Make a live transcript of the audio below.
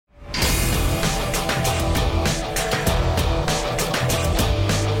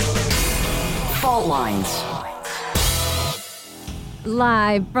Fault Lines.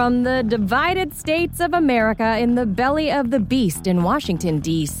 Live from the divided states of America in the belly of the beast in Washington,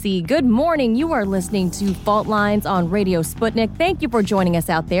 D.C. Good morning. You are listening to Fault Lines on Radio Sputnik. Thank you for joining us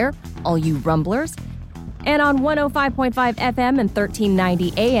out there, all you rumblers. And on 105.5 FM and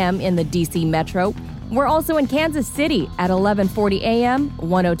 1390 AM in the D.C. Metro. We're also in Kansas City at 1140 AM,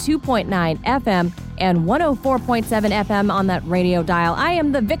 102.9 FM, and 104.7 FM on that radio dial. I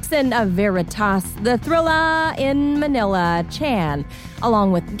am the vixen of Veritas, the thriller in Manila, Chan,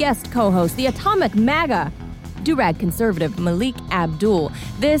 along with guest co-host, the atomic MAGA, do-rag conservative Malik Abdul.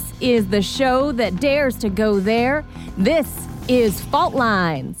 This is the show that dares to go there. This is Fault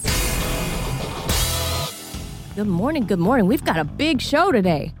Lines. Good morning, good morning. We've got a big show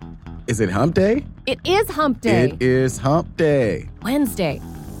today. Is it hump day? It is hump day. It is hump day. Wednesday.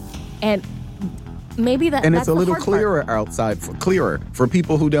 And maybe that's it's a little clearer outside, clearer for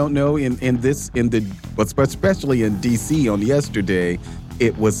people who don't know. Especially in DC on yesterday,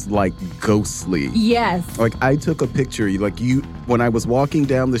 it was like ghostly. Yes. Like I took a picture, when I was walking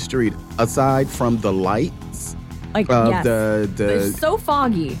down the street, aside from the lights, yes. the so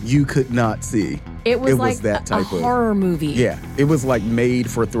foggy. You could not see. It was like that type a horror movie. Yeah, it was like made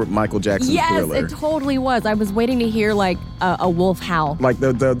for Michael Jackson's Thriller. Yes, it totally was. I was waiting to hear like a wolf howl. Like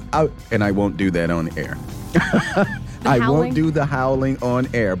and I won't do that on air. I won't do the howling on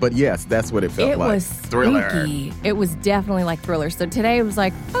air. But yes, that's what it felt like. It was Thriller. Spooky. It was definitely like Thriller. So today it was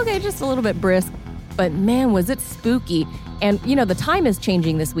like, okay, just a little bit brisk. But man, was it spooky. And, the time is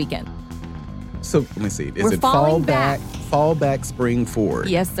changing this weekend. So let me see. We're falling back. Fall back, spring forward.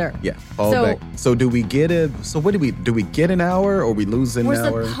 Yes, sir. Yeah, fall back. So do we get what do we get an hour or we lose an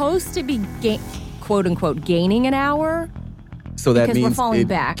hour? We're supposed to be, quote unquote, gaining an hour. So that means we're falling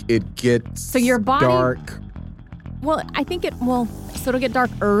back. It gets so your body, dark. Well, I think so it'll get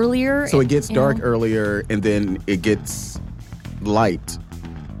dark earlier. So it gets dark earlier and then it gets light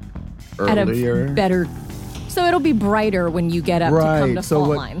earlier. At a better. So it'll be brighter when you get up to come to Fault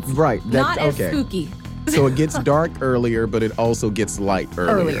Lines. Right. Not as spooky. So it gets dark earlier, but it also gets light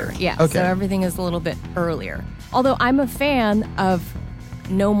earlier. Yeah. Okay. So everything is a little bit earlier. Although I'm a fan of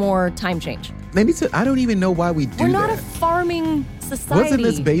no more time change. I don't even know why we do that. We're not a farming society. Wasn't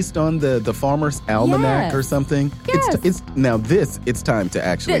this based on the Farmer's Almanac or something? Yes. It's time to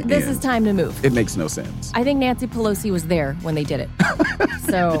actually This is time to move. It makes no sense. I think Nancy Pelosi was there when they did it.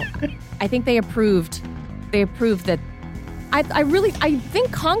 So I think they approved that. I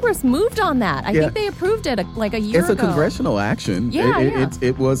think Congress moved on that. I think they approved it like a year ago. It's a congressional action. Yeah,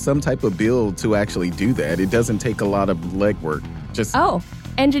 It was some type of bill to actually do that. It doesn't take a lot of legwork.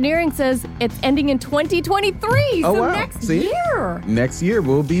 Engineering says it's ending in 2023. Oh, so wow. next year. Next year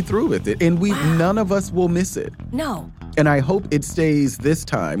we'll be through with it. And none of us will miss it. No. And I hope it stays this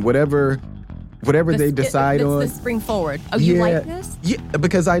time. Whatever they decide on. It's the spring forward. Oh, you like this? Yeah,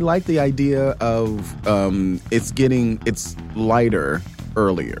 because I like the idea of it's lighter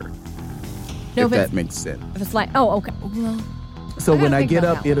earlier. No, if that makes sense. If it's okay. Well, so when I get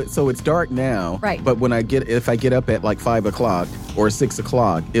up, so it's dark now. Right. But if I get up at like 5 o'clock or 6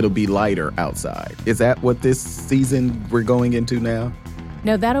 o'clock, it'll be lighter outside. Is that what this season we're going into now?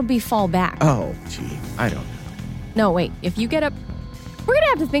 No, that'll be fall back. Oh, gee, I don't know. No, wait. If you get up, we're going to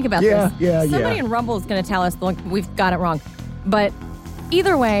have to think about this. Yeah. Somebody in Rumble is going to tell us, look, we've got it wrong. But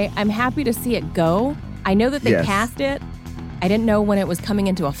either way, I'm happy to see it go. I know that they passed it. I didn't know when it was coming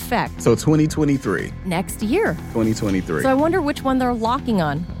into effect. So 2023. Next year. 2023. So I wonder which one they're locking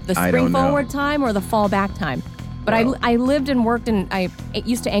on, the spring forward time or the fall back time. But I lived and worked I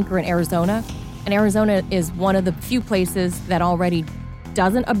used to anchor in Arizona. And Arizona is one of the few places that already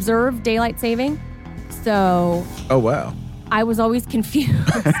doesn't observe daylight saving. So. Oh, wow. I was always confused.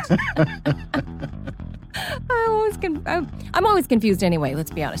 I'm always confused anyway,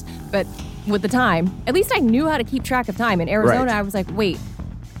 let's be honest. But with the time, at least I knew how to keep track of time. In Arizona, I was like, wait,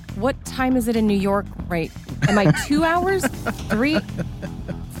 what time is it in New York? Right. Am I 2 hours? 3?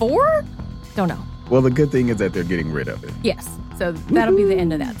 4? Don't know. Well, the good thing is that they're getting rid of it. Yes. So that'll be the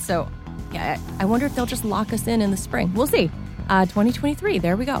end of that. So yeah, I wonder if they'll just lock us in the spring. We'll see. 2023.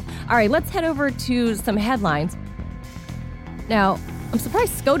 There we go. All right, let's head over to some headlines. Now, I'm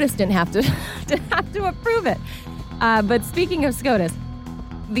surprised SCOTUS didn't have to approve it. But speaking of SCOTUS,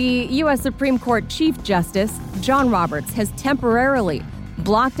 the U.S. Supreme Court Chief Justice John Roberts has temporarily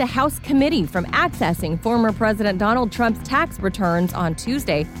blocked a House committee from accessing former President Donald Trump's tax returns on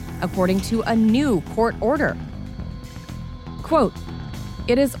Tuesday, according to a new court order. Quote,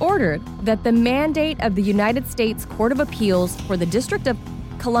 "It is ordered that the mandate of the United States Court of Appeals for the District of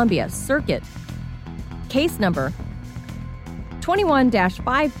Columbia Circuit, case number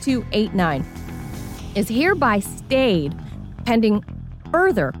 21-5289, is hereby stayed pending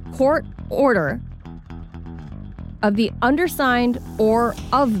further court order of the undersigned or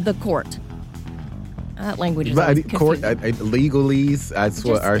of the court. That language is court legalese. I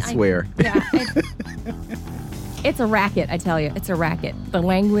swear. Yeah, it's a racket. I tell you, it's a racket. The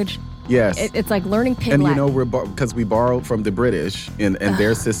language. Yes, it's like learning pig and Latin. because we borrowed from the British and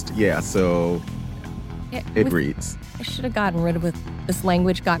their system. Yeah, so it reads. I should have gotten rid of this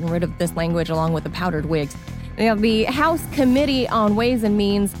language along with the powdered wigs. Now, the House Committee on Ways and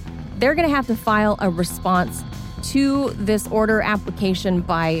Means, they're going to have to file a response to this order application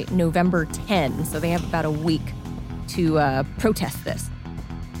by November 10. So they have about a week to protest this.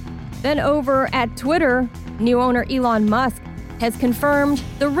 Then over at Twitter, new owner Elon Musk has confirmed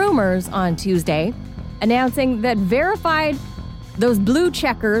the rumors on Tuesday, announcing that those blue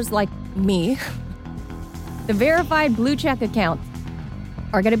checkers like me, the verified blue check accounts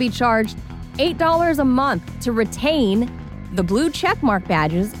are going to be charged $8 a month to retain the blue checkmark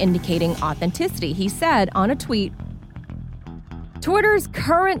badges indicating authenticity. He said on a tweet, Twitter's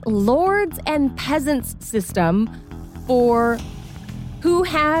current lords and peasants system for who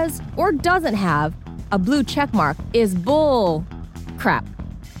has or doesn't have a blue checkmark is bull crap,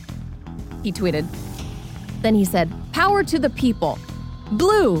 he tweeted. Then he said, power to the people,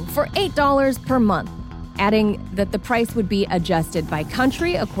 blue for $8 per month, adding that the price would be adjusted by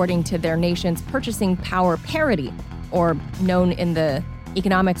country according to their nation's purchasing power parity, or known in the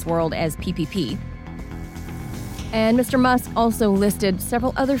economics world as PPP. And Mr. Musk also listed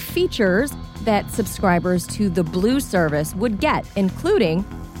several other features that subscribers to the Blue service would get, including,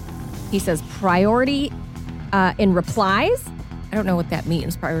 he says, priority in replies. I don't know what that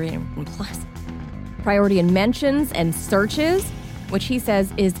means, priority in replies. Priority in mentions and searches, which he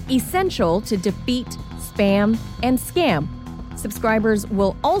says is essential to defeat spam and scam. Subscribers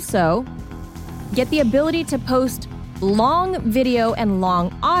will also get the ability to post long video and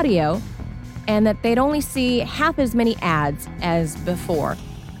long audio, and that they'd only see half as many ads as before,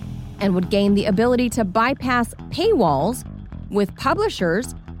 and would gain the ability to bypass paywalls with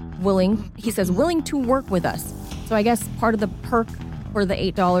publishers willing to work with us. So I guess part of the perk for the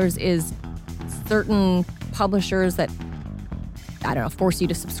 $8 is certain publishers that, I don't know, force you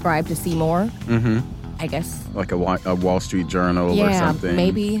to subscribe to see more. Mm-hmm. I guess. Like a Wall Street Journal or something. Yeah,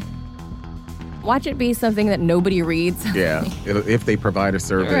 maybe. Watch it be something that nobody reads. Yeah, if they provide a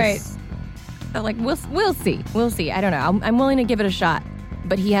service. Right. So like, we'll see. We'll see. I don't know. I'm willing to give it a shot.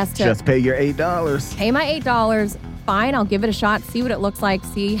 But he has to... Just pay your $8. Pay my $8. Fine, I'll give it a shot, see what it looks like,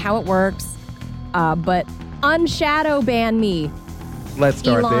 see how it works. But unshadow ban me. Let's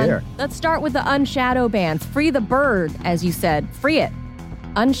start Elon, there. Let's start with the unshadow bans. Free the bird, as you said. Free it.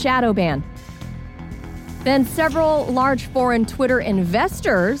 Unshadow ban. Then several large foreign Twitter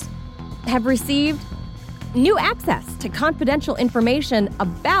investors have received new access to confidential information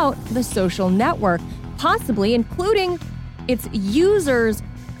about the social network, possibly including its users'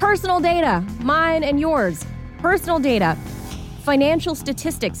 personal data, mine and yours, personal data, financial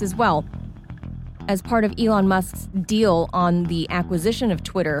statistics as well, as part of Elon Musk's deal on the acquisition of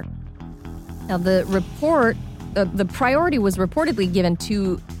Twitter. Now, the priority was reportedly given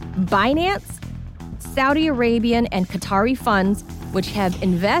to Binance, Saudi Arabian and Qatari funds, which have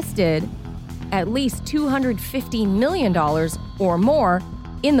invested at least $250 million or more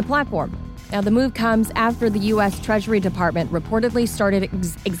in the platform. Now, the move comes after the U.S. Treasury Department reportedly started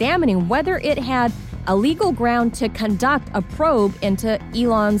examining whether it had a legal ground to conduct a probe into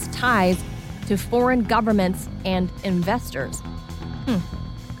Elon's ties to foreign governments and investors.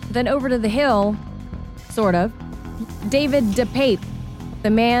 Then over to the Hill, sort of. David DePape, the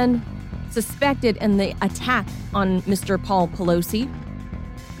man suspected in the attack on Mr. Paul Pelosi,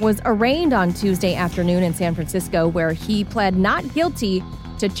 was arraigned on Tuesday afternoon in San Francisco, where he pled not guilty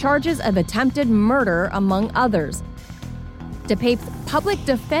to charges of attempted murder, among others. DePape's public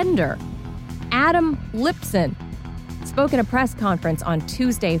defender, Adam Lipson, spoke at a press conference on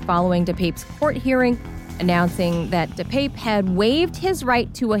Tuesday following DePape's court hearing, announcing that DePape had waived his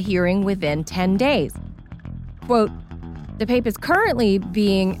right to a hearing within 10 days. Quote, DePape is currently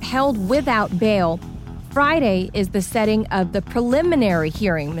being held without bail. Friday is the setting of the preliminary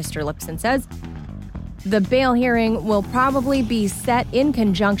hearing, Mr. Lipson says. The bail hearing will probably be set in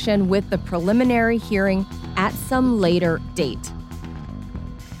conjunction with the preliminary hearing at some later date.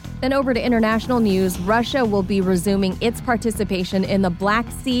 Then over to international news, Russia will be resuming its participation in the Black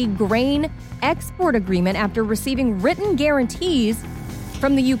Sea grain export agreement after receiving written guarantees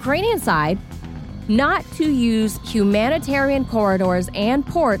from the Ukrainian side not to use humanitarian corridors and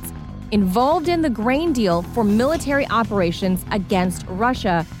ports involved in the grain deal for military operations against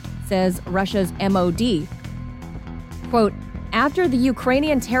Russia says Russia's MOD. Quote, after the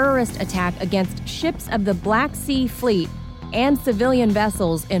Ukrainian terrorist attack against ships of the Black Sea Fleet and civilian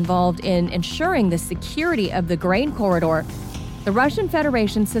vessels involved in ensuring the security of the grain corridor, the Russian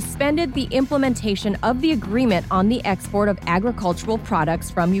Federation suspended the implementation of the agreement on the export of agricultural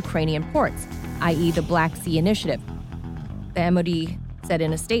products from Ukrainian ports, i.e. the Black Sea Initiative. The MOD said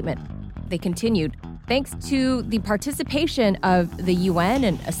in a statement. They continued, thanks to the participation of the UN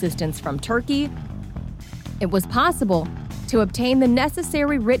and assistance from Turkey, it was possible to obtain the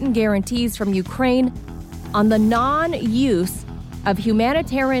necessary written guarantees from Ukraine on the non-use of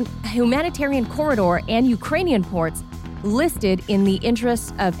humanitarian corridor and Ukrainian ports listed in the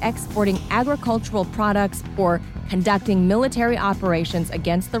interest of exporting agricultural products for conducting military operations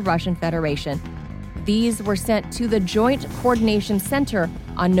against the Russian Federation. These were sent to the Joint Coordination Center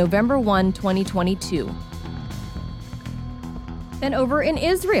on November 1, 2022. Then over in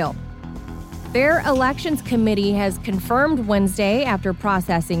Israel, their elections committee has confirmed Wednesday, after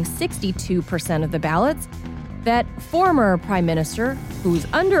processing 62% of the ballots, that former Prime Minister, who's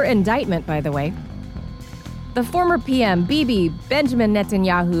under indictment, by the way, the former PM, Bibi Benjamin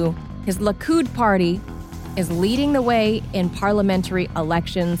Netanyahu, his Likud party, is leading the way in parliamentary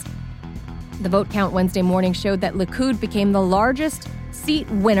elections. The vote count Wednesday morning showed that Likud became the largest seat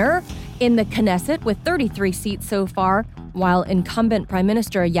winner in the Knesset with 33 seats so far, while incumbent Prime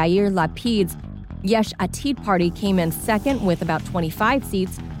Minister Yair Lapid's Yesh Atid party came in second with about 25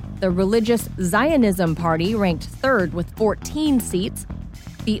 seats. The Religious Zionism Party ranked third with 14 seats.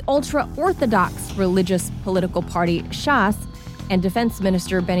 The ultra-Orthodox religious political party Shas and Defense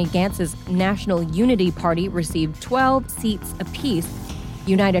Minister Benny Gantz's National Unity Party received 12 seats apiece.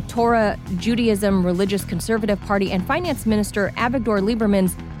 United Torah, Judaism, Religious Conservative Party, and Finance Minister Avigdor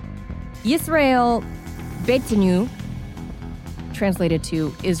Lieberman's Yisrael Beitenu, translated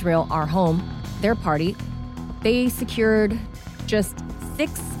to Israel Our Home, their party, they secured just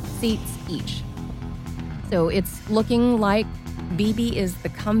 6 seats each. So it's looking like Bibi is the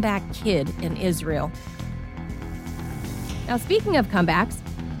comeback kid in Israel. Now, speaking of comebacks,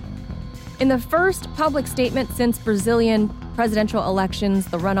 in the first public statement since Brazilian presidential elections,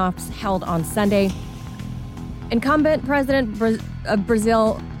 the runoffs held on Sunday, incumbent president of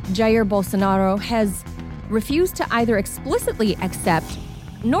Brazil, Jair Bolsonaro, has refused to either explicitly accept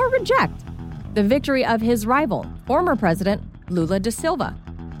nor reject the victory of his rival, former President Lula da Silva.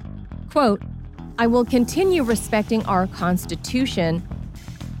 Quote, I will continue respecting our Constitution,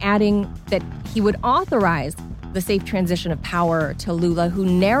 adding that he would authorize the safe transition of power to Lula, who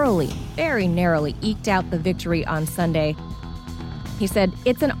very narrowly eked out the victory on Sunday. He said,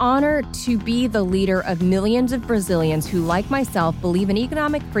 it's an honor to be the leader of millions of Brazilians who, like myself, believe in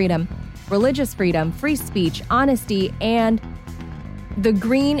economic freedom, religious freedom, free speech, honesty, and the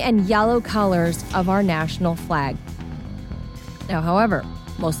green and yellow colors of our national flag. Now, however,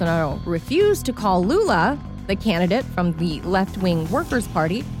 Bolsonaro refused to call Lula, the candidate from the left-wing Workers'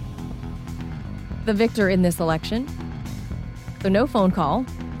 Party, the victor in this election. So no phone call,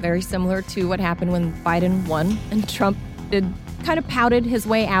 very similar to what happened when Biden won and Trump kind of pouted his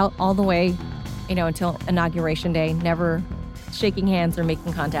way out all the way, until Inauguration Day, never shaking hands or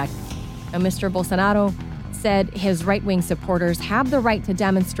making contact. Now, Mr. Bolsonaro said his right-wing supporters have the right to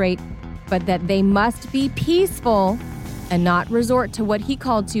demonstrate, but that they must be peaceful and not resort to what he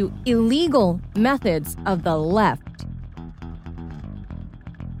called to illegal methods of the left.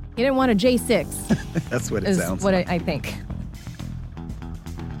 He didn't want a J6. That's what it sounds like. I think.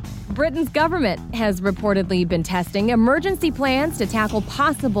 Britain's government has reportedly been testing emergency plans to tackle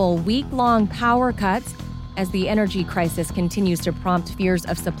possible week-long power cuts as the energy crisis continues to prompt fears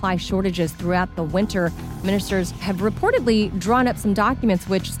of supply shortages throughout the winter. Ministers have reportedly drawn up some documents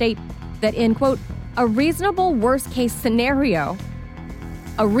which state that in, quote, a reasonable worst-case scenario,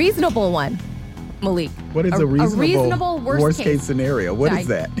 a reasonable one, Malik. What is a reasonable worst-case scenario? What is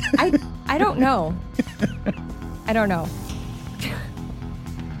that? I don't know. I don't know.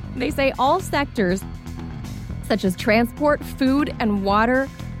 They say all sectors, such as transport, food, and water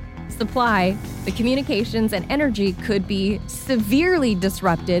supply, the communications and energy could be severely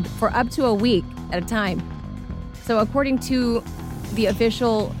disrupted for up to a week at a time. So according to the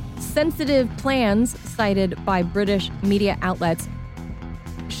official sensitive plans cited by British media outlets,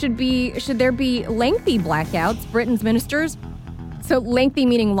 should there be lengthy blackouts, Britain's ministers, so lengthy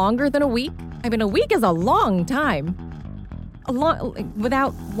meaning longer than a week? I mean, a week is a long time.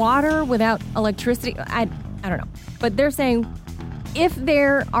 Without water, without electricity, I don't know. But they're saying if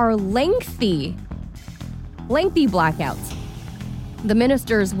there are lengthy blackouts, the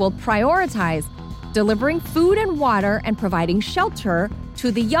ministers will prioritize delivering food and water and providing shelter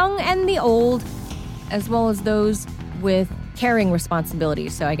to the young and the old, as well as those with caring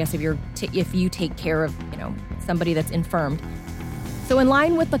responsibilities. So I guess if you take care of, somebody that's infirmed. So in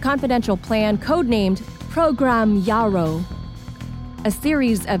line with the confidential plan codenamed Program Yarrow, a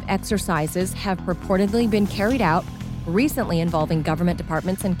series of exercises have purportedly been carried out recently involving government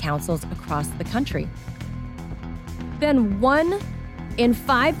departments and councils across the country. Then one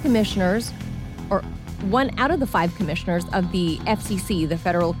out of the 5 commissioners of the FCC, the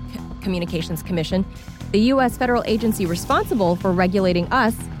Federal Communications Commission, the U.S. federal agency responsible for regulating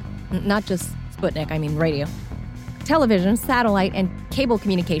us, not just Sputnik, I mean radio, television, satellite, and cable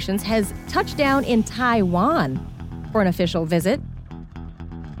communications, has touched down in Taiwan for an official visit.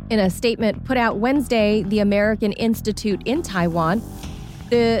 In a statement put out Wednesday, the American Institute in Taiwan,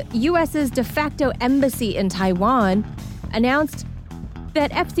 the U.S.'s de facto embassy in Taiwan, announced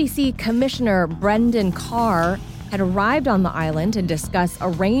that FCC Commissioner Brendan Carr had arrived on the island to discuss a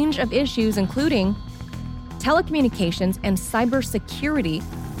range of issues, including telecommunications and cybersecurity,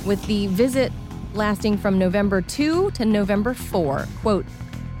 with the visit lasting from November 2 to November 4. Quote,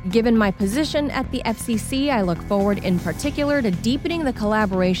 "Given my position at the FCC, I look forward in particular to deepening the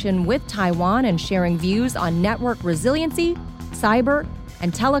collaboration with Taiwan and sharing views on network resiliency, cyber,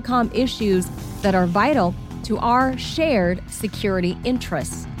 and telecom issues that are vital to our shared security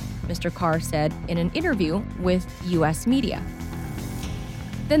interests," Mr. Carr said in an interview with U.S. media.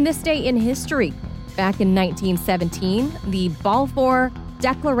 Then this day in history, back in 1917, the Balfour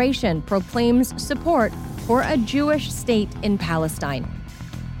Declaration proclaims support for a Jewish state in Palestine.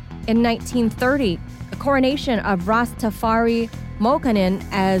 In 1930, the coronation of Rastafari Mokanin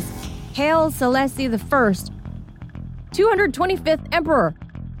as Haile Selassie I, 225th emperor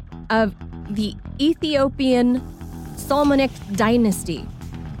of the Ethiopian Solomonic dynasty.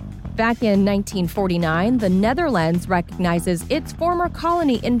 Back in 1949, the Netherlands recognizes its former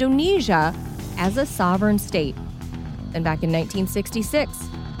colony Indonesia as a sovereign state. Then back in 1966,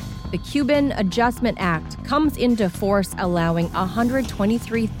 the Cuban Adjustment Act comes into force, allowing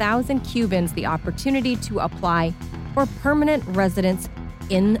 123,000 Cubans the opportunity to apply for permanent residence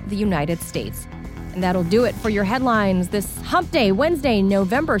in the United States. And that'll do it for your headlines this Hump Day, Wednesday,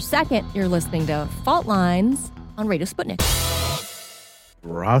 November 2nd. You're listening to Fault Lines on Radio Sputnik.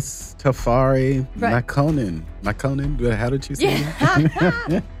 Rastafari Makonnen. Makonnen? How did you say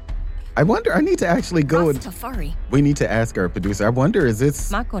that? I wonder, I need to actually go Rastafari. We need to ask our producer. I wonder, is this...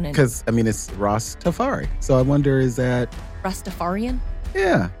 Makonnen. Because, it's Rastafari. So I wonder, is that... Rastafarian?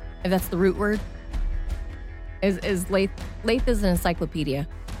 Yeah. If that's the root word? Is Lath is an encyclopedia.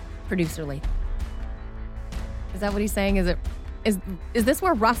 Producer Lath. Is that what he's saying? Is this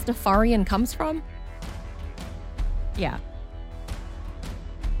where Rastafarian comes from? Yeah.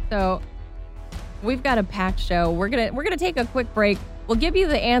 So we've got a packed show. We're gonna take a quick break. We'll give you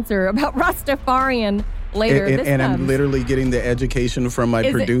the answer about Rastafarian later. And I'm literally getting the education from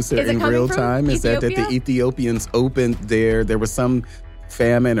my producer in real time. Is that the Ethiopians opened there was some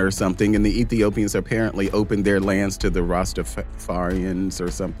famine or something, and the Ethiopians apparently opened their lands to the Rastafarians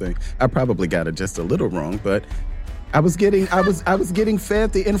or something. I probably got it just a little wrong, but I was getting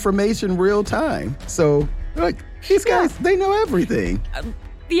fed the information real time. So these guys, they know everything.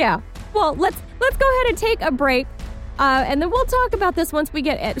 Yeah. Well, let's go ahead and take a break. And then we'll talk about this once we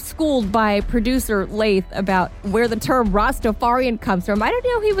get schooled by producer Lath about where the term Rastafarian comes from. I didn't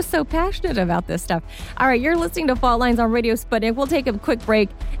know he was so passionate about this stuff. All right, you're listening to Fault Lines on Radio Sputnik. We'll take a quick break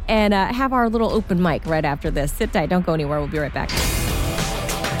and have our little open mic right after this. Sit tight. Don't go anywhere. We'll be right back.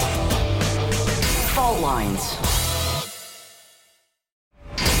 Fault Lines.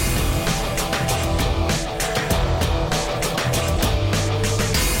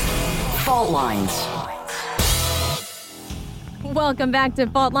 Fault Lines. Welcome back to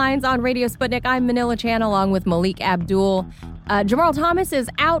Fault Lines on Radio Sputnik. I'm Manila Chan along with Malik Abdul. Jamal Thomas is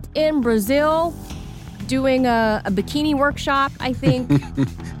out in Brazil doing a bikini workshop, I think.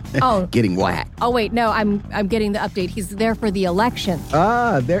 Getting whacked. Oh, wait, no, I'm getting the update. He's there for the election.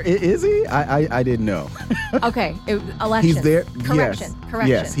 There is he? I didn't know. Okay, election. He's there. Correction.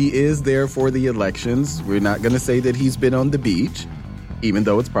 Yes, he is there for the elections. We're not going to say that he's been on the beach, even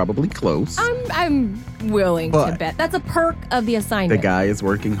though it's probably close. I'm willing to bet. That's a perk of the assignment. The guy is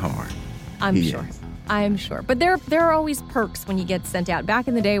working hard. I'm sure. But there are always perks when you get sent out. Back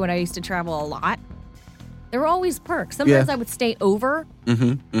in the day when I used to travel a lot, there were always perks. Sometimes I would stay over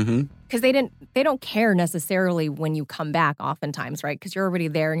because they don't care necessarily when you come back oftentimes, right? Because you're already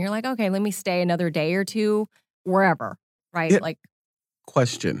there and you're like, okay, let me stay another day or two wherever, right?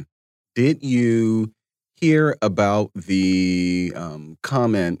 Question. Did you hear about the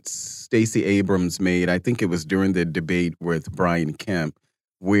comments Stacey Abrams made? I think it was during the debate with Brian Kemp,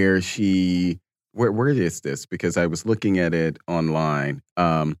 where where is this? Because I was looking at it online.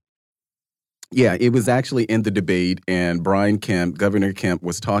 Yeah, it was actually in the debate, and Governor Kemp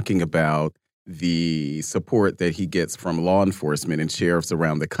was talking about the support that he gets from law enforcement and sheriffs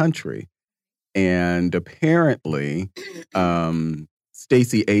around the country. And apparently,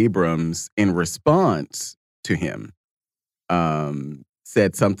 Stacey Abrams, in response to him,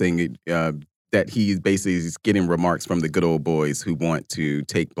 said something that he basically is getting remarks from the good old boys who want to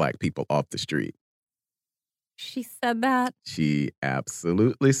take Black people off the street. She said that? She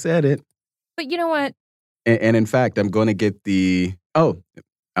absolutely said it. But you know what? And in fact, I'm going to get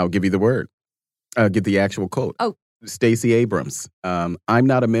I'll give you the word. I'll get the actual quote. Oh. Stacey Abrams, I'm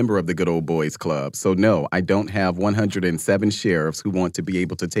not a member of the Good Old Boys Club. So no, I don't have 107 sheriffs who want to be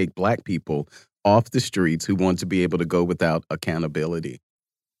able to take Black people off the streets, who want to be able to go without accountability.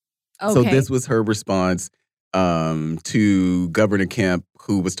 Okay. So this was her response to Governor Kemp,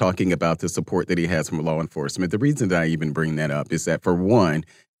 who was talking about the support that he has from law enforcement. The reason that I even bring that up is that, for one,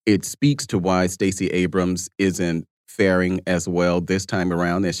 it speaks to why Stacey Abrams isn't faring as well this time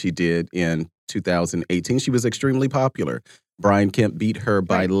around as she did in 2018. She was extremely popular. Brian Kemp beat her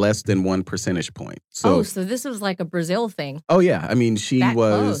by less than 1 percentage point. So this was like a Brazil thing. Oh, yeah. I mean, it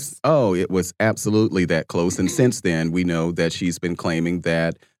was absolutely that close. And since then, we know that she's been claiming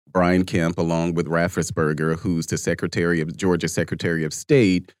that Brian Kemp, along with Raffensperger, who's the Georgia Secretary of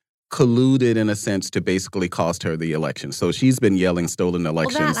State, colluded in a sense to basically cost her the election. So she's been yelling stolen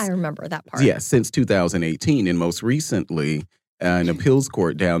elections. Well, I remember that part. Yeah, since 2018. And most recently, an appeals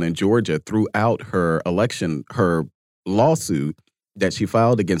court down in Georgia threw out her lawsuit that she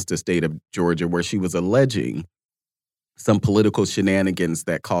filed against the state of Georgia, where she was alleging some political shenanigans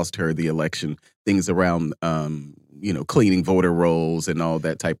that cost her the election, things around, cleaning voter rolls and all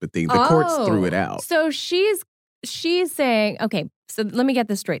that type of thing. The courts threw it out. So she's saying, okay, so let me get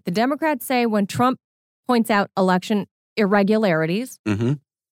this straight. The Democrats say when Trump points out election irregularities,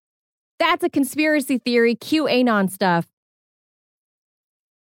 that's a conspiracy theory, QAnon stuff.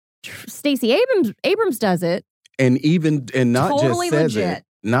 Stacey Abrams does it. And not totally just says legit. it,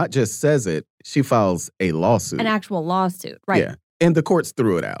 not just says it, she files a lawsuit. An actual lawsuit, right. Yeah. And the courts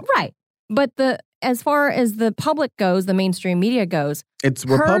threw it out. Right. But as far as the public goes, the mainstream media goes, it's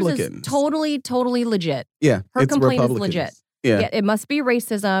Republicans. Hers is totally legit. Yeah. Her complaint is legit. Yeah. It must be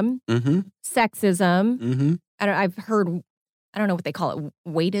racism, sexism. I've heard, I don't know what they call it,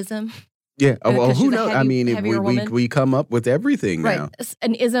 weightism. Yeah. Well, who knows? I mean, we come up with everything now. Right.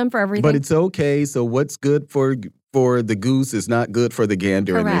 An ism for everything. But it's okay. So what's good for the goose is not good for the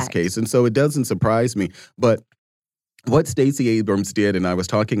gander. Correct. In this case. And so it doesn't surprise me. But what Stacey Abrams did, and I was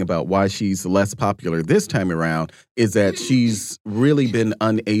talking about why she's less popular this time around, is that she's really been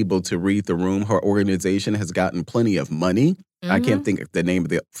unable to read the room. Her organization has gotten plenty of money. I can't think of the name of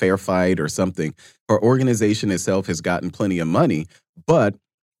the Fair Fight or something. Her organization itself has gotten plenty of money, but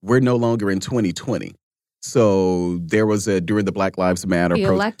we're no longer in 2020. So there was during the Black Lives Matter. The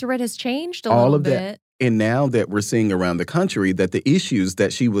electorate has changed a little bit. That. And now that we're seeing around the country that the issues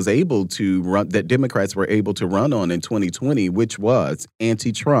that she was able to run, that Democrats were able to run on in 2020, which was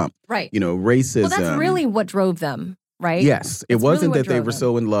anti-Trump, right? Racism. Well, that's really what drove them, right? Yes, it wasn't that they were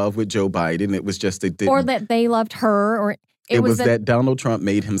so in love with Joe Biden. It was just or that they loved her, or it was that Donald Trump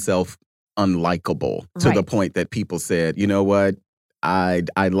made himself unlikable to the point that people said, you know what? I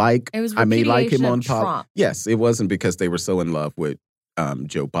may like him on pop. Yes, it wasn't because they were so in love with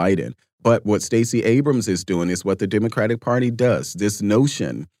Joe Biden. But what Stacey Abrams is doing is what the Democratic Party does. This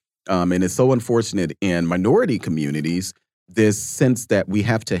notion, and it's so unfortunate in minority communities, this sense that we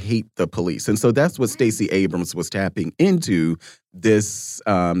have to hate the police. And so that's what Stacey Abrams was tapping into, this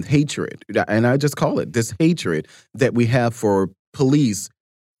hatred. And I just call it this hatred that we have for police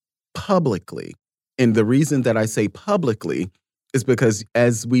publicly. And the reason that I say publicly is because,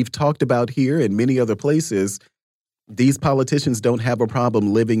 as we've talked about here and many other places, these politicians don't have a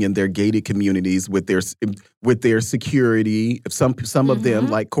problem living in their gated communities with their security. Some of them,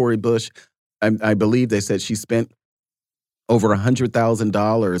 like Cori Bush, I believe they said she spent over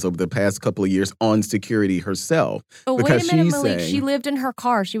 $100,000 over the past couple of years on security herself. But wait a minute, Malik, she lived in her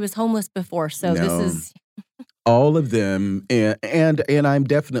car. She was homeless before, so this is all of them, and I'm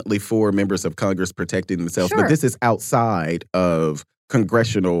definitely for members of Congress protecting themselves, but this is outside of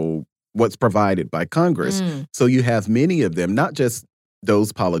congressional what's provided by Congress. So you have many of them, not just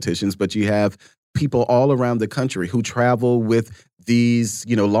those politicians, but you have people all around the country who travel with these,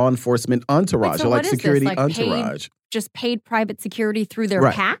 law enforcement entourage, so like security entourage. Just paid private security through their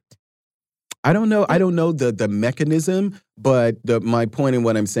PAC? I don't know. I don't know the mechanism, but my point in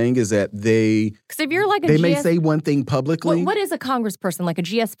what I'm saying is that they because if you're like they may say one thing publicly. What is a congressperson, like a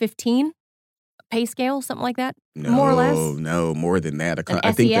GS-15 pay scale, something like that? No, more or less. No, more than that.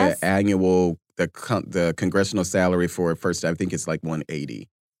 I SES? think the annual the congressional salary for first, I think it's like 180.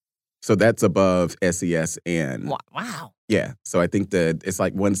 So that's above SES and wow. Yeah, so I think that it's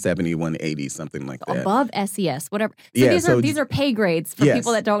like 170, 180, something like that. Above SES, whatever. So these are pay grades for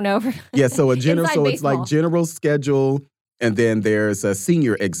people that don't know. Yeah, so it's like general schedule, and then there's a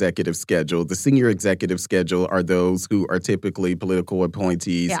senior executive schedule. The senior executive schedule are those who are typically political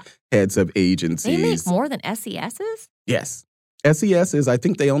appointees, heads of agencies. They make more than SESs? Yes. SESs, I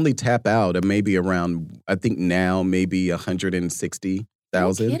think they only tap out at maybe around, I think now maybe 160,000.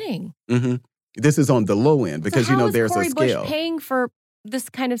 No kidding. Mm-hmm. This is on the low end because, there's a scale. How is Cori Bush paying for this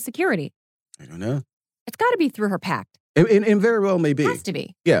kind of security? I don't know. It's got to be through her PAC. It very well may be. It has to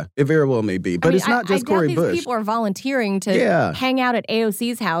be. Yeah, it very well may be. But it's not just Cori Bush. People are volunteering to hang out at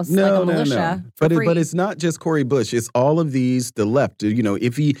AOC's house like a militia. No. But it's not just Cori Bush. It's all of these, the left.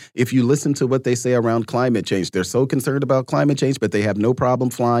 If you listen to what they say around climate change, they're so concerned about climate change, but they have no problem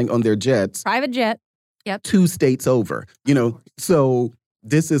flying on their jets. Private jet. Yep. 2 states over. So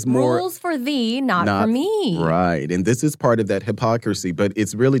this is more rules for thee, not for me. Right. And this is part of that hypocrisy. But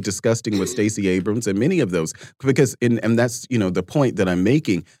it's really disgusting with Stacey Abrams and many of those, because and that's, the point that I'm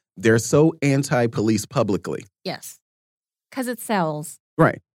making. They're so anti-police publicly. Yes. Because it sells.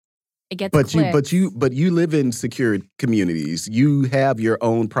 Right. It gets clicks. But you live in secure communities. You have your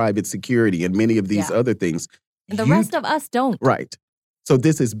own private security and many of these other things. And the rest of us don't. Right. So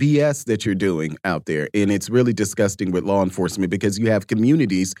this is BS that you're doing out there. And it's really disgusting with law enforcement because you have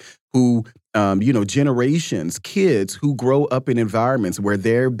communities who, generations, kids who grow up in environments where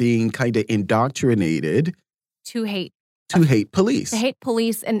they're being kind of indoctrinated to hate police. To hate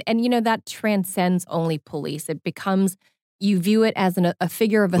police. And that transcends only police. It becomes, you view it as a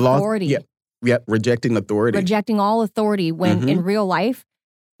figure of authority. Yep. Rejecting authority. Rejecting all authority when in real life,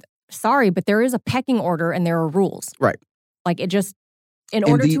 sorry, but there is a pecking order and there are rules. Right. Like it just... In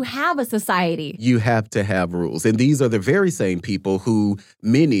order to have a society, you have to have rules. And these are the very same people who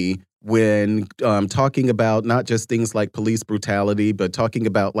when talking about not just things like police brutality, but talking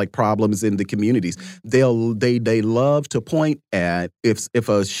about like problems in the communities, they love to point at if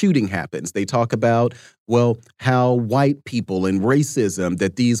a shooting happens, they talk about, well, how white people and racism,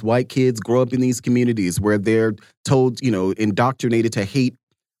 that these white kids grow up in these communities where they're told, indoctrinated to hate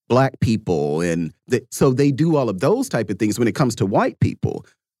Black people, and so they do all of those type of things when it comes to white people.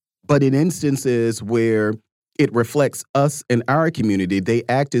 But in instances where it reflects us and our community, they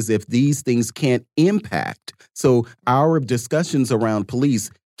act as if these things can't impact. So our discussions around police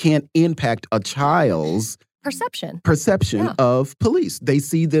can't impact a child's perception of police. They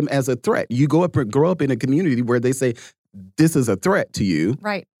see them as a threat. You grow up in a community where they say, this is a threat to you.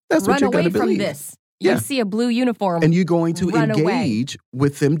 Right. That's what you're going to believe. Run away from this. You see a blue uniform, and you're going to engage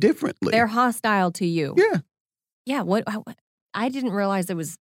with them differently. They're hostile to you. Yeah. Yeah. What? I didn't realize it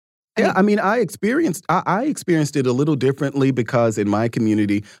was. I experienced it a little differently because in my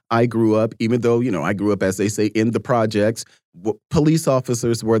community, I grew up, even though, I grew up, as they say, in the projects, police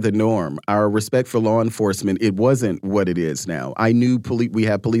officers were the norm. Our respect for law enforcement, it wasn't what it is now. I knew we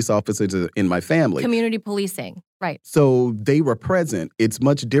have police officers in my family. Community policing, right. So they were present. It's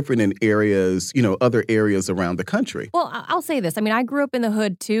much different in areas, other areas around the country. Well, I'll say this. I grew up in the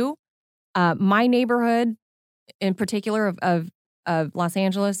hood too. My neighborhood in particular of Los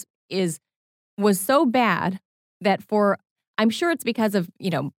Angeles was so bad that I'm sure it's because of,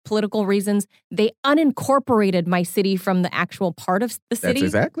 political reasons, they unincorporated my city from the actual part of the city.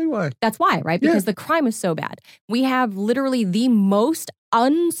 That's exactly why. That's why, right? Because the crime is so bad. We have literally the most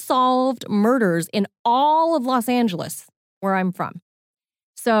unsolved murders in all of Los Angeles, where I'm from.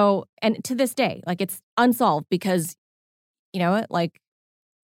 So, and to this day, it's unsolved because,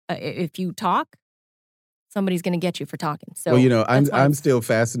 if you talk, somebody's going to get you for talking. So, I'm still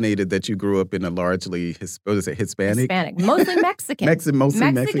fascinated that you grew up in a largely Hispanic, mostly Mexican,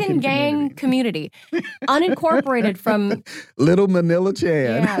 Mexican gang community, unincorporated from Little Manila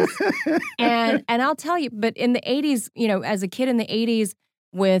Chan. Yes. and I'll tell you, but in the 80s, as a kid in the 80s,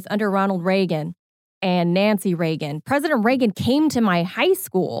 under Ronald Reagan and Nancy Reagan, President Reagan came to my high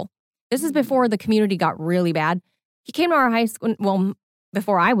school. This is before the community got really bad. He came to our high school. Well,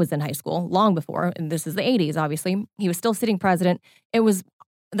 before I was in high school, long before, and this is the 80s, obviously. He was still sitting president. It was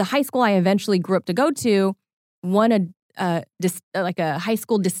the high school I eventually grew up to go to, won a high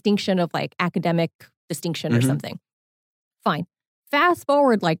school distinction of academic distinction or something. Fine. Fast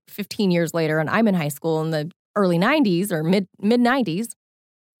forward 15 years later, and I'm in high school in the early 90s or mid 90s.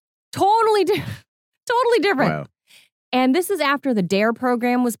 Totally different. Wow. And this is after the DARE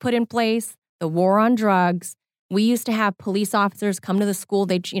program was put in place, the war on drugs. We used to have police officers come to the school.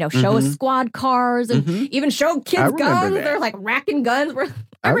 They'd, show us squad cars and even show kids guns. That. They're like racking guns.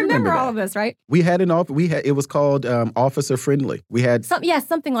 I remember all of this, right? We had it was called officer friendly. We had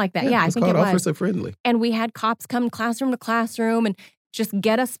something like that. Yeah, I think it was officer friendly. And we had cops come classroom to classroom and just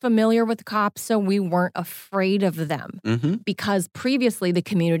get us familiar with the cops so we weren't afraid of them. Because previously the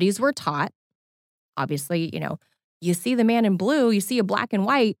communities were taught, obviously, you see the man in blue, you see a black and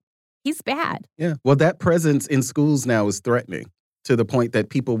white, he's bad. Yeah. Well, that presence in schools now is threatening to the point that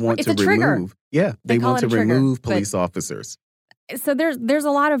people want to remove. Yeah, they want to remove police officers. So there's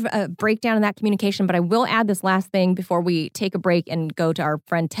a lot of breakdown in that communication, but I will add this last thing before we take a break and go to our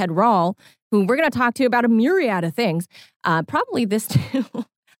friend Ted Rall, who we're going to talk to about a myriad of things. Probably this too.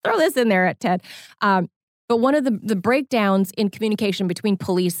 Throw this in there at Ted. But one of the breakdowns in communication between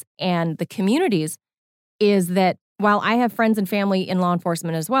police and the communities is that while I have friends and family in law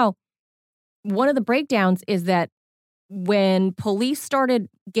enforcement as well, one of the breakdowns is that when police started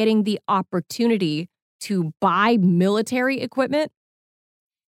getting the opportunity to buy military equipment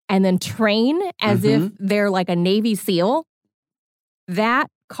and then train as if they're like a Navy SEAL, that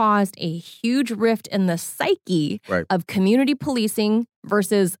caused a huge rift in the psyche of community policing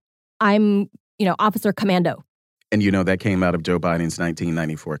versus officer commando. And that came out of Joe Biden's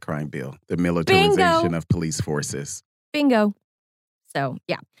 1994 crime bill, the militarization of police forces. Bingo. So,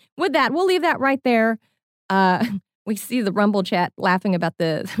 yeah. With that, we'll leave that right there. We see the Rumble chat laughing about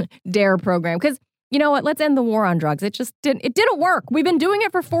the DARE program. Because, you know what? Let's end the war on drugs. It didn't work. We've been doing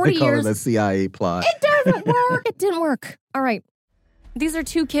it for 40 years. They call it a CIA plot. It doesn't work. It didn't work. All right. These are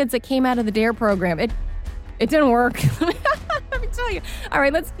two kids that came out of the DARE program. It didn't work. Let me tell you. All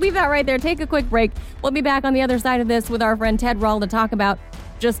right, let's leave that right there. Take a quick break. We'll be back on the other side of this with our friend Ted Rall to talk about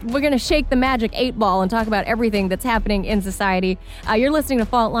we're going to shake the magic 8 ball and talk about everything that's happening in society. You're listening to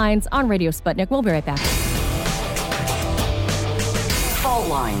Fault Lines on Radio Sputnik. We'll be right back. Fault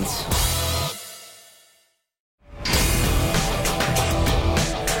Lines.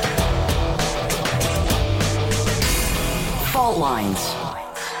 Fault Lines.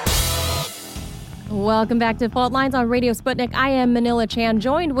 Welcome back to Fault Lines on Radio Sputnik. I am Manila Chan,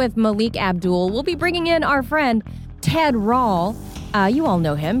 joined with Malik Abdul. We'll be bringing in our friend Ted Rall. You all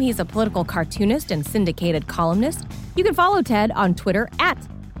know him. He's a political cartoonist and syndicated columnist. You can follow Ted on Twitter at,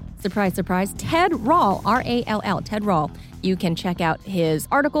 surprise, surprise, Ted Rall, R-A-L-L, Ted Rall. You can check out his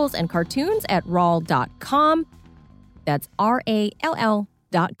articles and cartoons at rall.com. That's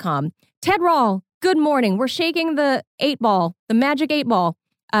R-A-L-L.com. Ted Rall, good morning. We're shaking the 8 ball, the magic 8 ball.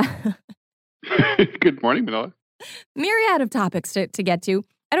 Good morning, Manila. Myriad of topics to get to.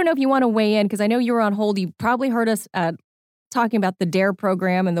 I don't know if you want to weigh in, because I know you were on hold. You probably heard us talking about the DARE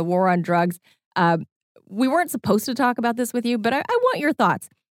program and the war on drugs. We weren't supposed to talk about this with you, but I want your thoughts.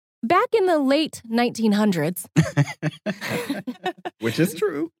 Back in the late 1900s. Which is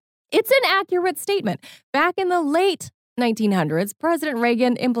true. It's an accurate statement. Back in the late 1900s, President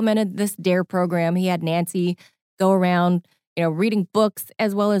Reagan implemented this DARE program. He had Nancy go around, reading books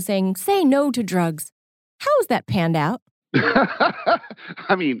as well as saying, say no to drugs. How has that panned out?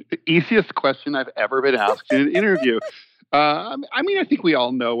 I mean, the easiest question I've ever been asked in an interview. I think we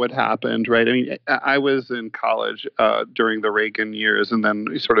all know what happened, right? I mean, I was in college during the Reagan years and then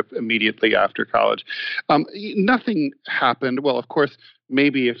sort of immediately after college. Nothing happened. Well, of course,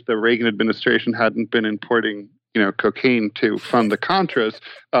 maybe if the Reagan administration hadn't been importing, cocaine to fund the Contras,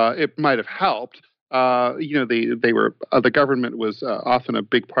 it might have helped. The government was often a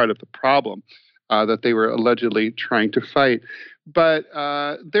big part of the problem that they were allegedly trying to fight. But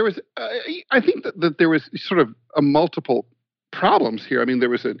there was, I think that there was sort of a multiple problems here. I mean, there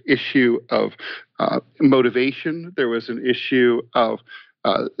was an issue of motivation. There was an issue of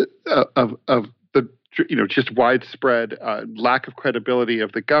the just widespread lack of credibility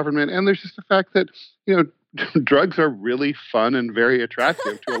of the government, and there's just the fact that drugs are really fun and very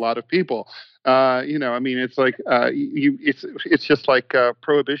attractive to a lot of people. It's like it's just like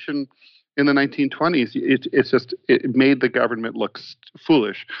prohibition in the 1920s. It made the government look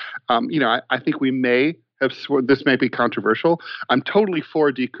foolish. I think we may have this may be controversial. I'm totally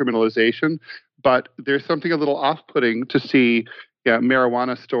for decriminalization, but there's something a little off-putting to see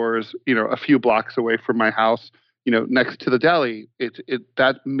marijuana stores, a few blocks away from my house, next to the deli.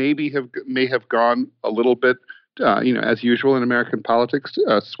 That may have gone a little bit, as usual in American politics,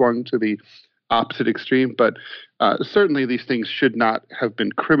 swung to the opposite extreme. But certainly these things should not have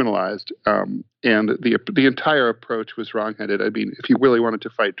been criminalized. And the entire approach was wrongheaded. I mean, if you really wanted to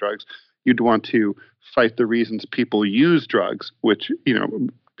fight drugs, you'd want to fight the reasons people use drugs, which,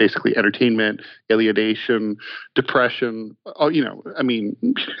 basically entertainment, alienation, depression.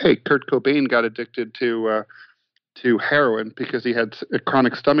 Hey, Kurt Cobain got addicted to heroin because he had a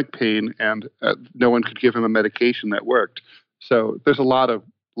chronic stomach pain, and no one could give him a medication that worked. So there's a lot of.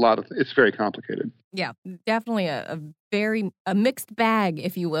 It's very complicated. Yeah, definitely a mixed bag,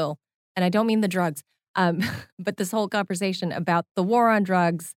 if you will. And I don't mean the drugs, but this whole conversation about the war on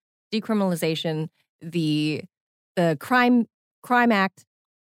drugs, decriminalization, the crime act,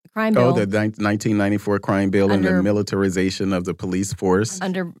 the crime bill. Oh, the 1994 crime bill and the militarization of the police force.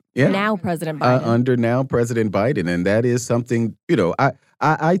 Under now President Biden. Under now President Biden. And that is something,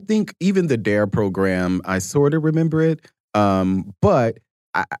 I think even the DARE program, I sort of remember it. But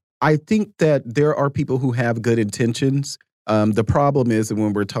I think that there are people who have good intentions. The problem is that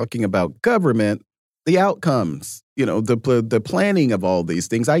when we're talking about government, the outcomes, the planning of all these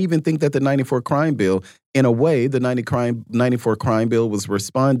things. I even think that the 94 crime bill, in a way, the 94 crime bill was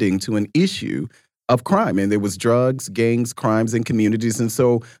responding to an issue of crime. And there was drugs, gangs, crimes in communities. And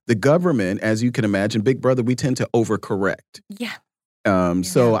so the government, as you can imagine, Big Brother, we tend to overcorrect. Yeah.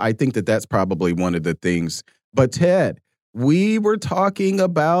 So I think that that's probably one of the things. But Ted, we were talking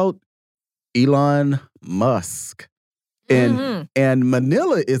about Elon Musk. And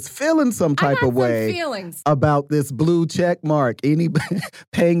Manila is feeling some type of way about this blue check mark.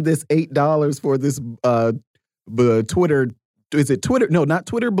 Paying this $8 for this Twitter. Is it Twitter? No, not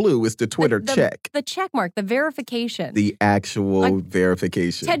Twitter Blue. It's the Twitter check. The check mark, the verification. The actual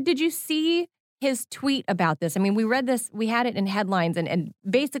verification. Ted, did you see his tweet about this? I mean, we read this. We had it in headlines. And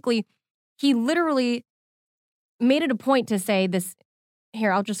basically, he literally made it a point to say this.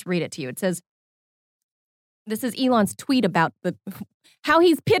 Here, I'll just read it to you. It says, this is Elon's tweet about how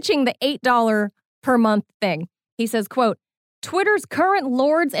he's pitching the $8 per month thing. He says, quote, Twitter's current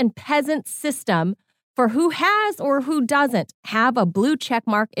lords and peasants system for who has or who doesn't have a blue check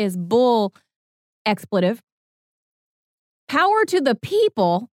mark is bull expletive. Power to the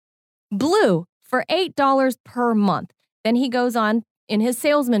people, blue, for $8 per month. Then he goes on in his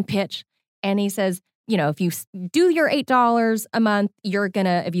salesman pitch and he says, if you do your $8 a month,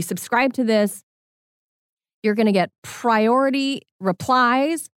 if you subscribe to this, you're going to get priority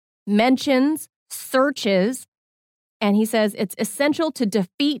replies, mentions, searches. And he says it's essential to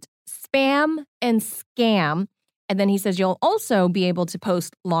defeat spam and scam. And then he says you'll also be able to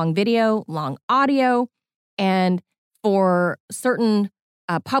post long video, long audio. And for certain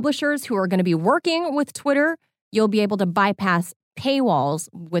publishers who are going to be working with Twitter, you'll be able to bypass paywalls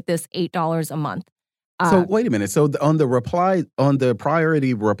with this $8 a month. So wait a minute. So on the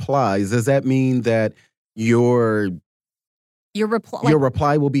priority replies, does that mean that your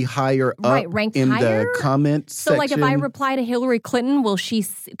reply will be higher up ranked in higher? The comment section? So like if I reply to Hillary Clinton, will she,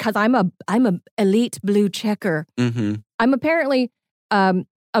 because I'm a elite blue checker. I'm apparently a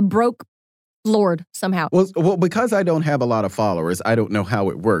broke lord somehow. Well, because I don't have a lot of followers, I don't know how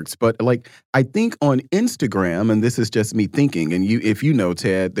it works. But I think on Instagram, and this is just me thinking, and if you know,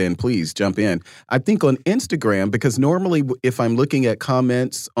 Ted, then please jump in. I think on Instagram, because normally if I'm looking at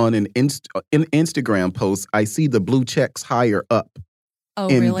comments on an Instagram post, I see the blue checks higher up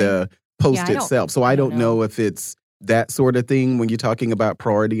in the post itself. So I don't know if it's that sort of thing when you're talking about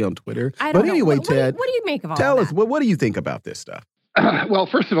priority on Twitter. But anyway, Ted, what do you make of all tell that? us, what do you think about this stuff? Well,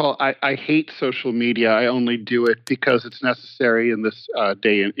 first of all, I hate social media. I only do it because it's necessary in this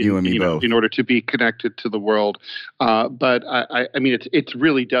day in order to be connected to the world. But I mean, it's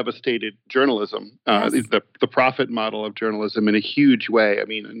really devastated journalism, Yes. the profit model of journalism in a huge way. I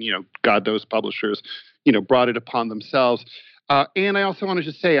mean, God, those publishers, brought it upon themselves. And I also want to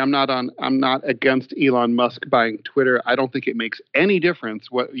just say I'm not against Elon Musk buying Twitter. I don't think it makes any difference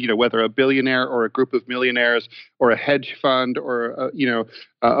whether a billionaire or a group of millionaires or a hedge fund or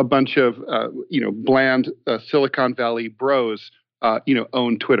a bunch of bland Silicon Valley bros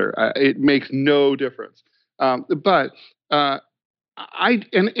own Twitter. It makes no difference. But in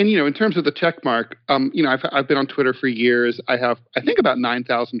terms of the check mark, I've been on Twitter for years. I have I think about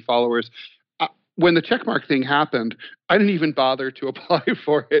 9,000 followers. When the checkmark thing happened, I didn't even bother to apply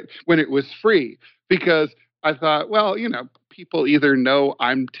for it when it was free because I thought, well, people either know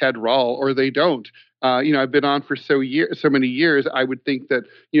I'm Ted Rall or they don't. I've been on for so many years. I would think that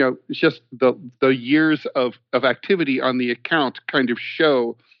just the years of activity on the account kind of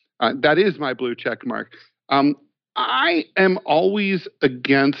show that is my blue check mark. I am always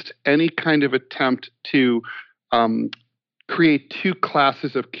against any kind of attempt to create two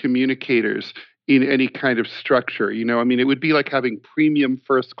classes of communicators in any kind of structure. It would be like having premium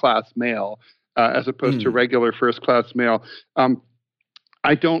first class mail as opposed to regular first class mail.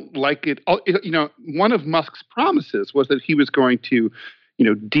 I don't like it. One of Musk's promises was that he was going to,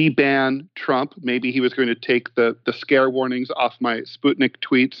 deban Trump. Maybe he was going to take the scare warnings off my Sputnik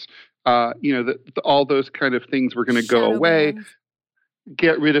tweets. All those kind of things were going to go away. Bans.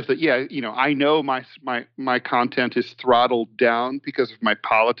 Get rid of I know my content is throttled down because of my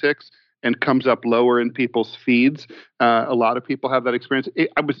politics and comes up lower in people's feeds. A lot of people have that experience.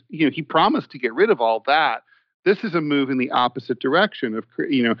 He promised to get rid of all that. This is a move in the opposite direction of,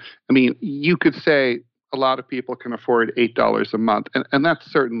 you could say a lot of people can afford $8 a month, and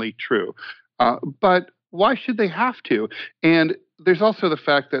that's certainly true. But why should they have to? And there's also the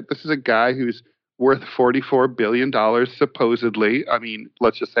fact that this is a guy who's worth $44 billion, supposedly. I mean,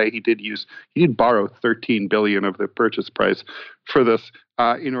 let's just say he did borrow $13 billion of the purchase price for this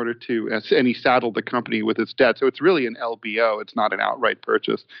in order to, and he saddled the company with its debt. So it's really an LBO. It's not an outright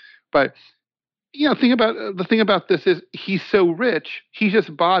purchase. But, the thing about this is he's so rich, he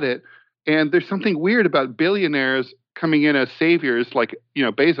just bought it. And there's something weird about billionaires coming in as saviors, like,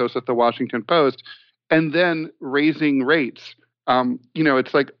 Bezos at the Washington Post, and then raising rates.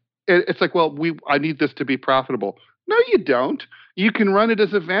 It's like, well, I need this to be profitable. No, you don't. You can run it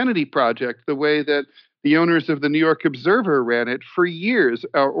as a vanity project the way that the owners of the New York Observer ran it for years,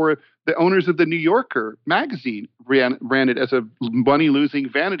 or the owners of the New Yorker magazine ran it as a money-losing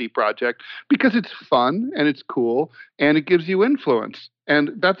vanity project, because it's fun and it's cool and it gives you influence. And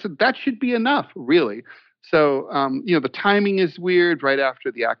that should be enough, really. So, the timing is weird right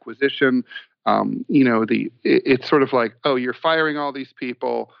after the acquisition. It's sort of like, oh, you're firing all these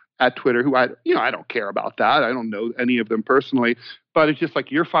people at Twitter who I don't care about that. I don't know any of them personally, but it's just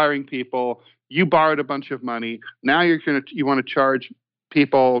like, you're firing people. You borrowed a bunch of money. Now you want to charge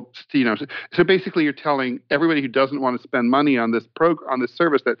people, so basically you're telling everybody who doesn't want to spend money on this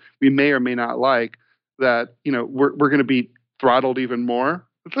service that we may or may not like, that, we're going to be throttled even more.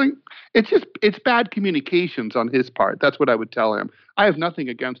 It's like, it's bad communications on his part. That's what I would tell him. I have nothing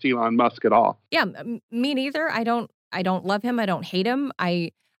against Elon Musk at all. Yeah, me neither. I don't love him. I don't hate him.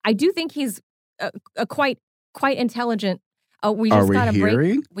 I do think he's a quite intelligent. We just got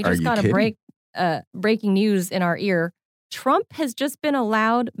a breaking news in our ear. Trump has just been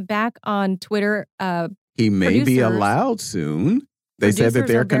allowed back on Twitter. He may be allowed soon. They said that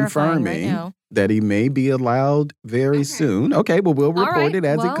they're confirming that he may be allowed very soon. Okay, well, we'll report it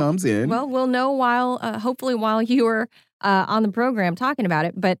as it comes in. Well, we'll know hopefully while you were on the program talking about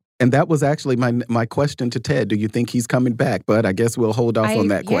it. And that was actually my question to Ted. Do you think he's coming back? But I guess we'll hold off on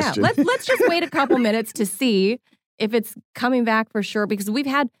that question. Let's just wait a couple minutes to see if it's coming back for sure, because we've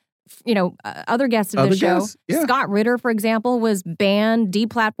had other guests of the show. Yeah. Scott Ritter, for example, was banned,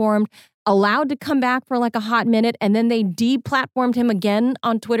 deplatformed, allowed to come back for like a hot minute, and then they deplatformed him again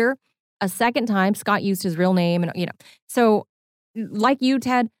on Twitter a second time. Scott used his real name, and so like you,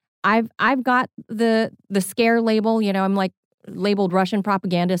 Ted, I've got the scare label. I'm like labeled Russian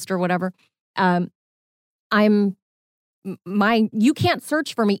propagandist or whatever. You can't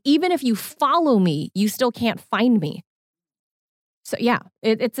search for me. Even if you follow me, you still can't find me. So yeah,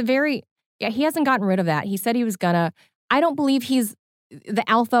 it's a very, he hasn't gotten rid of that. He said he was gonna. I don't believe he's the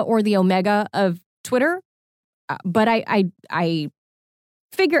alpha or the omega of Twitter, but I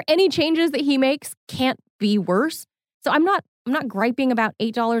figure any changes that he makes can't be worse. So I'm not griping about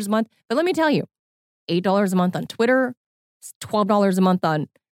 $8 a month, but let me tell you, $8 a month on Twitter, $12 a month on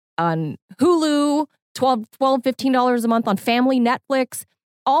Hulu, $15 a month on family Netflix.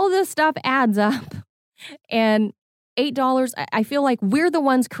 All this stuff adds up. And $8, I feel like we're the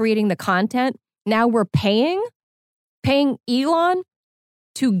ones creating the content. Now we're paying Elon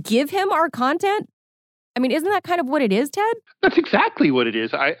to give him our content. I mean, isn't that kind of what it is, Ted? That's exactly what it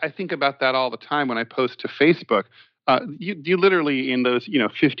is. I think about that all the time when I post to Facebook. You literally, in those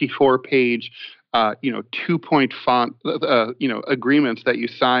 54-page 2-point font agreements that you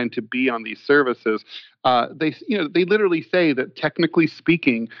sign to be on these services, they literally say that, technically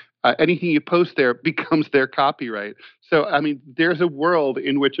speaking, anything you post there becomes their copyright. So, I mean, there's a world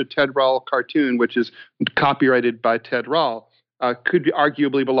in which a Ted Rall cartoon, which is copyrighted by Ted Rall, could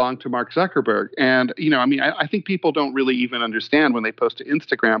arguably belong to Mark Zuckerberg. And, I think people don't really even understand when they post to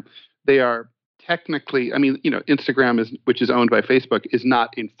Instagram, they are technically, Instagram which is owned by Facebook, is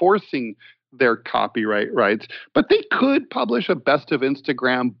not enforcing their copyright rights, but they could publish a best of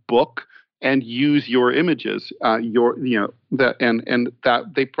Instagram book and use your images, they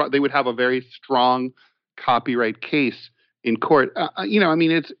would have a very strong copyright case in court.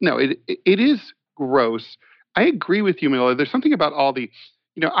 It is gross. I agree with you, Manila. There's something about all the,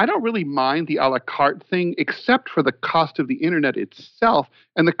 I don't really mind the a la carte thing, except for the cost of the internet itself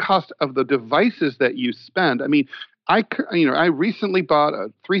and the cost of the devices that you spend. I mean, I recently bought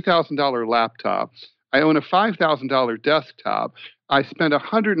a $3,000 laptop. I own a $5,000 desktop. I spend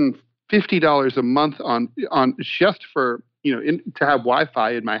 $150 a month on just for to have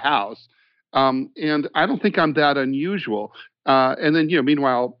Wi-Fi in my house, and I don't think I'm that unusual. And then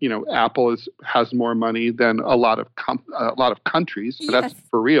meanwhile, Apple has more money than a lot of countries. Yes. That's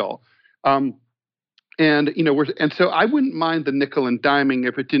for real. And so I wouldn't mind the nickel and diming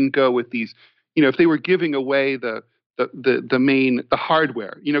if it didn't go with these. If they were giving away the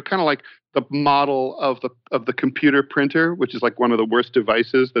hardware, kind of like the model of the computer printer, which is like one of the worst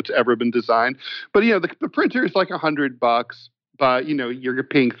devices that's ever been designed. But the printer is like $100, but you're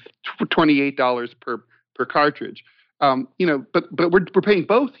paying $28 per cartridge. But we're paying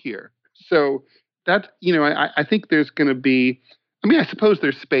both here. So that I think there's going to be. I mean, I suppose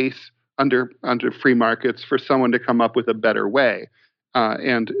there's space under free markets for someone to come up with a better way.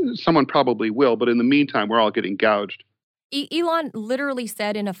 And someone probably will, but in the meantime, we're all getting gouged. Elon literally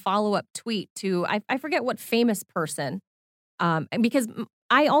said in a follow-up tweet to, I forget what famous person, because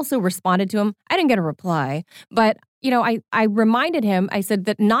I also responded to him. I didn't get a reply, but, I reminded him, I said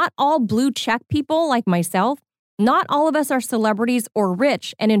that not all blue check people like myself, not all of us are celebrities or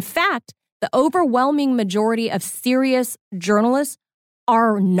rich. And in fact, the overwhelming majority of serious journalists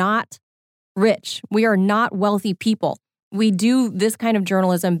are not rich. We are not wealthy people. We do this kind of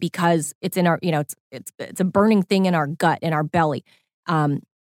journalism because it's in our, it's a burning thing in our gut, in our belly.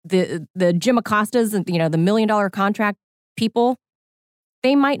 The Jim Acostas and the $1 million contract people,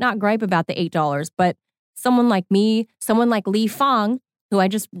 they might not gripe about the $8, but someone like me, someone like Li Fang, who I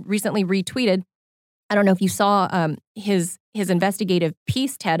just recently retweeted. I don't know if you saw his investigative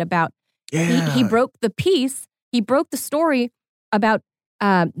piece, Ted, about he broke the piece. He broke the story about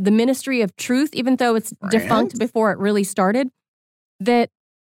the Ministry of Truth, even though it's defunct before it really started, that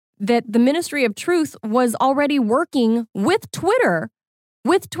the Ministry of Truth was already working with Twitter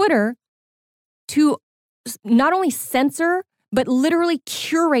to not only censor, but literally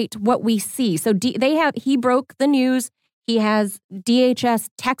curate what we see. So he broke the news. He has DHS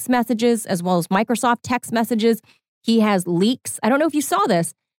text messages as well as Microsoft text messages. He has leaks. I don't know if you saw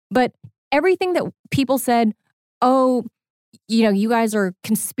this, but everything that people said, you guys are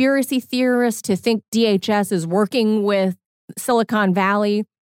conspiracy theorists to think DHS is working with Silicon Valley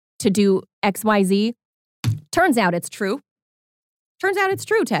to do XYZ. Turns out it's true.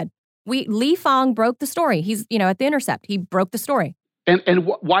 Ted. Li Fang broke the story. He's, at The Intercept. He broke the story. And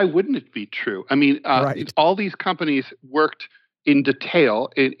why wouldn't it be true? I mean, all these companies worked in detail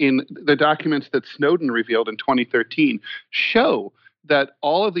in the documents that Snowden revealed in 2013 show that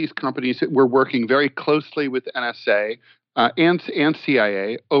all of these companies were working very closely with NSA and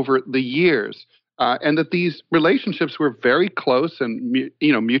CIA over the years, and that these relationships were very close and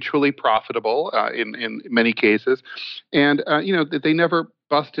mutually profitable in many cases, and that they never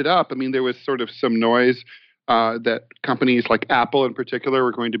busted up. I mean, there was sort of some noise that companies like Apple in particular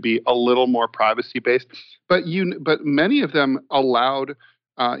were going to be a little more privacy based, but many of them allowed.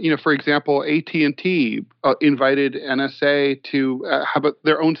 For example, AT&T invited NSA to have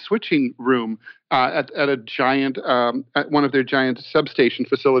their own switching room at a giant, at one of their giant substation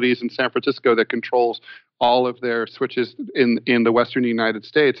facilities in San Francisco that controls all of their switches in the Western United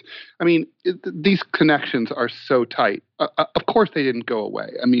States. I mean, these connections are so tight. Of course, they didn't go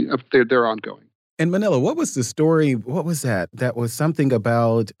away. I mean, they're ongoing. And Manila, what was the story? What was that? That was something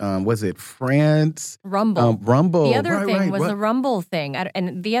about, was it France? Rumble. Rumble. The other thing was the Rumble thing.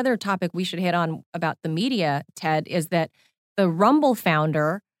 And the other topic we should hit on about the media, Ted, is that the Rumble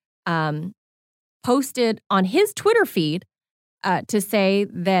founder posted on his Twitter feed to say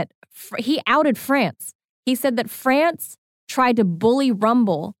that he outed France. He said that France tried to bully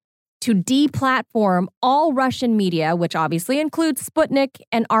Rumble to deplatform all Russian media, which obviously includes Sputnik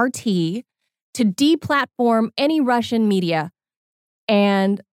and RT, to deplatform any Russian media.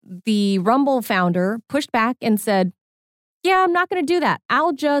 And the Rumble founder pushed back and said, yeah, I'm not going to do that.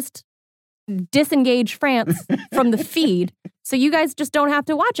 I'll just disengage France from the feed so you guys just don't have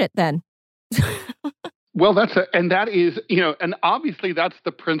to watch it then. Well, and obviously that's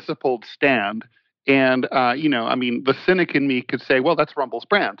the principled stand. And, I mean, the cynic in me could say, well, that's Rumble's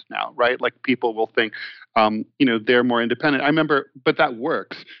brand now, right? Like people will think, they're more independent. I remember, but that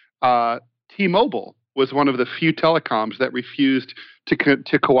works. T-Mobile was one of the few telecoms that refused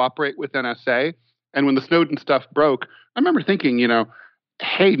to cooperate with NSA. And when the Snowden stuff broke, I remember thinking,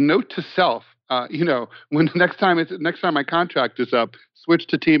 hey, note to self, when next time my contract is up, switch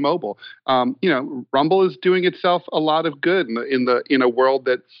to T-Mobile. Rumble is doing itself a lot of good in a world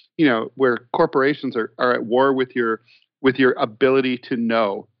that where corporations are at war with your ability to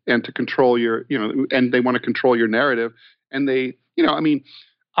know and to control your and they want to control your narrative, and they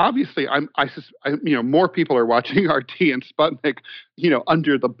obviously, more people are watching RT and Sputnik,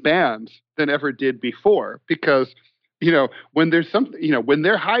 under the bans than ever did before, because when there's something, when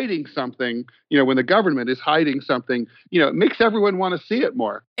they're hiding something, when the government is hiding something, it makes everyone want to see it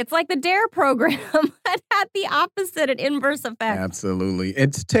more. It's like the DARE program that had the opposite and inverse effect. Absolutely.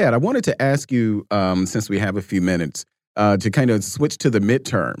 It's Ted. I wanted to ask you, since we have a few minutes, to kind of switch to the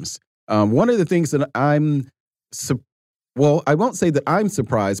midterms. One of the things that I won't say that I'm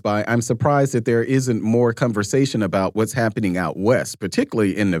surprised by. I'm surprised that there isn't more conversation about what's happening out west,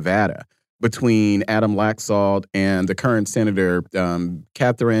 particularly in Nevada, between Adam Laxalt and the current Senator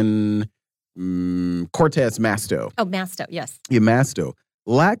Catherine Cortez Masto. Oh, Masto, yes. Yeah, Masto.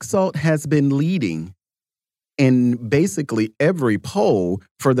 Laxalt has been leading in basically every poll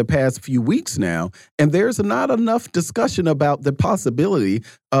for the past few weeks now, and there's not enough discussion about the possibility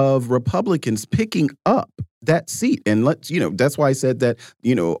of Republicans picking up that seat. And that's why I said that,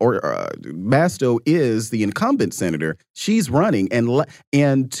 Masto is the incumbent senator. She's running,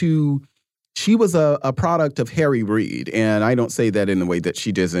 she was a product of Harry Reid, and I don't say that in the way that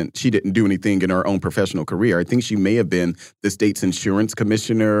she didn't do anything in her own professional career. I think she may have been the state's insurance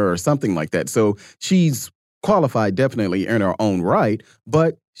commissioner or something like that. So she's qualified definitely in her own right,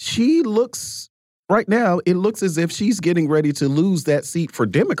 but right now, it looks as if she's getting ready to lose that seat for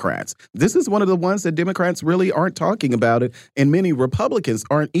Democrats. This is one of the ones that Democrats really aren't talking about it, and many Republicans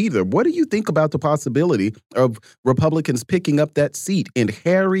aren't either. What do you think about the possibility of Republicans picking up that seat in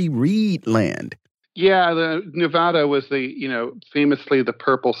Harry Reid land? Yeah, Nevada was famously the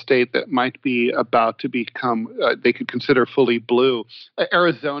purple state that might be about to become, they could consider fully blue.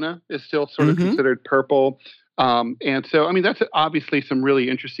 Arizona is still sort of considered purple. And so, that's obviously some really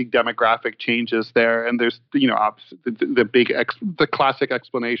interesting demographic changes there. And there's, the classic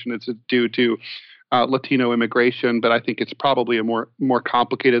explanation is due to Latino immigration, but I think it's probably a more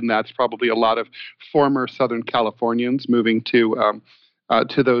complicated than that. It's probably a lot of former Southern Californians moving to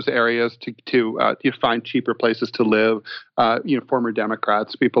those areas to find cheaper places to live, former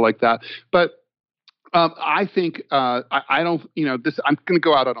Democrats, people like that. But I think I don't, I'm going to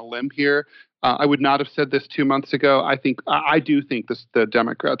go out on a limb here. I would not have said this 2 months ago. I do think the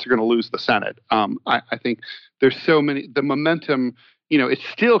Democrats are going to lose the Senate. I think there's so many, the momentum, it's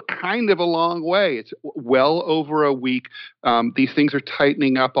still kind of a long way. It's well over a week. These things are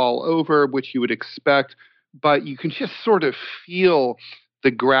tightening up all over, which you would expect, but you can just sort of feel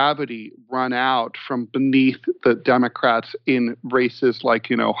the gravity run out from beneath the Democrats in races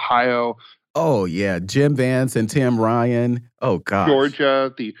like in Ohio. Oh, yeah. Jim Vance and Tim Ryan. Oh, gosh.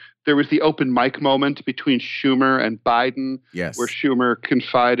 Georgia. There was the open mic moment between Schumer and Biden, yes, where Schumer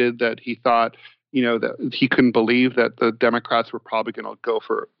confided that he thought, that he couldn't believe that the Democrats were probably going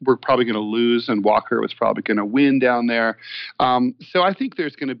to lose, and Walker was probably going to win down there. So I think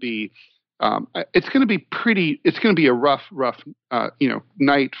there's going to be, it's going to be a rough,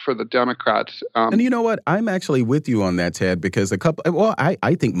 night for the Democrats. And you know what? I'm actually with you on that, Ted, because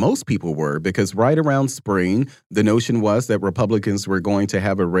I think most people were, because right around spring, the notion was that Republicans were going to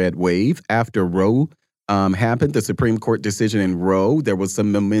have a red wave after Roe happened, the Supreme Court decision in Roe. There was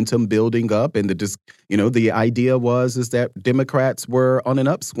some momentum building up, and the idea is that Democrats were on an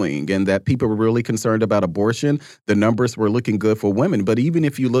upswing and that people were really concerned about abortion. The numbers were looking good for women. But even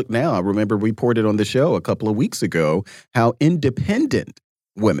if you look now, I remember we reported on the show a couple of weeks ago how independent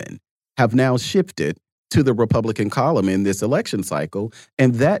women have now shifted to the Republican column in this election cycle.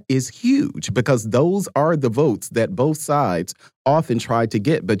 And that is huge, because those are the votes that both sides often try to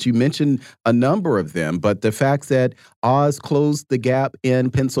get. But you mentioned a number of them. But the fact that Oz closed the gap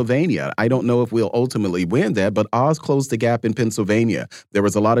in Pennsylvania, I don't know if we'll ultimately win that, but Oz closed the gap in Pennsylvania. There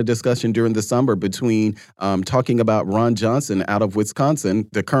was a lot of discussion during the summer between talking about Ron Johnson out of Wisconsin,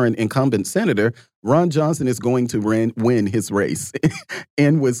 the current incumbent senator. Ron Johnson is going to win his race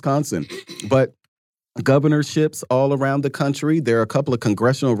in Wisconsin. But governorships all around the country, there are a couple of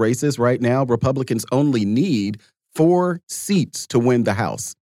congressional races right now. Republicans only need 4 seats to win the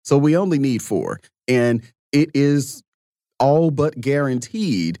House. So we only need 4. And it is all but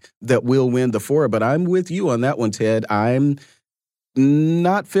guaranteed that we'll win the 4. But I'm with you on that one, Ted. I'm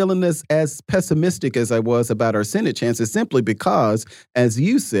not feeling this as pessimistic as I was about our Senate chances, simply because, as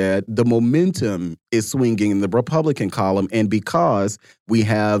you said, the momentum is swinging in the Republican column, and because we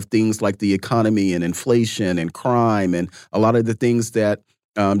have things like the economy and inflation and crime and a lot of the things that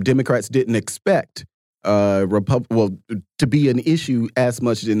Democrats didn't expect to be an issue as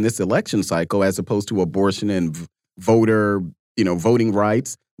much in this election cycle, as opposed to abortion and voting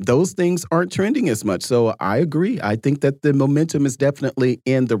rights. Those things aren't trending as much. So I agree. I think that the momentum is definitely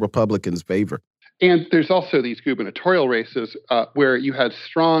in the Republicans' favor. And there's also these gubernatorial races where you had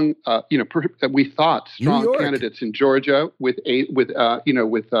strong, we thought strong candidates in Georgia with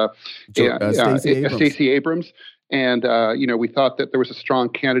Stacey Abrams. And, we thought that there was a strong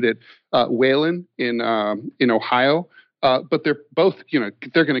candidate, Whelan in Ohio. But they're both,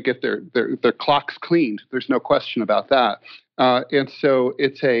 they're going to get their clocks cleaned. There's no question about that. And so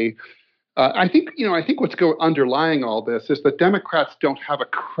it's I think what's underlying all this is that Democrats don't have a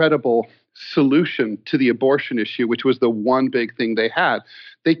credible solution to the abortion issue, which was the one big thing they had.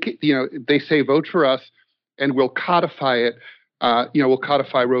 They say vote for us and we'll codify it. We'll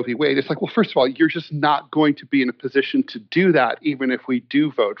codify Roe v. Wade. It's like, well, first of all, you're just not going to be in a position to do that, even if we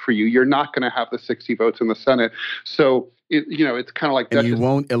do vote for you. You're not going to have the 60 votes in the Senate. So, it's kind of like that. And you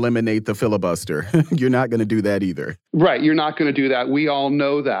won't eliminate the filibuster. You're not going to do that either. Right. You're not going to do that. We all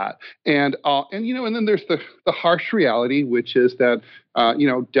know that. And then there's the harsh reality, which is that,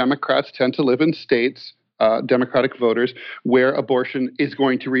 Democrats tend to live in states, Democratic voters, where abortion is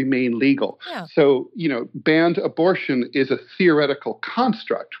going to remain legal. Yeah. So, banned abortion is a theoretical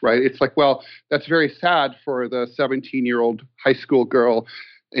construct, right? It's like, well, that's very sad for the 17-year-old high school girl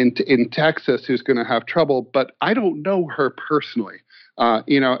in Texas who's going to have trouble, but I don't know her personally.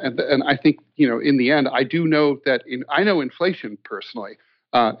 And I think, in the end, I do know that I know inflation personally.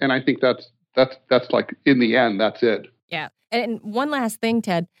 And I think that's like, in the end, that's it. Yeah. And one last thing,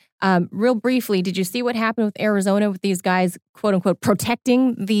 Ted, real briefly, did you see what happened with Arizona with these guys, quote unquote,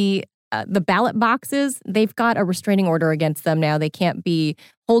 protecting the ballot boxes? They've got a restraining order against them now. They can't be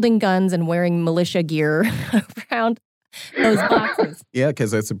holding guns and wearing militia gear around those boxes. Yeah,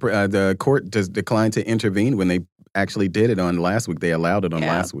 because the court declined to intervene when they actually did it on last week. They allowed it on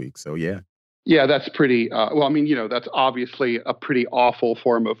last week. So, yeah. Yeah, that's pretty, that's obviously a pretty awful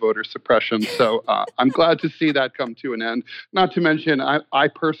form of voter suppression. So I'm glad to see that come to an end. Not to mention, I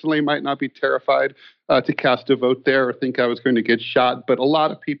personally might not be terrified to cast a vote there or think I was going to get shot, but a lot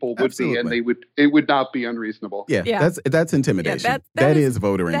of people would be, and it would not be unreasonable. Yeah. That's intimidation. Yeah, that is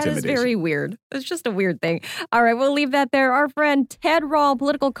voter intimidation. That is very weird. It's just a weird thing. All right, we'll leave that there. Our friend Ted Rall,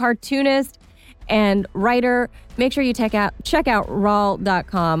 political cartoonist and writer. Make sure you check out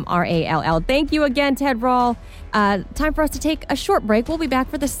Rall.com, R-A-L-L. Thank you again, Ted Rall. Time for us to take a short break. We'll be back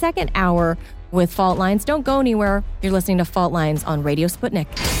for the second hour with Fault Lines. Don't go anywhere. You're listening to Fault Lines on Radio Sputnik.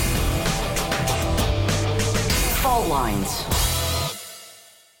 Fault Lines.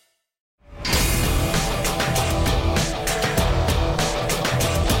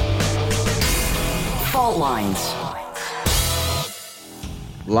 Fault Lines.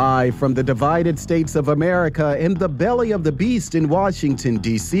 Live from the divided states of America in the belly of the beast in Washington,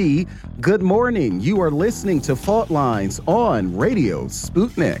 D.C., good morning. You are listening to Fault Lines on Radio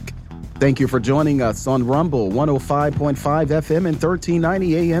Sputnik. Thank you for joining us on Rumble 105.5 FM and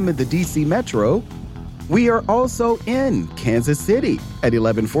 1390 AM in the D.C. Metro. We are also in Kansas City at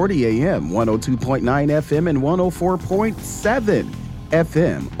 1140 AM, 102.9 FM and 104.7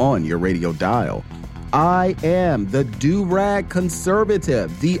 FM on your radio dial. I am the do-rag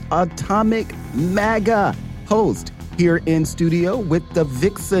conservative, the atomic MAGA host here in studio with the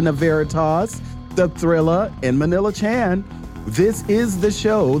vixen of Veritas, the thriller in Manila Chan. This is the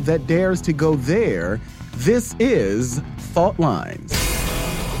show that dares to go there. This is Fault Lines.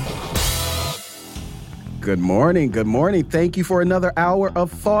 Good morning. Good morning. Thank you for another hour of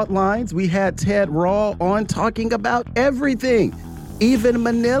Fault Lines. We had Ted Rall on talking about everything. Even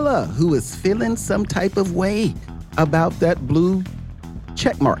Manila, who is feeling some type of way about that blue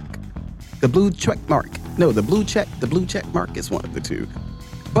check mark. The blue check mark. No, the blue check mark is one of the two.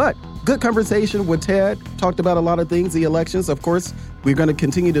 But good conversation with Ted. Talked about a lot of things. The elections, of course, we're going to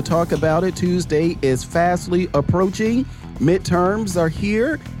continue to talk about it. Tuesday is fastly approaching. Midterms are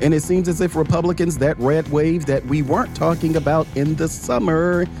here, and it seems as if Republicans, that red wave that we weren't talking about in the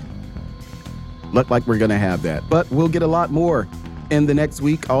summer, look like we're going to have that. But we'll get a lot more in the next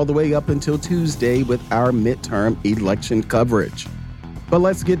week, all the way up until Tuesday with our midterm election coverage. But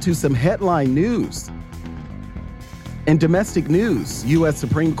let's get to some headline news. In domestic news, U.S.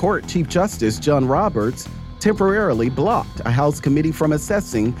 Supreme Court Chief Justice John Roberts temporarily blocked a House committee from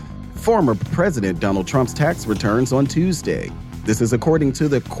assessing former President Donald Trump's tax returns on Tuesday. This is according to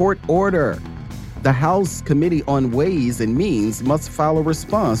the court order. The House Committee on Ways and Means must file a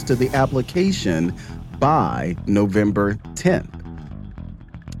response to the application by November 10th.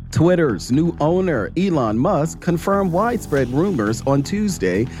 Twitter's new owner, Elon Musk, confirmed widespread rumors on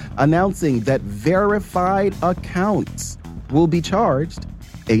Tuesday, announcing that verified accounts will be charged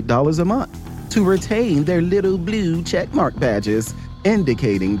 $8 a month to retain their little blue checkmark badges,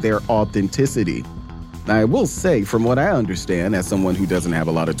 indicating their authenticity. I will say, from what I understand, as someone who doesn't have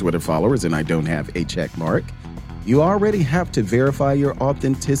a lot of Twitter followers and I don't have a check mark, you already have to verify your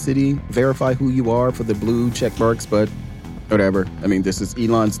authenticity, verify who you are for the blue check marks, but whatever. I mean, this is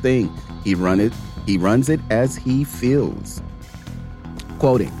Elon's thing. He runs it as he feels.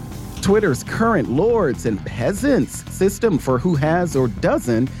 Quoting, Twitter's current lords and peasants system for who has or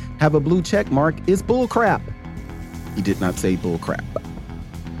doesn't have a blue check mark is bullcrap. He did not say bullcrap.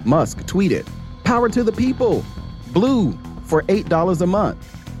 Musk tweeted, power to the people, blue for $8 a month.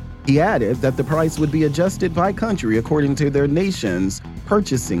 He added that the price would be adjusted by country according to their nation's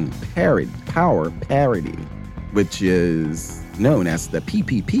purchasing power parity, which is known as the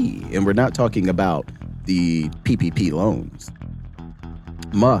PPP, and we're not talking about the PPP loans.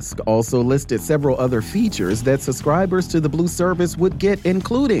 Musk also listed several other features that subscribers to the blue service would get,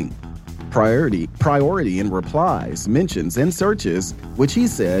 including priority in replies, mentions, and searches, which he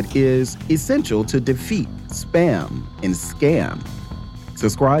said is essential to defeat spam and scam.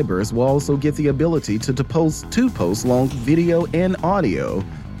 Subscribers will also get the ability to post long video and audio.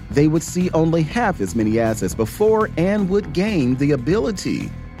 They would see only half as many ads as before and would gain the ability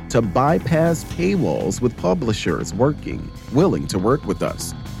to bypass paywalls with publishers willing to work with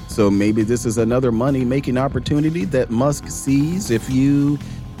us. So maybe this is another money-making opportunity that Musk sees.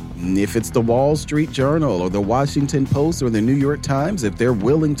 If it's the Wall Street Journal or the Washington Post or the New York Times, if they're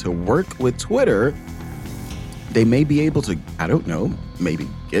willing to work with Twitter, they may be able to, I don't know, maybe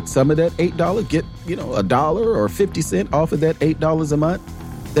get some of that $8, get, $1 or 50 cents off of that $8 a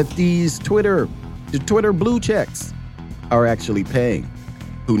month that the Twitter blue checks are actually paying.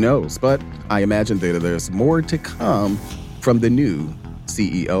 Who knows? But I imagine that there's more to come from the new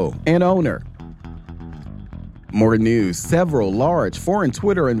CEO and owner. More news. Several large foreign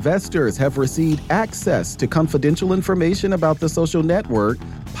Twitter investors have received access to confidential information about the social network,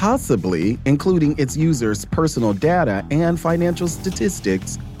 possibly including its users' personal data and financial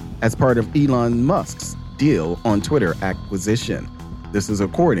statistics as part of Elon Musk's deal on Twitter acquisition. This is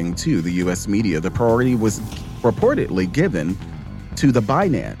according to the U.S. media. The priority was reportedly given to the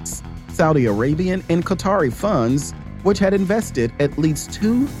Binance, Saudi Arabian, and Qatari funds, which had invested at least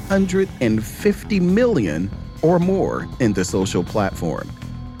 $250 million or more in the social platform.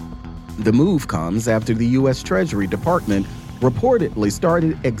 The move comes after the U.S. Treasury Department reportedly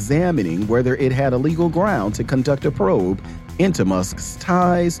started examining whether it had a legal ground to conduct a probe into Musk's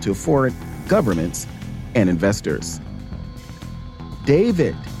ties to foreign governments and investors.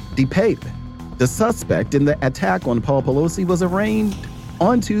 David DePape, the suspect in the attack on Paul Pelosi, was arraigned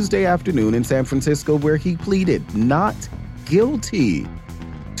on Tuesday afternoon in San Francisco, where he pleaded not guilty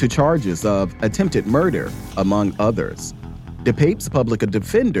to charges of attempted murder, among others. DePape's public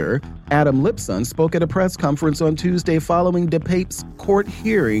defender, Adam Lipson, spoke at a press conference on Tuesday following DePape's court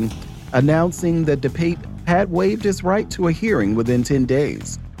hearing, announcing that DePape had waived his right to a hearing within 10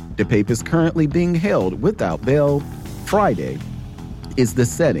 days. DePape is currently being held without bail. Friday is the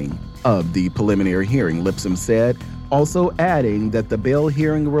setting of the preliminary hearing, Lipson said, also adding that the bail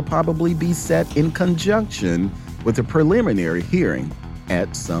hearing will probably be set in conjunction with a preliminary hearing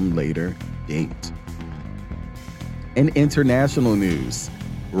at some later date. In international news,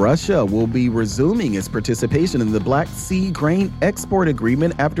 Russia will be resuming its participation in the Black Sea grain export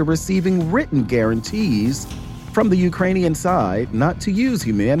agreement after receiving written guarantees from the Ukrainian side not to use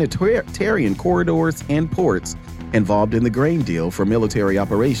humanitarian corridors and ports involved in the grain deal for military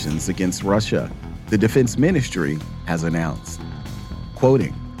operations against Russia, the Defense Ministry has announced.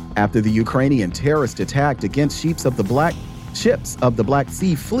 Quoting, after the Ukrainian terrorist attack against ships of the Black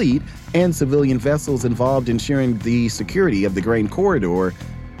Sea Fleet and civilian vessels involved ensuring the security of the grain corridor,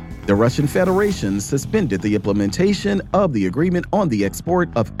 the Russian Federation suspended the implementation of the agreement on the export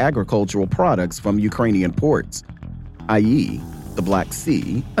of agricultural products from Ukrainian ports, i.e., the Black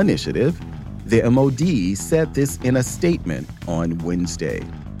Sea Initiative. The MOD said this in a statement on Wednesday,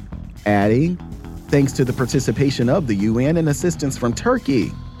 adding, thanks to the participation of the UN and assistance from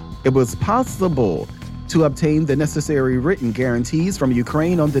Turkey, it was possible to obtain the necessary written guarantees from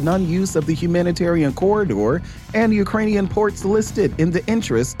Ukraine on the non-use of the humanitarian corridor and Ukrainian ports listed in the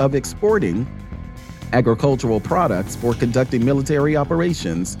interest of exporting agricultural products for conducting military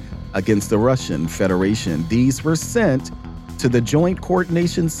operations against the Russian Federation. These were sent to the Joint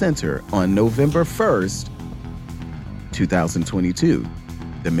Coordination Center on November 1st, 2022,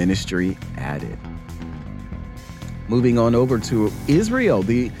 the ministry added. Moving on over to Israel,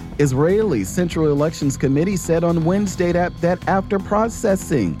 the Israeli Central Elections Committee said on Wednesday that after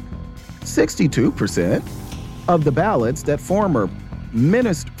processing 62% of the ballots that former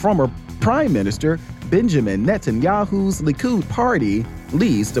Prime Minister Benjamin Netanyahu's Likud party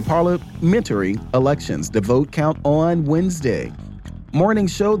leads the parliamentary elections. The vote count on Wednesday morning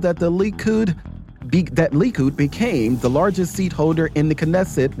showed that Likud became the largest seat holder in the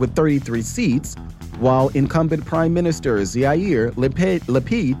Knesset with 33 seats, while incumbent Prime Minister Yair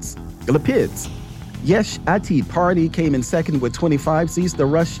Lapid's Yesh Atid party came in second with 25 seats. The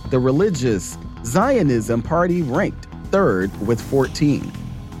Religious Zionism Party ranked third with 14.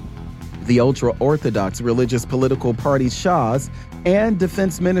 The ultra-Orthodox religious political party Shas and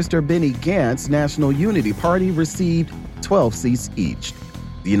Defense Minister Benny Gantz's National Unity Party received 12 seats each.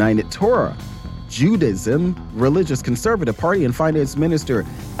 The United Torah, Judaism, Religious Conservative Party, and Finance Minister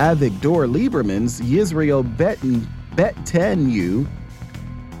Avigdor Lieberman's Yisrael Betenu,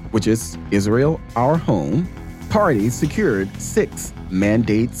 which is Israel Our Home, party secured 6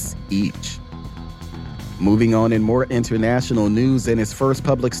 mandates each. Moving on in more international news, in his first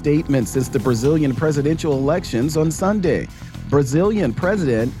public statement since the Brazilian presidential elections on Sunday, Brazilian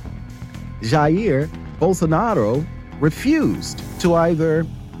President Jair Bolsonaro refused to either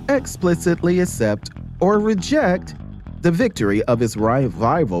explicitly accept or reject the victory of his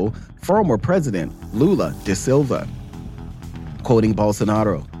rival, former President Lula da Silva. Quoting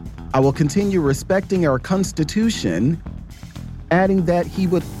Bolsonaro, "I will continue respecting our Constitution," adding that he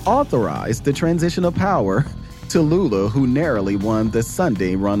would authorize the transition of power to Lula, who narrowly won the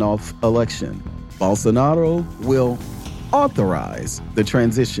Sunday runoff election. Bolsonaro will authorize the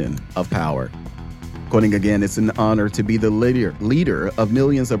transition of power. Quoting again, "It's an honor to be the leader of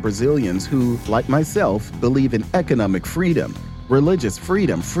millions of Brazilians who, like myself, believe in economic freedom, religious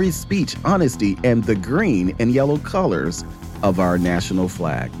freedom, free speech, honesty, and the green and yellow colors of our national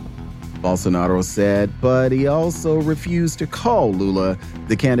flag," Bolsonaro said, but he also refused to call Lula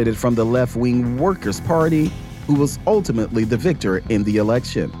the candidate from the left-wing Workers' Party, who was ultimately the victor in the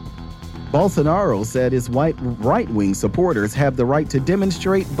election. Bolsonaro said his right-wing supporters have the right to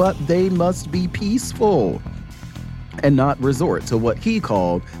demonstrate, but they must be peaceful and not resort to what he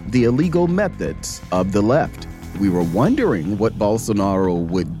called the illegal methods of the left. We were wondering what Bolsonaro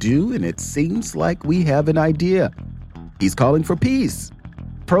would do, and it seems like we have an idea. He's calling for peace.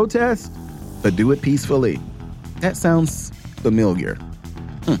 Protest, but do it peacefully. That sounds familiar.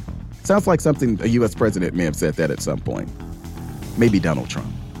 Sounds like something a U.S. president may have said that at some point. Maybe Donald Trump.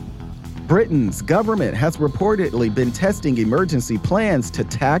 Britain's government has reportedly been testing emergency plans to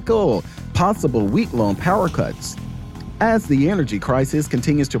tackle possible week-long power cuts. As the energy crisis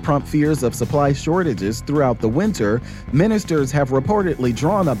continues to prompt fears of supply shortages throughout the winter, ministers have reportedly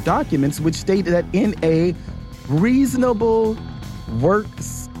drawn up documents which state that in a reasonable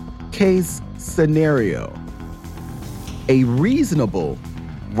worst-case scenario, a reasonable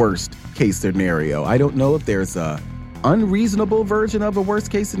worst-case scenario. I don't know if there's a unreasonable version of a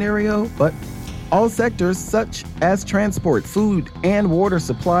worst-case scenario, but all sectors such as transport, food and water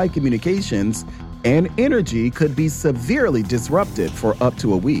supply, communications, and energy could be severely disrupted for up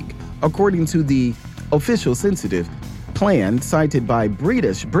to a week, according to the official sensitive plan cited by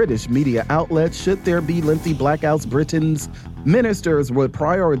British media outlets. Should there be lengthy blackouts, Britain's ministers would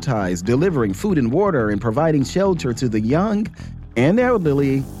prioritize delivering food and water and providing shelter to the young and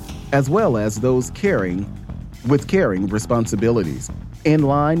elderly, as well as those caring responsibilities. In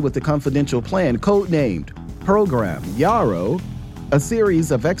line with the confidential plan codenamed Program Yarrow, a series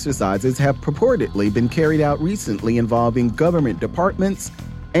of exercises have purportedly been carried out recently involving government departments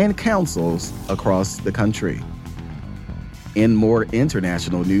and councils across the country. In more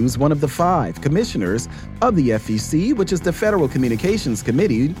international news, one of the 5 commissioners of the FEC, which is the Federal Communications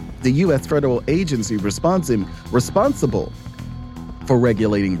Committee, the U.S. federal agency responsible for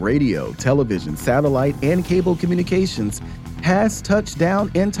regulating radio, television, satellite, and cable communications, has touched down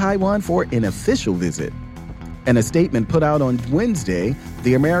in Taiwan for an official visit. In a statement put out on Wednesday,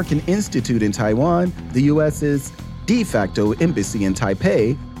 the American Institute in Taiwan, the U.S.'s de facto embassy in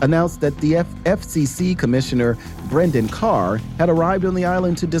Taipei, announced that the FCC Commissioner Brendan Carr had arrived on the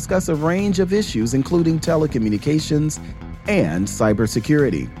island to discuss a range of issues, including telecommunications and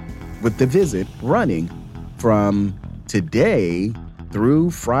cybersecurity, with the visit running from today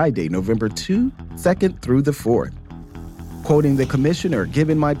through Friday, November 2nd through the 4th. Quoting the commissioner,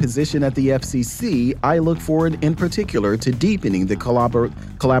 "Given my position at the FCC, I look forward in particular to deepening the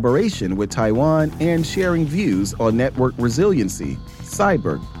collaboration with Taiwan and sharing views on network resiliency,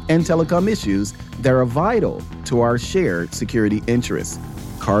 cyber, and telecom issues that are vital to our shared security interests,"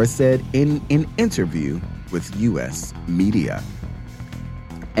 Carr said in an interview with U.S. media.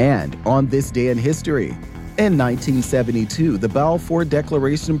 And on this day in history, in 1972, the Balfour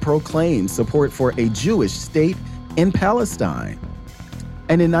Declaration proclaimed support for a Jewish state in Palestine.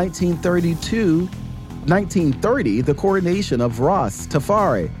 And in 1932, 1930, the coronation of Ras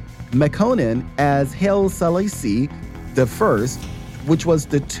Tafari Mekonnen as Haile Selassie I, which was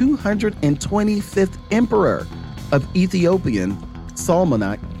the 225th emperor of Ethiopian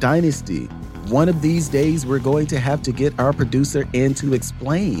Solomonic dynasty. One of these days, we're going to have to get our producer in to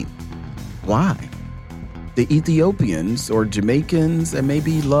explain why the Ethiopians or Jamaicans and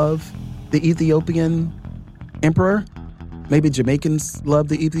maybe love the Ethiopian emperor. Maybe Jamaicans love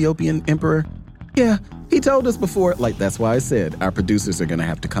the Ethiopian emperor. Yeah, he told us before. Like, that's why I said our producers are going to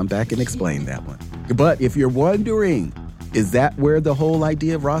have to come back and explain that one. But if you're wondering, is that where the whole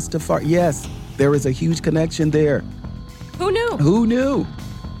idea of Rastafari? Yes, there is a huge connection there. Who knew? Who knew?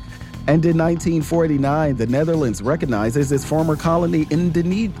 And in 1949, the Netherlands recognizes its former colony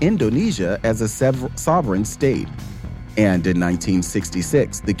Indonesia as a sovereign state. And in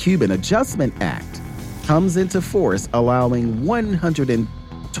 1966, the Cuban Adjustment Act comes into force, allowing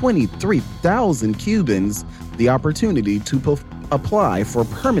 123,000 Cubans the opportunity to apply for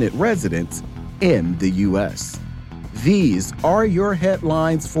permanent residence in the U.S. These are your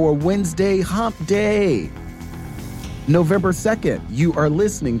headlines for Wednesday Hump Day. November 2nd, you are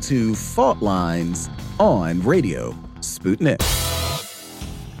listening to Fault Lines on Radio Sputnik.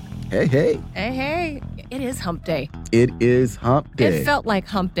 Hey, hey. Hey, hey. It is Hump Day. It is Hump Day. It felt like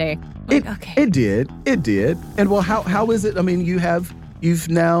Hump Day. Okay. It did. And well, how is it? I mean, you've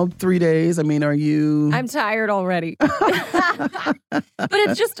now 3 days. I mean, are you? I'm tired already. But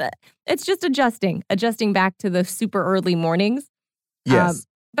it's just adjusting back to the super early mornings. Yes.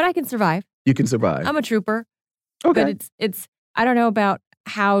 But I can survive. You can survive. I'm a trooper. Okay. But it's I don't know about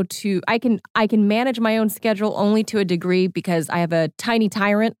how to I can manage my own schedule only to a degree because I have a tiny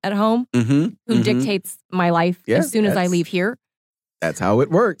tyrant at home who dictates my life as soon as I leave here. That's how it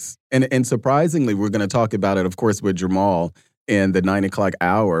works. And surprisingly, we're going to talk about it, of course, with Jamal in the 9 o'clock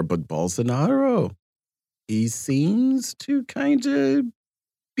hour. But Bolsonaro, he seems to kind of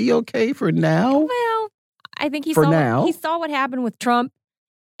be okay for now. Well, I think he saw what happened with Trump.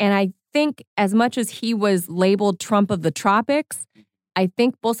 And I think as much as he was labeled Trump of the tropics, I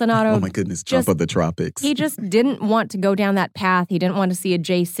think Bolsonaro... Oh, my goodness, Trump of the tropics. He just didn't want to go down that path. He didn't want to see a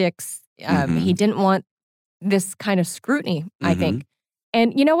J6. He didn't want this kind of scrutiny, I think.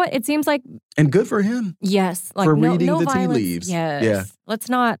 And you know what? It seems like... And good for him. Yes. Like for reading no the violence. tea leaves. Yes. Yeah. Let's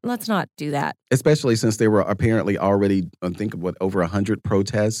not do that. Especially since there were apparently already, I think, over 100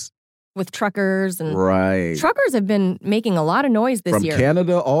 protests. With truckers and... Right. Truckers have been making a lot of noise this year. From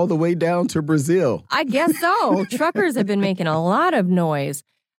Canada all the way down to Brazil. I guess so. Truckers have been making a lot of noise.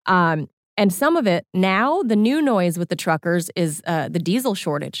 And some of it now, the new noise with the truckers is the diesel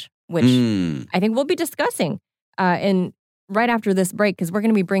shortage, which I think we'll be discussing right after this break, because we're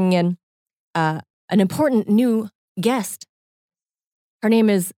going to be bringing in an important new guest. Her name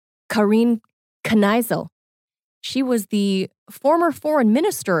is Karin Kneisel. She was the former foreign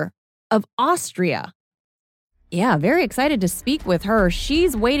minister of Austria. Yeah, very excited to speak with her.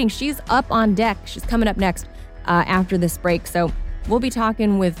 She's waiting. She's up on deck. She's coming up next after this break. So we'll be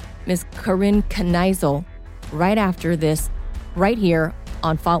talking with Ms. Karin Kneisel right after this, right here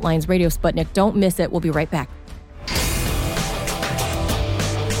on Fault Lines Radio Sputnik. Don't miss it. We'll be right back.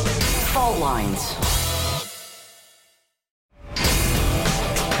 Fault Lines.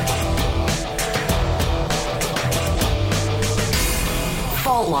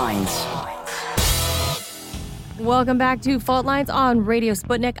 Fault Lines. Welcome back to Fault Lines on Radio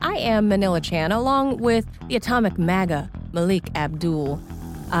Sputnik. I am Manila Chan, along with the Atomic MAGA, Malik Abdul.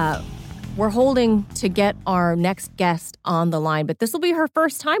 We're holding to get our next guest on the line, but this will be her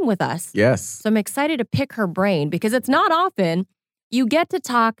first time with us. Yes. So I'm excited to pick her brain because it's not often you get to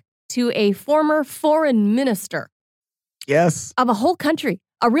talk to a former foreign minister. Yes. Of a whole country.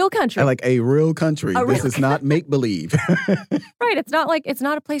 A real country. Like a real country. This is not make-believe. Right. It's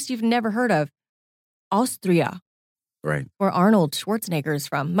not a place you've never heard of. Austria. Right. Where Arnold Schwarzenegger is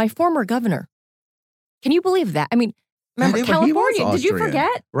from. My former governor. Can you believe that? I mean, remember California? Did you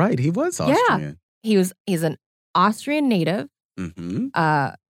forget? Right. He was Austrian. Yeah. He's an Austrian native. Mm-hmm.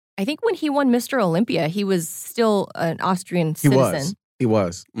 I think when he won Mr. Olympia, he was still an Austrian citizen. He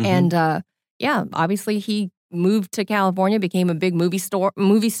was. Mm-hmm. And obviously he moved to California, became a big movie star,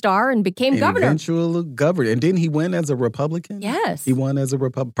 and became governor. Eventual governor. And didn't he win as a Republican? Yes. He won as a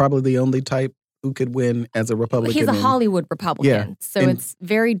Republican. Probably the only type who could win as a Republican. He's a Hollywood Republican. Yeah. So it's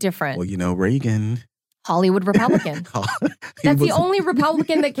very different. Well, Reagan. Hollywood Republican. That's the only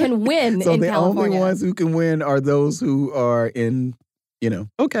Republican that can win in California. So the only ones who can win are those who are in,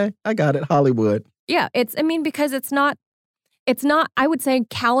 okay, I got it, Hollywood. Yeah, because it's not, I would say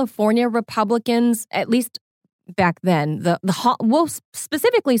California Republicans, at least back then, we'll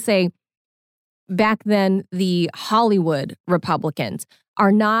specifically say back then the Hollywood Republicans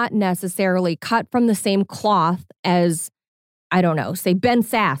are not necessarily cut from the same cloth as, I don't know, say Ben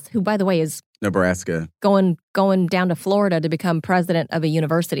Sasse, who, by the way, is Nebraska going down to Florida to become president of a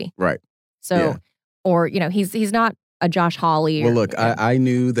university. Right. So, or, he's not a Josh Hawley. Well, look, I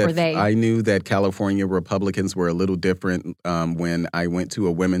knew that California Republicans were a little different when I went to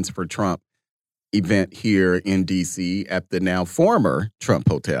a Women's for Trump event here in D.C. at the now former Trump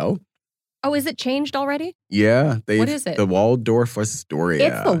Hotel. Oh, is it changed already? Yeah. What is it? The Waldorf Astoria.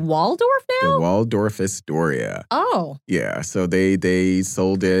 It's the Waldorf now? The Waldorf Astoria. Oh. Yeah. So they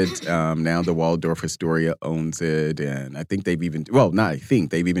sold it. Now the Waldorf Astoria owns it. And I think they've even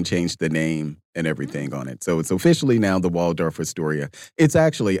changed the name and everything on it. So it's officially now the Waldorf Astoria. It's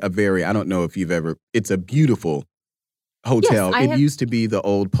actually I don't know if it's a beautiful hotel. Yes, it used to be the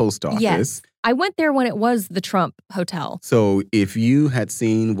old post office. Yes. I went there when it was the Trump Hotel. So if you had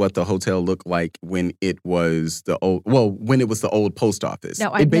seen what the hotel looked like when it was the old post office,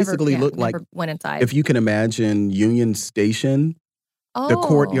 it basically looked like, went inside. If you can imagine Union Station, the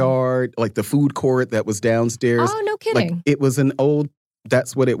courtyard, like the food court that was downstairs. Oh, no kidding. Like it was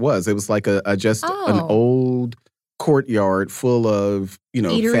that's what it was. It was like an old courtyard full of,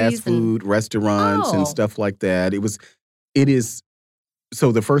 eateries fast food, restaurants and stuff like that. It is.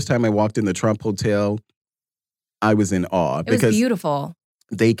 So the first time I walked in the Trump Hotel, I was in awe. It was beautiful.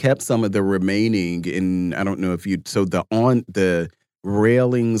 They kept some of the remaining I don't know if the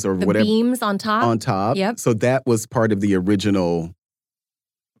railings or whatever. The beams on top? On top. Yep. So that was part of the original.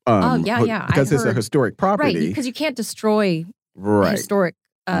 Because it's a historic property. Right, because you can't destroy historic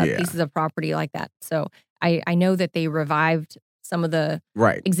pieces of property like that. So I know that they revived some of the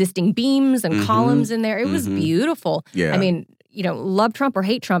existing beams and columns in there. It was beautiful. Yeah. I mean, love Trump or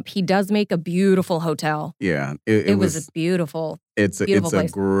hate Trump, he does make a beautiful hotel. Yeah. It was a beautiful, beautiful place.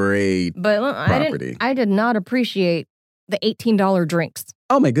 A great property. I did not appreciate the $18 drinks.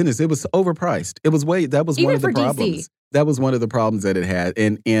 Oh my goodness, it was overpriced. That was Even one of the for problems. DC. That was one of the problems that it had.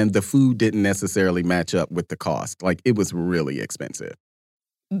 And the food didn't necessarily match up with the cost. Like it was really expensive.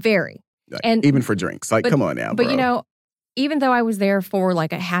 Very. And even for drinks. Like, come on now, bro. But even though I was there for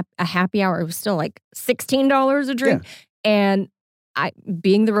like a happy hour, it was still like $16 a drink. Yeah. And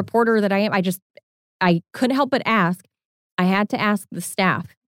being the reporter that I am, I couldn't help but ask. I had to ask the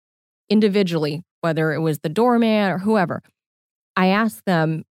staff individually, whether it was the doorman or whoever. I asked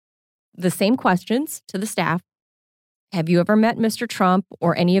them the same questions to the staff. Have you ever met Mr. Trump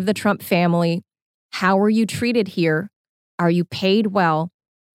or any of the Trump family? How were you treated here? Are you paid well?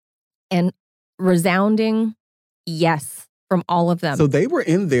 And resounding yes from all of them. So they were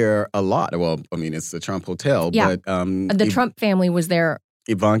in there a lot. Well, I mean, it's the Trump Hotel, but the Trump family was there.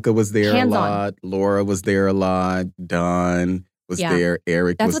 Ivanka was there a lot. Laura was there a lot. Don was there.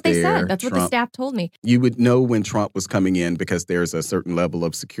 Eric was there. That's what they said. That's Trump. What the staff told me. You would know when Trump was coming in because there's a certain level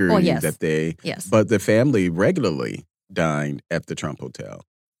of security that they. Yes. But the family regularly dined at the Trump Hotel,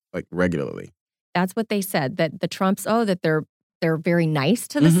 like regularly. That's what they said. That the Trumps, that they're very nice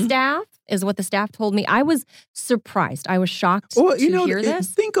to the staff, is what the staff told me. I was surprised. I was shocked to hear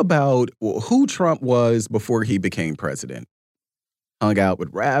this. Think about who Trump was before he became president. Hung out with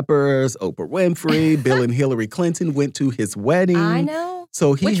rappers, Oprah Winfrey, Bill and Hillary Clinton went to his wedding. I know.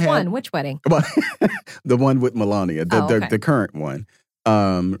 So Which one? Which wedding? The one with Melania, the current one.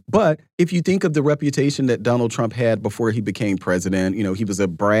 But if you think of the reputation that Donald Trump had before he became president, he was a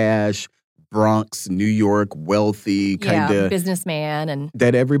brash, Bronx, New York, wealthy kind of businessman, and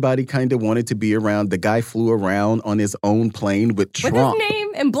that everybody kind of wanted to be around. The guy flew around on his own plane with Trump his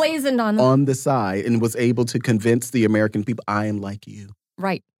name emblazoned on the side, and was able to convince the American people, "I am like you."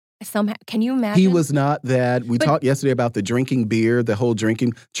 Right. Somehow, can you imagine? He was not that. We talked yesterday about the drinking beer, the whole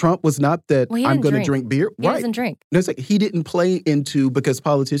drinking. Trump was not that. I'm going to drink beer. He doesn't drink. No, it's like he didn't play into, because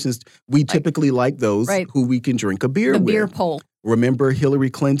politicians, we typically like those who we can drink a beer with. The beer pole. Remember Hillary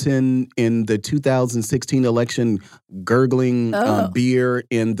Clinton in the 2016 election gurgling beer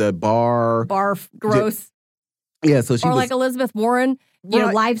in the bar? Gross. Yeah, so she was. Or like Elizabeth Warren,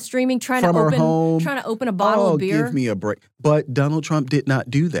 live streaming, trying to open a bottle of beer. Give me a break. But Donald Trump did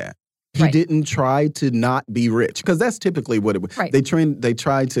not do that. He didn't try to not be rich, because that's typically what it was. Right. They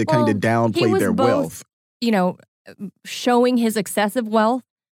tried to kind of downplay their wealth. Showing his excessive wealth,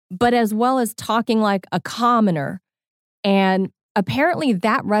 but as well as talking like a commoner. And apparently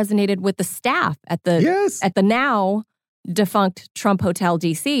that resonated with the staff at the now defunct Trump Hotel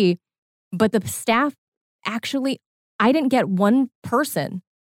DC. But the staff actually, I didn't get one person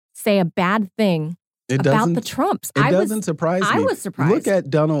say a bad thing about the Trumps. It doesn't surprise me. I was surprised. Look at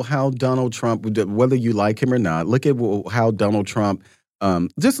how Donald Trump, whether you like him or not, look at how Donald Trump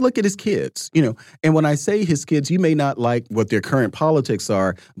Just look at his kids, And when I say his kids, you may not like what their current politics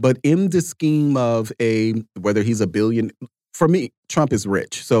are, but in the scheme of whether he's a billion, for me, Trump is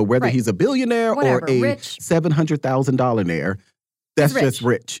rich. So whether he's a billionaire or a $700,000-naire, that's just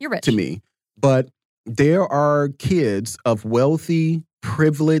rich, to me. But there are kids of wealthy,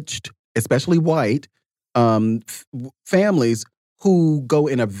 privileged, especially white families who go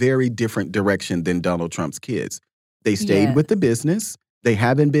in a very different direction than Donald Trump's kids. They stayed with the business. They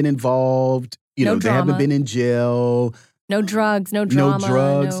haven't been involved. They haven't been in jail. No drugs, no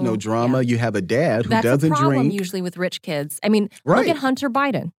drama. No drama. You have a dad who doesn't drink. That's a problem usually with rich kids. I mean, look at Hunter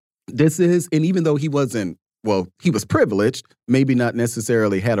Biden. And even though he wasn't, he was privileged, maybe not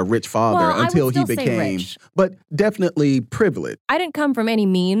necessarily had a rich father until he became, but definitely privileged. I didn't come from any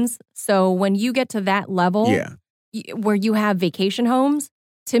means. So when you get to that level where you have vacation homes,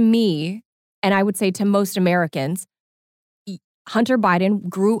 to me, and I would say to most Americans, Hunter Biden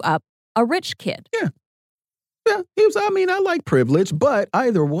grew up a rich kid. Yeah, I like privilege, but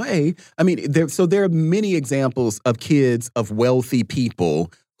either way, there are many examples of kids of wealthy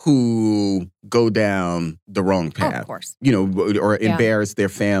people who go down the wrong path. Of course. Or embarrass their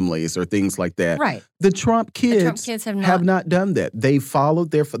families or things like that. Right. The Trump kids have not done that. They followed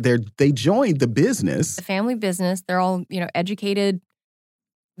they joined the business. The family business. They're all, educated.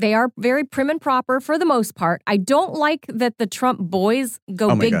 They are very prim and proper for the most part. I don't like that the Trump boys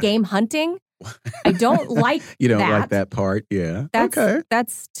go big game hunting. I don't like You don't like that part? Yeah.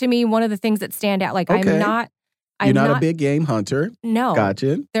 That's, to me, one of the things that stand out. Like, You're not a big game hunter. No.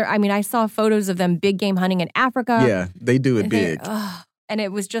 Gotcha. I saw photos of them big game hunting in Africa. Yeah, they do it big. And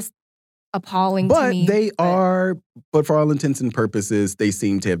it was just appalling to me. But for all intents and purposes, they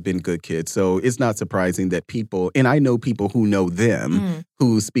seem to have been good kids. So it's not surprising that people, and I know people who know them,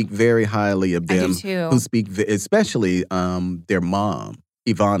 who speak very highly of them. I do too. Who speak, especially their mom,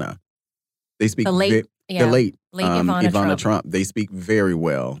 Ivana. They speak the late Ivana Trump. They speak very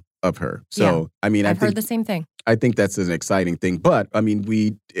well of her. So, I've heard the same thing. I think that's an exciting thing. But,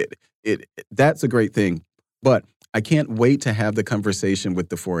 that's a great thing. But I can't wait to have the conversation with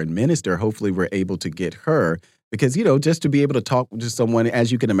the foreign minister. Hopefully we're able to get her because, just to be able to talk to someone,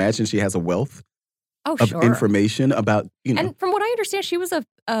 as you can imagine, she has a wealth of information about, And from what I understand, she was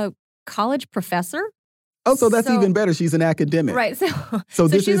a college professor. Oh, so that's even better. She's an academic. Right. So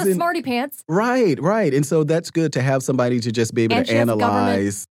she's a smarty pants. Right. And so that's good to have somebody to just be able to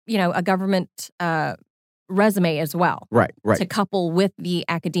analyze. A government resume as well. Right. To couple with the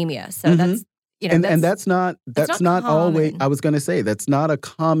academia. So that's, that's not always, I was going to say, that's not a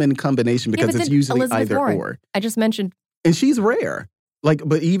common combination because it's usually Elizabeth either Warren, or. I just mentioned. And she's rare.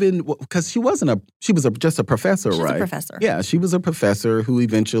 But even, because she was just a professor, She's right? A professor. Yeah, she was a professor who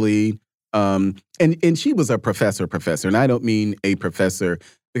eventually, and she was a professor, and I don't mean a professor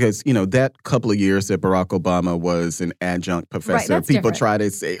because, that couple of years that Barack Obama was an adjunct professor, people try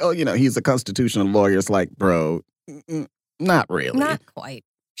to say, he's a constitutional lawyer. It's like, bro, not really. Not quite.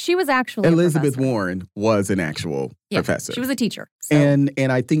 She was actually Elizabeth Warren was an actual professor. She was a teacher. So.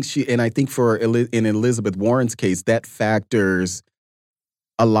 And I think in Elizabeth Warren's case, that factors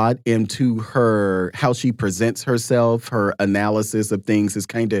a lot into how she presents herself, her analysis of things is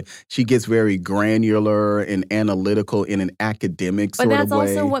she gets very granular and analytical in an academic sort of way. But that's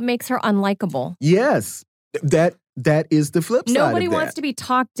also what makes her unlikable. Yes, that is the flip side of that. Nobody wants to be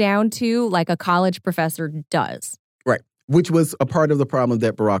talked down to like a college professor does. Right, which was a part of the problem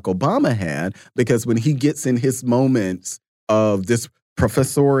that Barack Obama had, because when he gets in his moments of this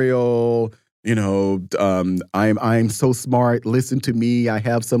professorial, I'm so smart. Listen to me. I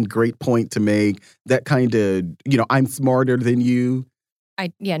have some great point to make. That kind of, I'm smarter than you.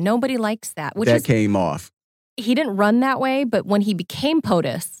 Nobody likes that. That came off. He didn't run that way, but when he became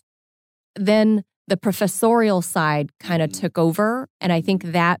POTUS, then the professorial side kind of took over. And I think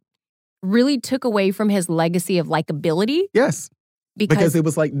that really took away from his legacy of likability. Yes. Because it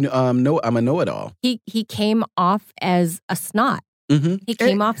was like, no, I'm a know-it-all. He came off as a snot. He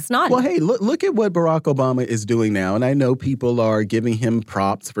came off snotty. Well, hey, look at what Barack Obama is doing now. And I know people are giving him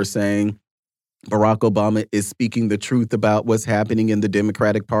props for saying Barack Obama is speaking the truth about what's happening in the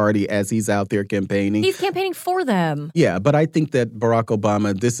Democratic Party as he's out there campaigning. He's campaigning for them. Yeah, but I think that Barack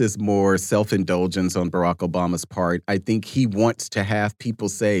Obama, this is more self-indulgence on Barack Obama's part. I think he wants to have people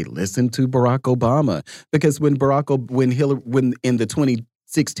say, listen to Barack Obama. Because when in the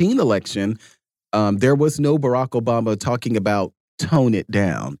 2016 election, there was no Barack Obama talking about tone it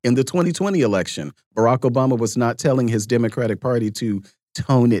down. In the 2020 election, Barack Obama was not telling his Democratic Party to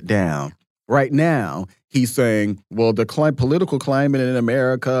tone it down. Right now, he's saying, well, the political climate in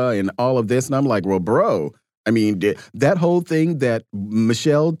America and all of this. And I'm like, well, bro, I mean, that whole thing that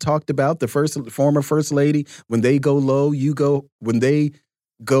Michelle talked about, the former first lady, when they go low, you go. When they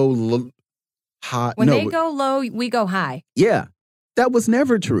go high, they go low, we go high. Yeah, that was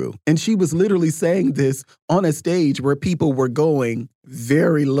never true. And she was literally saying this on a stage where people were going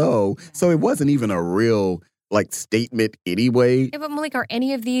very low. So it wasn't even a real statement anyway. Yeah, but Malik, are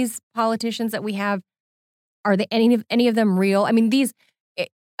any of these politicians that we have, are they any of them real? I mean, these,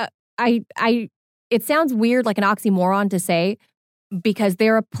 it sounds weird, like an oxymoron to say, because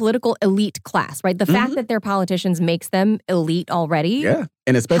they're a political elite class, right? The fact that they're politicians makes them elite already. Yeah,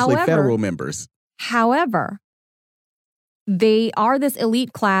 and especially federal members. However, they are this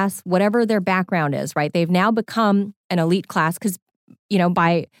elite class, whatever their background is, right? They've now become an elite class because,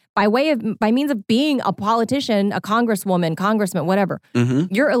 by means of being a politician, a congresswoman, congressman, whatever,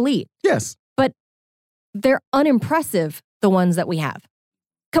 you're elite. Yes. But they're unimpressive, the ones that we have.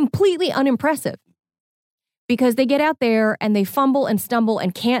 Completely unimpressive. Because they get out there and they fumble and stumble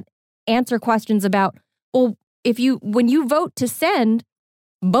and can't answer questions about, well, when you vote to send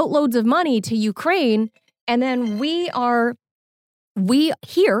boatloads of money to Ukraine, and then we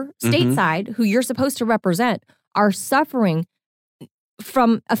here, stateside, who you're supposed to represent, are suffering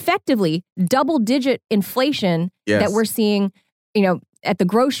from effectively double-digit inflation that we're seeing, at the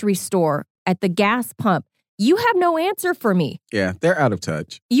grocery store, at the gas pump. You have no answer for me. Yeah, they're out of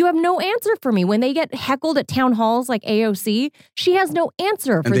touch. You have no answer for me. When they get heckled at town halls like AOC, she has no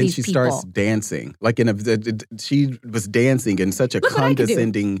answer for these people. And then she starts dancing. She was dancing in such a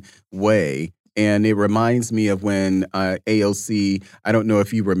condescending way. And it reminds me of when AOC, I don't know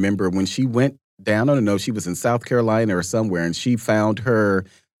if you remember, when she went down, I don't know, she was in South Carolina or somewhere, and she found her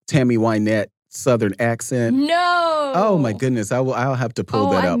Tammy Wynette Southern accent. No. Oh my goodness. I'll have to pull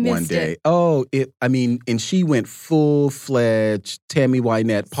that up one day. And she went full-fledged Tammy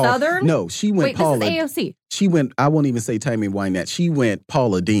Wynette. Southern? No, she went Paula. Wait, this is AOC. She went, I won't even say Tammy Wynette. She went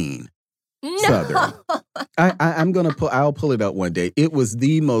Paula Dean. No. Southern. I'll pull it up one day. It was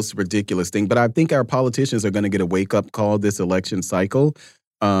the most ridiculous thing, but I think our politicians are going to get a wake-up call this election cycle.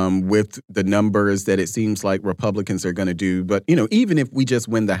 With the numbers that it seems like Republicans are going to do. But, even if we just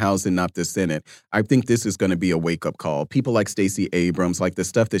win the House and not the Senate, I think this is going to be a wake-up call. People like Stacey Abrams, like the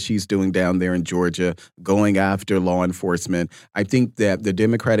stuff that she's doing down there in Georgia, going after law enforcement. I think that the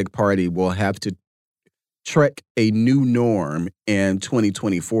Democratic Party will have to trek a new norm in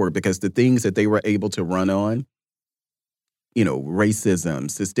 2024 because the things that they were able to run on, racism,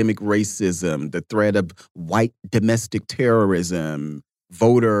 systemic racism, the threat of white domestic terrorism,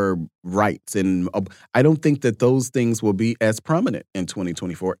 voter rights. And I don't think that those things will be as prominent in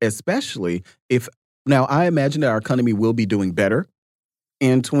 2024, especially now I imagine that our economy will be doing better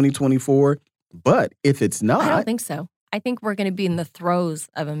in 2024, but if it's not. I don't think so. I think we're going to be in the throes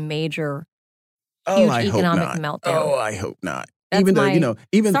of a major, huge economic meltdown. Oh, I hope not. That's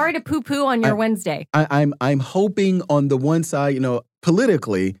sorry to poo-poo on your Wednesday. I'm hoping on the one side,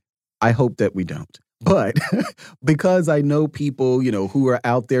 politically, I hope that we don't. But because I know people, who are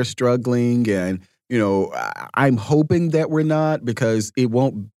out there struggling and, I'm hoping that we're not because it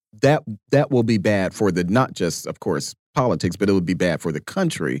won't, that will be bad for not just, of course, politics, but it would be bad for the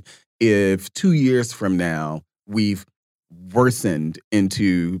country if 2 years from now we've worsened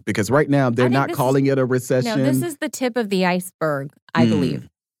into, because right now they're not calling it a recession. No, this is the tip of the iceberg, I believe.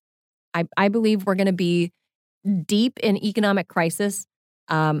 I believe we're going to be deep in economic crisis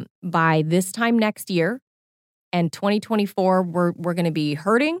by this time next year, and 2024, we're going to be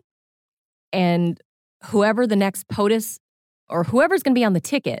hurting, and whoever the next POTUS or whoever's going to be on the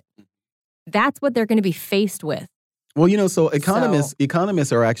ticket, that's what they're going to be faced with. Well, so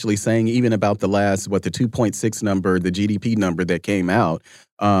economists are actually saying even about the last, the 2.6 number, the GDP number that came out,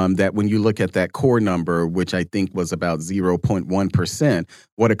 that when you look at that core number, which I think was about 0.1%,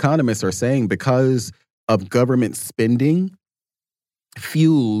 what economists are saying, because of government spending,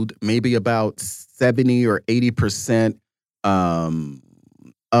 fueled maybe about 70 or 80%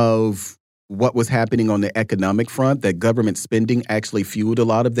 of what was happening on the economic front, that government spending actually fueled a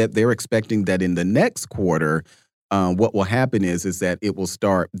lot of that. They're expecting that in the next quarter, what will happen is that it will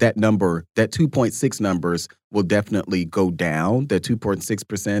start, that number, that 2.6 numbers will definitely go down. That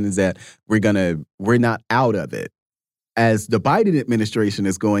 2.6% is that we're not out of it. As the Biden administration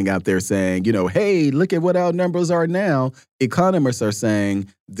is going out there saying, hey, look at what our numbers are now, economists are saying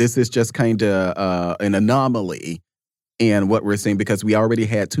this is just kind of an anomaly in what we're seeing because we already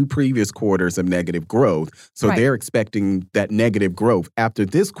had 2 previous quarters of negative growth. So they're expecting that negative growth after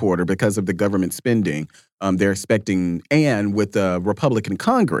this quarter because of the government spending. They're expecting, and with the Republican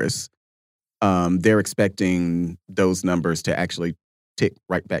Congress, they're expecting those numbers to actually tick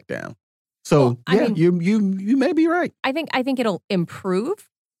right back down. So you may be right. I think it'll improve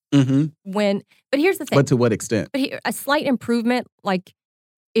Mm-hmm. but here's the thing. But to what extent? But a slight improvement, like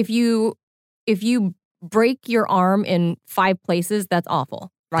if you break your arm in 5 places, that's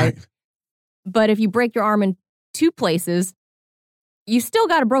awful, right? But if you break your arm in 2 places, you still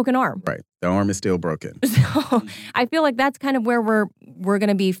got a broken arm. Right. The arm is still broken. So I feel like that's kind of where we're going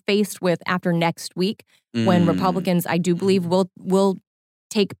to be faced with after next week when Republicans, I do believe, will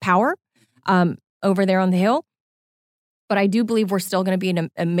take power over there on the Hill. But I do believe we're still going to be in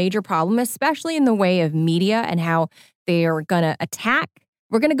a major problem, especially in the way of media and how they are going to attack.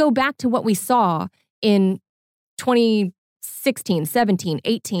 We're going to go back to what we saw in 2016, 17,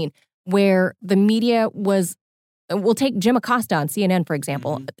 18, where the media was, we'll take Jim Acosta on CNN, for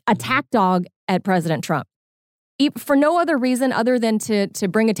example, attack dog at President Trump. For no other reason other than to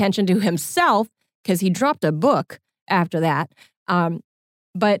bring attention to himself, because he dropped a book after that.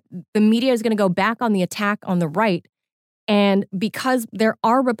 But the media is going to go back on the attack on the right. And because there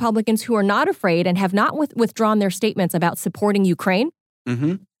are Republicans who are not afraid and have not withdrawn their statements about supporting Ukraine,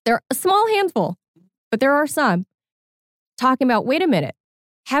 they're a small handful, but there are some talking about, wait a minute,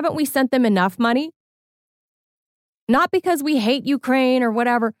 haven't we sent them enough money? Not because we hate Ukraine or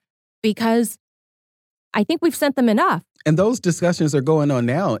whatever, because I think we've sent them enough. And those discussions are going on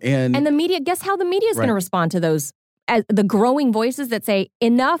now. And the media, guess how the media is going to respond to those? As the growing voices that say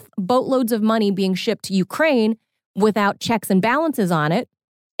enough boatloads of money being shipped to Ukraine without checks and balances on it,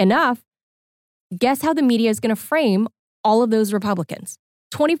 enough. Guess how the media is going to frame all of those Republicans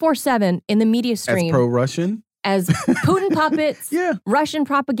 24/7 in the media stream. As pro-Russian? As Putin puppets, Russian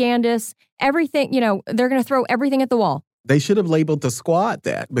propagandists, everything, they're going to throw everything at the wall. They should have labeled the squad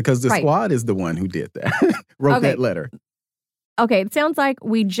that, because the squad is the one who did that, wrote that letter. Okay, it sounds like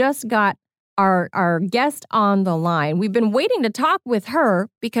we just got our guest on the line. We've been waiting to talk with her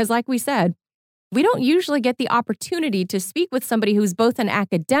because, like we said, we don't usually get the opportunity to speak with somebody who's both an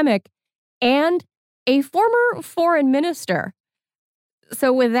academic and a former foreign minister.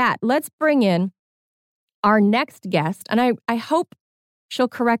 So with that, let's bring in our next guest. And I hope she'll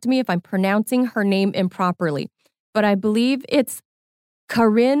correct me if I'm pronouncing her name improperly, but I believe it's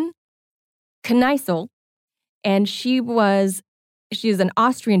Karin Kneissl. And she's an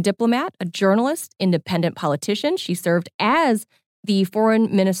Austrian diplomat, a journalist, independent politician. She served as the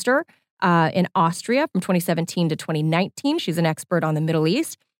foreign minister in Austria from 2017 to 2019. She's an expert on the Middle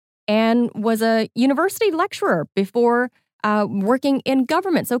East and was a university lecturer before working in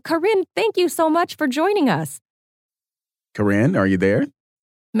government. So, Karin, thank you so much for joining us. Karin, are you there?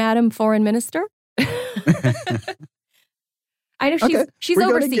 Madam Foreign Minister? I know she's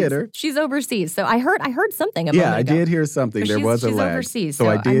overseas. She's overseas. So I heard something about it. Yeah, I did hear something. There was a lag. She's overseas. So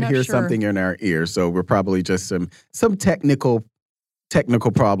I did hear something in our ear. So we're probably just some technical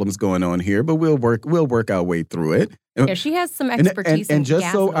problems going on here, but we'll work our way through it. Yeah, she has some expertise. And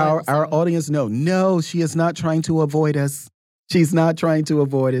just so our audience know, no, she is not trying to avoid us. She's not trying to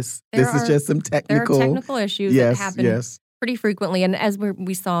avoid us. This is just some technical. There are technical issues that happen pretty frequently, and as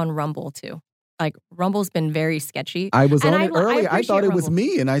we saw on Rumble too. Like, Rumble's been very sketchy. I was on it earlier. I thought it was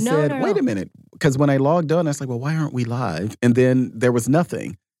me, and I said, wait a minute. Because when I logged on, I was like, well, why aren't we live? And then there was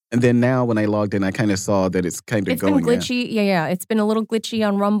nothing. And then now when I logged in, I kind of saw that it's kind of going. It's been glitchy. Yeah. It's been a little glitchy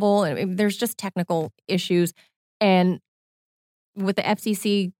on Rumble. And there's just technical issues. And with the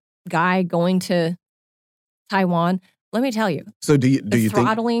FCC guy going to Taiwan, let me tell you. So do you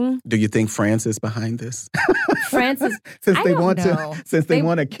think France is behind this? France is since they want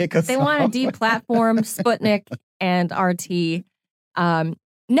to kick us. They want to deplatform Sputnik and RT.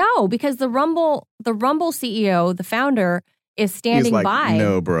 No, because the Rumble CEO, the founder, is standing by.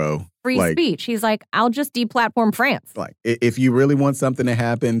 No, bro. Free speech. He's like, I'll just deplatform France. Like, if you really want something to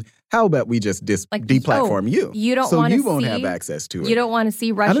happen, how about we just deplatform you? You don't so you won't have access to it. You don't want to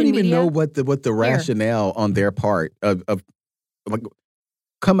see Russian media? I don't even media? know what the rationale on their part of like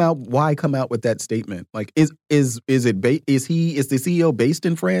why come out with that statement? Like, is the CEO based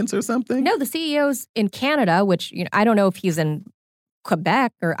in France or something? No, the CEO's in Canada, which I don't know if he's in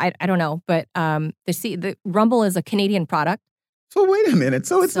Quebec or I don't know, but the Rumble is a Canadian product. So wait a minute.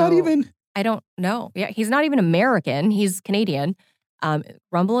 So it's not even. I don't know. Yeah, he's not even American. He's Canadian.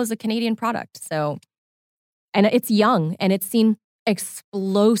 Rumble is a Canadian product. So, and it's young and it's seen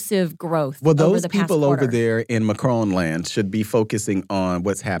explosive growth. Well, those over the past people quarter. over there in Macron land should be focusing on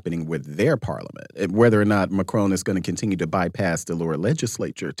what's happening with their parliament, whether or not Macron is going to continue to bypass the lower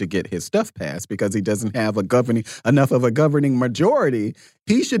legislature to get his stuff passed because he doesn't have enough of a governing majority.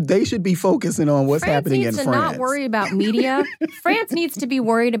 They should be focusing on what's happening in France. France needs to not worry about media. France needs to be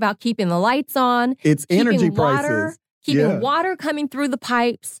worried about keeping the lights on. It's energy prices. Keeping water coming through the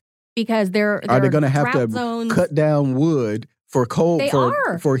pipes. because are they going to have to zones. Cut down wood for cold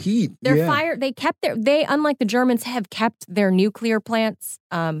for heat? They're fire. They kept unlike the Germans, have kept their nuclear plants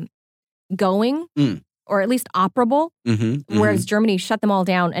going or at least operable. Whereas Germany shut them all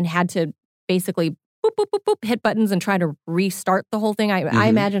down and had to basically boop, boop, boop, boop, hit buttons and try to restart the whole thing. I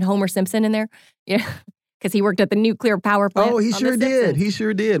imagine Homer Simpson in there. Yeah. Because he worked at the nuclear power plant. Oh, he sure did. He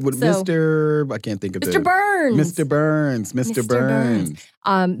sure did. With Mr. I can't think of Mr. Burns. Mr. Burns.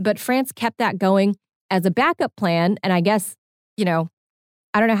 But France kept that going as a backup plan. And I guess, I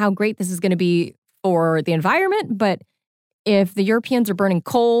don't know how great this is going to be for the environment, but if the Europeans are burning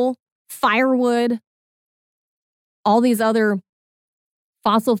coal, firewood, all these other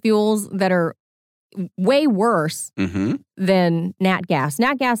fossil fuels that are way worse than nat gas.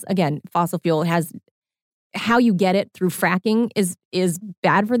 Nat gas, again, fossil fuel, has how you get it through fracking is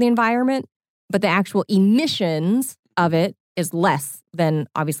bad for the environment, but the actual emissions of it is less than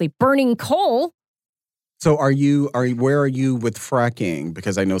obviously burning coal. So where are you with fracking?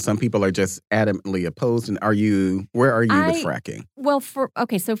 Because I know some people are just adamantly opposed. And where are you with fracking? Well,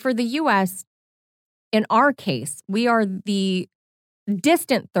 so for the U.S., in our case, we are the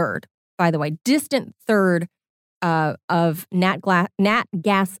distant third of nat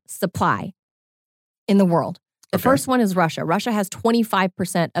gas supply in the world. The first one is Russia. Russia has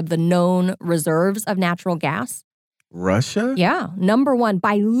 25% of the known reserves of natural gas. Russia? Yeah, number one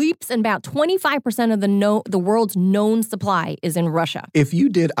by leaps and bounds. 25% of the world's known supply is in Russia.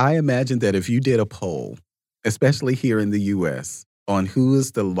 I imagine that if you did a poll, especially here in the U.S., on who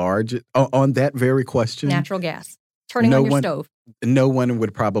is the largest, on that very question. Natural gas. Turning on your stove. No one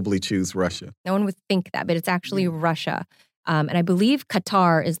would probably choose Russia. No one would think that, but it's actually Russia. And I believe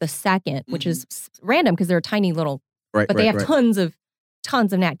Qatar is the second, which is random because they're a tiny little, but they have tons of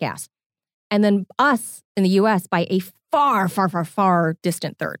nat gas. And then us in the U.S. by a far, far, far, far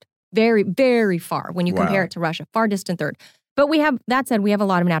distant third. Very, very far when you compare it to Russia. Far distant third. But that said, we have a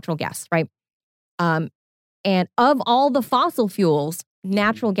lot of natural gas, right? And of all the fossil fuels,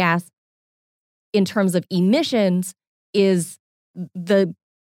 natural gas, in terms of emissions, is the,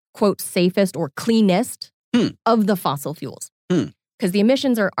 quote, safest or cleanest of the fossil fuels. Because the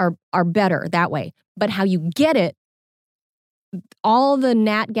emissions are better that way. But how you get it, all the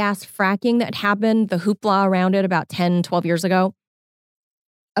nat gas fracking that happened, the hoopla around it about 10, 12 years ago,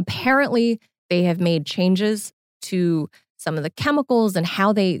 apparently they have made changes to some of the chemicals and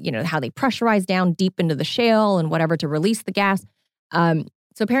how they pressurize down deep into the shale and whatever to release the gas. So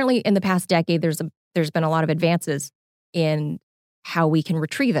apparently in the past decade, there's been a lot of advances in how we can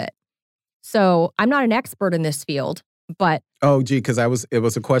retrieve it. So I'm not an expert in this field, but because it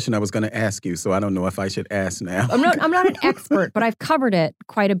was a question I was going to ask you, so I don't know if I should ask now. I'm not an expert, but I've covered it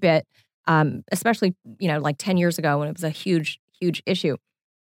quite a bit, especially like 10 years ago when it was a huge, huge issue.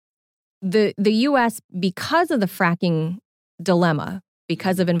 The U.S., because of the fracking dilemma,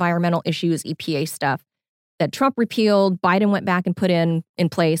 because of environmental issues, EPA stuff that Trump repealed, Biden went back and put in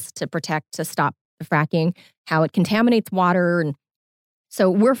place to stop the fracking, how it contaminates water, and so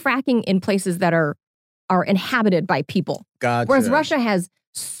we're fracking in places that are inhabited by people. Gotcha. Whereas Russia has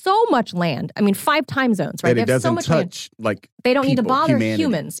so much land. I mean, 5 time zones, right? That it doesn't so much touch land. They don't need to bother humanity.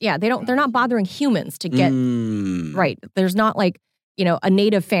 Humans. Yeah, they're not bothering humans to get right. There's not like a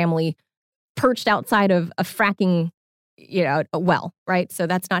native family perched outside of a fracking a well, right? So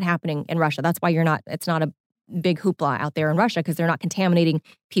that's not happening in Russia. That's why it's not a big hoopla out there in Russia, because they're not contaminating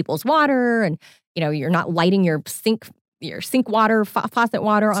people's water, and you're not lighting your sink water, faucet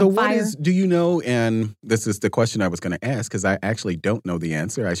water on fire. Do you know, and this is the question I was going to ask, because I actually don't know the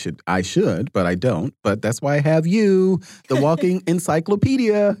answer. I should, but I don't. But that's why I have you, the walking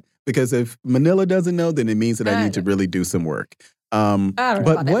encyclopedia, because if Manila doesn't know, then it means that I need to really do some work. I don't know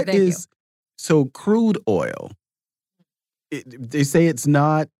about that. Thank you. So crude oil, they say it's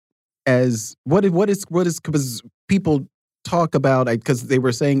not as, what is, because people talk about, because they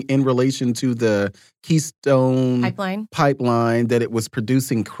were saying in relation to the Keystone pipeline that it was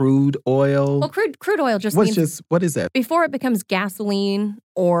producing crude oil. Well, crude oil means what is that? Before it becomes gasoline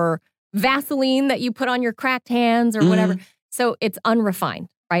or Vaseline that you put on your cracked hands or whatever. So it's unrefined,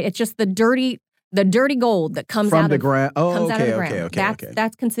 right? It's just the dirty gold that comes out of the ground. Okay.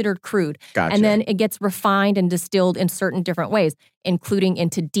 That's considered crude. Gotcha. And then it gets refined and distilled in certain different ways, including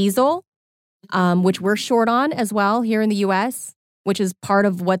into diesel, which we're short on as well here in the U.S., which is part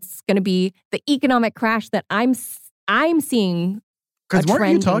of what's going to be the economic crash that I'm seeing. Because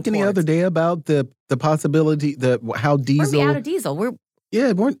weren't you talking the other day about the possibility how diesel? We're out of diesel. Yeah,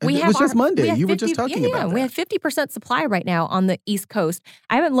 it was just Monday. You were just talking about that. We have 50% supply right now on the East Coast.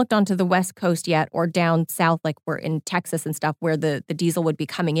 I haven't looked onto the West Coast yet or down south, like we're in Texas and stuff, where the diesel would be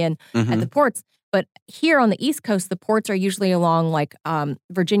coming in at the ports. But here on the East Coast, the ports are usually along like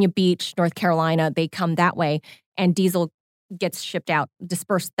Virginia Beach, North Carolina. They come that way, and diesel gets shipped out,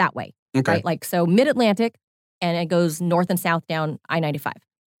 dispersed that way. Okay. Right? Like, so mid-Atlantic, and it goes north and south down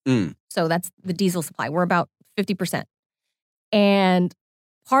I-95. So that's the diesel supply. We're about 50%. And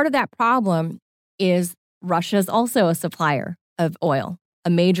part of that problem is Russia is also a supplier of oil, a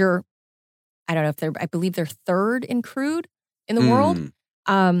major, I believe they're third in crude in the world.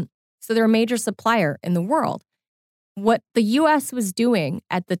 So they're a major supplier in the world. What the U.S. was doing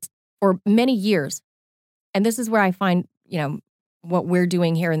for many years, and this is where I find, what we're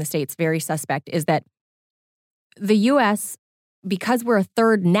doing here in the States very suspect, is that the U.S., because we're a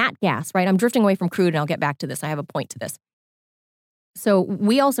third nat gas, right? I'm drifting away from crude, and I'll get back to this. I have a point to this. So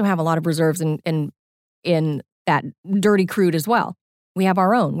we also have a lot of reserves in that dirty crude as well. We have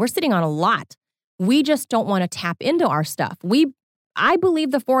our own. We're sitting on a lot. We just don't want to tap into our stuff. I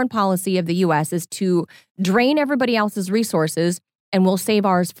believe the foreign policy of the U.S. is to drain everybody else's resources, and we'll save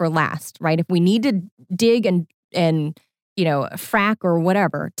ours for last, right? If we need to dig and frack or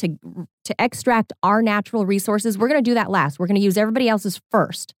whatever to extract our natural resources, we're going to do that last. We're going to use everybody else's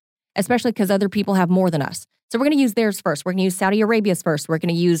first, especially because other people have more than us. So we're going to use theirs first. We're going to use Saudi Arabia's first. We're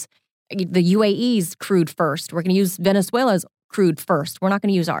going to use the UAE's crude first. We're going to use Venezuela's crude first. We're not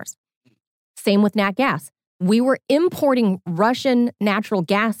going to use ours. Same with nat gas. We were importing Russian natural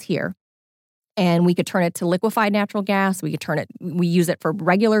gas here, and we could turn it to liquefied natural gas. We use it for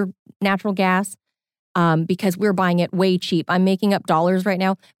regular natural gas because we're buying it way cheap. I'm making up dollars right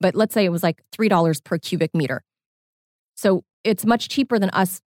now, but let's say it was like $3 per cubic meter. So it's much cheaper than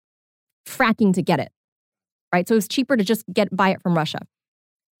us fracking to get it, right? So it's cheaper to just buy it from Russia.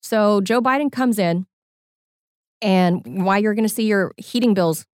 So Joe Biden comes in, and why you're going to see your heating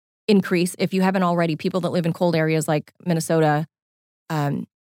bills increase, if you haven't already, people that live in cold areas like Minnesota,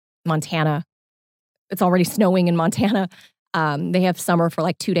 Montana. It's already snowing in Montana. They have summer for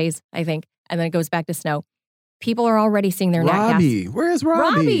like 2 days, I think, and then it goes back to snow. People are already seeing their nat gas. Where's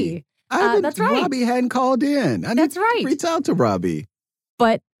Robbie? That's right. Robbie hadn't called in. I need to reach out to Robbie.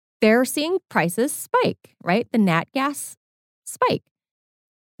 But they're seeing prices spike, right? The nat gas spike.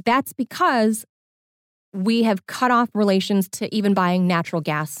 That's because we have cut off relations to even buying natural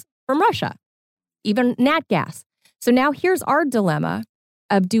gas from Russia, even nat gas. So now here's our dilemma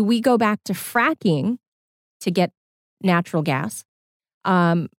of, do we go back to fracking to get natural gas?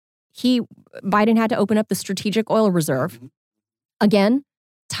 Biden had to open up the strategic oil reserve, again,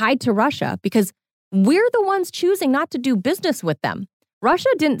 tied to Russia, because we're the ones choosing not to do business with them. Russia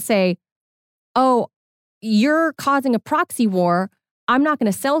didn't say, oh, you're causing a proxy war, I'm not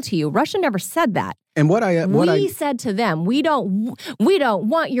going to sell to you. Russia never said that. And we said to them, we don't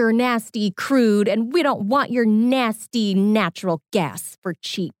want your nasty crude, and we don't want your nasty natural gas for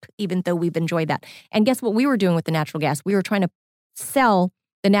cheap, even though we've enjoyed that. And guess what we were doing with the natural gas? We were trying to sell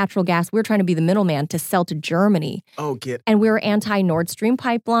the natural gas. We were trying to be the middleman to sell to Germany. And we were anti-Nord Stream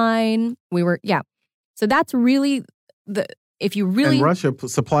pipeline. So that's really And Russia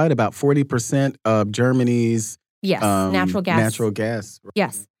supplied about 40% of Germany's natural gas.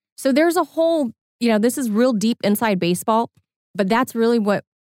 Yes. So there's a whole, this is real deep inside baseball, but that's really what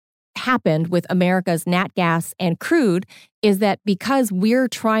happened with America's nat gas and crude, is that because we're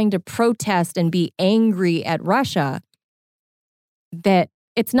trying to protest and be angry at Russia, that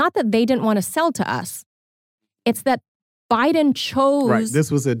it's not that they didn't want to sell to us. It's that Biden chose. Right.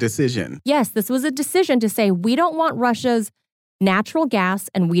 This was a decision. Yes, this was a decision to say, we don't want Russia's natural gas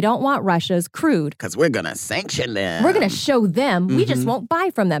and we don't want Russia's crude. Because we're going to sanction them. We're going to show them. We just won't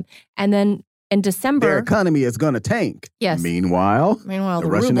buy from them. And then in December, their economy is going to tank. Yes. Meanwhile,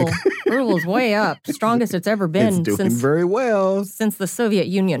 the ruble is way up. Strongest it's ever been. It's doing very well. Since the Soviet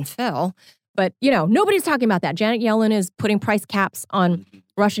Union fell. But, nobody's talking about that. Janet Yellen is putting price caps on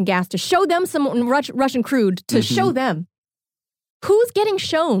Russian gas to show them some Russian crude, to show them. Who's getting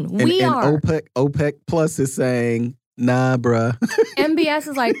shown? We are. OPEC Plus is saying, nah, bruh. MBS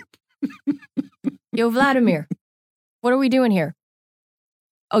is like, yo, Vladimir, what are we doing here?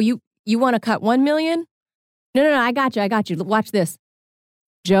 Oh, you want to cut 1 million? No, I got you. Watch this.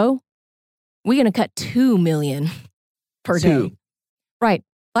 Joe, we're going to cut 2 million per day. Right.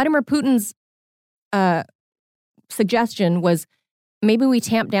 Vladimir Putin's suggestion was, maybe we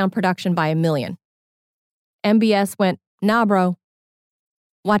tamp down production by 1 million. MBS went, nah, bro.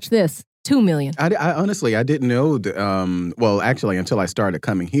 Watch this. 2 million. I honestly, I didn't know. Well, actually, until I started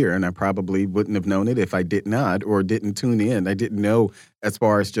coming here, and I probably wouldn't have known it if I did not or didn't tune in. I didn't know as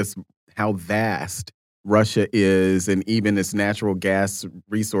far as just how vast Russia is and even its natural gas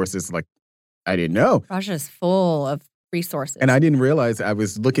resources. Like, I didn't know. Russia's full of resources. And I didn't realize. I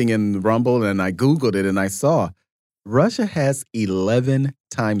was looking in Rumble and I Googled it and I saw Russia has 11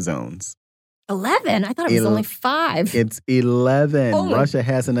 time zones. 11? I thought it was only 5. It's 11. Oh. Russia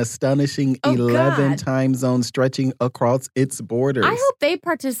has an astonishing 11 God. time zones stretching across its borders. I hope they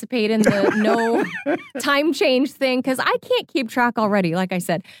participate in the no time change thing, because I can't keep track already, like I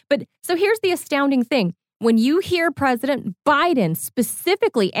said. But so here's the astounding thing. When you hear President Biden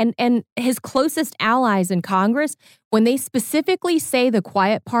specifically and his closest allies in Congress, when they specifically say the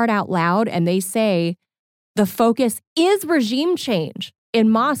quiet part out loud and they say the focus is regime change in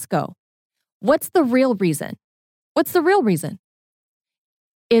Moscow, what's the real reason? What's the real reason?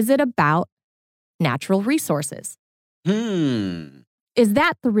 Is it about natural resources? Is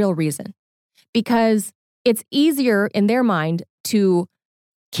that the real reason? Because it's easier in their mind to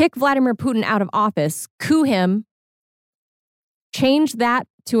kick Vladimir Putin out of office, coup him, change that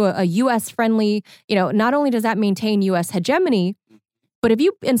to a U.S.-friendly, not only does that maintain U.S. hegemony, but if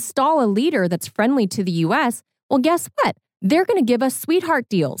you install a leader that's friendly to the U.S., well, guess what? They're going to give us sweetheart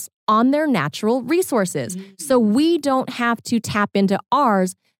deals on their natural resources. So we don't have to tap into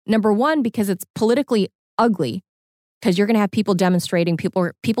ours, number one, because it's politically ugly, because you're going to have people demonstrating,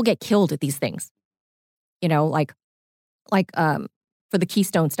 people get killed at these things. For the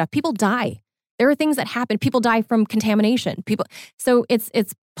Keystone stuff, people die. There are things that happen. People die from contamination. So it's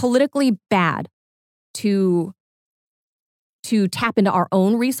politically bad to tap into our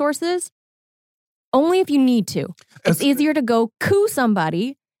own resources. Only if you need to. It's easier to go coup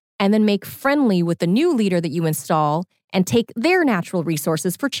somebody and then make friendly with the new leader that you install and take their natural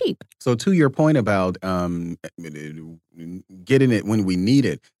resources for cheap. So to your point about getting it when we need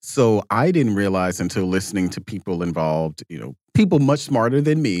it. So I didn't realize until listening to people involved, people much smarter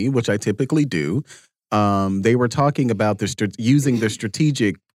than me, which I typically do. They were talking about using the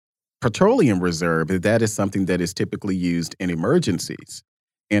strategic petroleum reserve. That is something that is typically used in emergencies.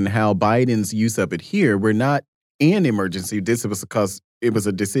 And how Biden's use of it here, we're not in emergency. This was because it was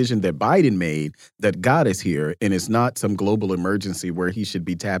a decision that Biden made that got us here. And it's not some global emergency where he should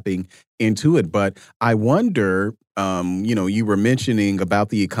be tapping into it. But I wonder, you were mentioning about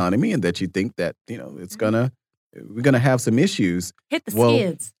the economy and that you think that, we're gonna have some issues. Hit the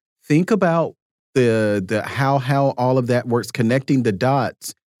skids. Think about the how all of that works, connecting the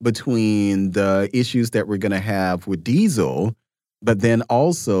dots between the issues that we're gonna have with diesel, but then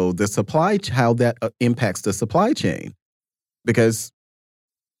also the how that impacts the supply chain, because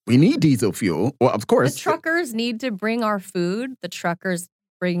we need diesel fuel. Well, of course. The truckers need to bring our food. The truckers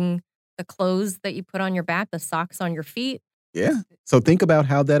bring the clothes that you put on your back, the socks on your feet. Yeah. So think about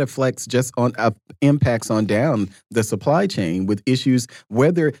how that affects just on impacts on down the supply chain with issues,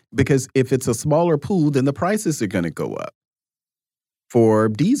 because if it's a smaller pool, then the prices are going to go up for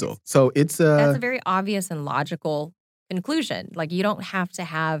diesel. So that's a very obvious and logical conclusion. Like you don't have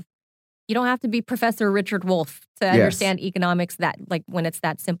to be Professor Richard Wolff to understand economics when it's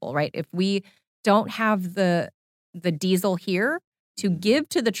that simple, right? If we don't have the diesel here to give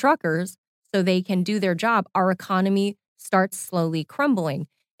to the truckers so they can do their job, our economy starts slowly crumbling.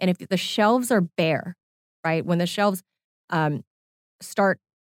 And if the shelves are bare, right? When the shelves start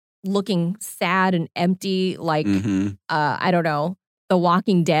looking sad and empty, like, I don't know, The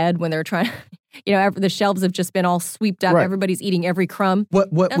Walking Dead, when they're trying the shelves have just been all swept up. Right. Everybody's eating every crumb.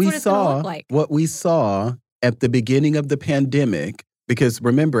 What we saw at the beginning of the pandemic, because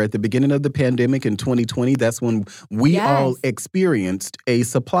remember, at the beginning of the pandemic in 2020, that's when we all experienced a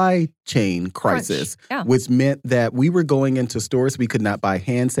supply chain crisis, which meant that we were going into stores. We could not buy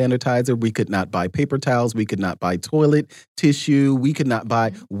hand sanitizer. We could not buy paper towels. We could not buy toilet tissue. We could not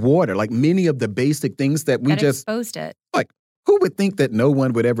buy water, like many of the basic things that we just exposed it. Like, who would think that no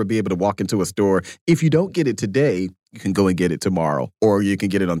one would ever be able to walk into a store? If you don't get it today, you can go and get it tomorrow, or you can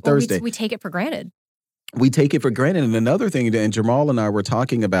get it on Thursday. We take it for granted. We take it for granted. And another thing, and Jamal and I were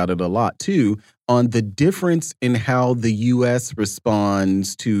talking about it a lot too, on the difference in how the U.S.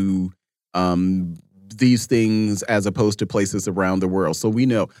 responds to these things as opposed to places around the world. So we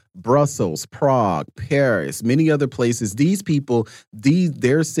know Brussels, Prague, Paris, many other places, these people,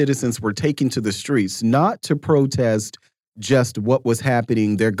 their citizens were taken to the streets not to protest just what was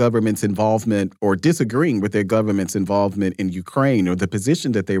happening, their government's involvement, or disagreeing with their government's involvement in Ukraine or the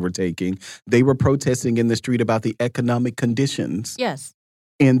position that they were taking. They were protesting in the street about the economic conditions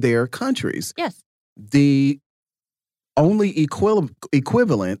in their countries. Yes. The only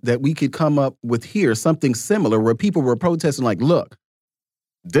equivalent that we could come up with here, something similar, where people were protesting like, look,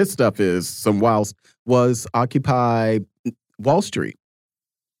 this stuff is some wild, was Occupy Wall Street.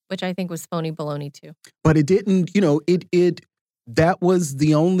 Which I think was phony baloney too. But it didn't, that was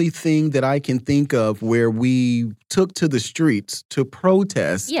the only thing that I can think of where we took to the streets to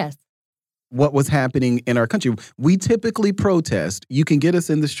protest what was happening in our country. We typically protest. You can get us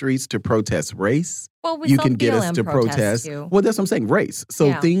in the streets to protest race. Well, you can get us to protest. Too. Well, that's what I'm saying, race.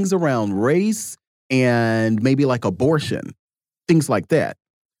 So things around race and maybe like abortion, things like that.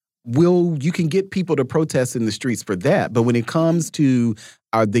 You can get people to protest in the streets for that. But when it comes to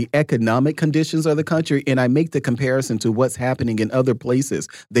the economic conditions of the country, and I make the comparison to what's happening in other places,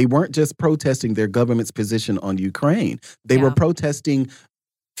 they weren't just protesting their government's position on Ukraine. They were protesting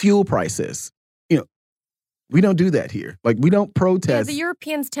fuel prices. We don't do that here. Like, we don't protest. Yeah, the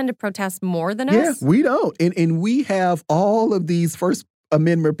Europeans tend to protest more than us. Yeah, we don't. And we have all of these First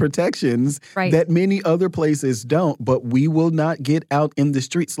Amendment protections that many other places don't, but we will not get out in the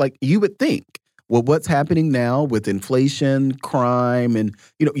streets like you would think. Well, what's happening now with inflation, crime, and,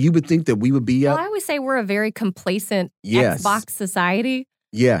 you would think that we would be out. Well, I always say we're a very complacent Xbox society.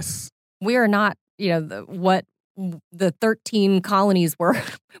 Yes. We are not, what the 13 colonies were.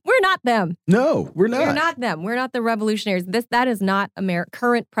 We're not them. No, we're not. We're not them. We're not the revolutionaries. That is not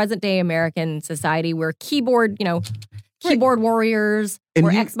current present-day American society. We're keyboard warriors.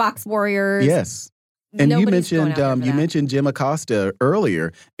 We're Xbox warriors. Yes. And you mentioned Jim Acosta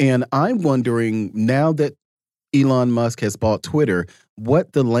earlier, and I'm wondering now that Elon Musk has bought Twitter,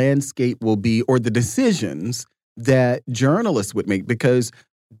 what the landscape will be or the decisions that journalists would make, because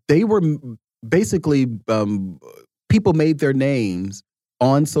they were basically people made their names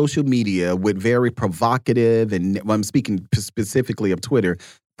on social media with very provocative, and I'm speaking specifically of Twitter,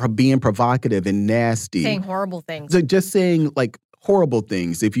 being provocative and nasty. Saying horrible things. So just saying like horrible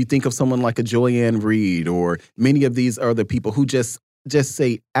things. If you think of someone like a Joyanne Reid or many of these other people who just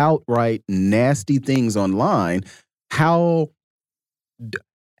say outright nasty things online, how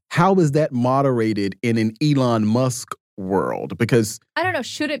is that moderated in an Elon Musk world? Because I don't know,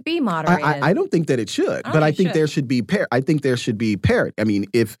 should it be moderated? I don't think that it should, but I think there should be parity. I mean,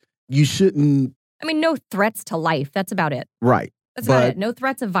 if you shouldn't. I mean, no threats to life. That's about it. Right. That's about it. No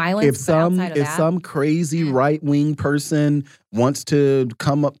threats of violence. If some crazy right-wing person wants to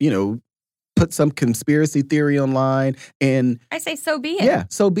come up, put some conspiracy theory online, and I say so be it. Yeah,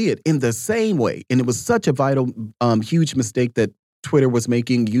 so be it. In the same way, and it was such a vital, huge mistake that Twitter was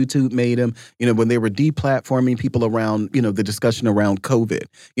making, YouTube made them, when they were deplatforming people around, the discussion around COVID.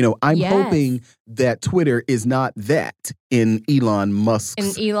 I'm hoping that Twitter is not that in Elon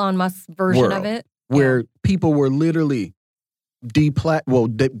Musk's version world, of it, where people were literally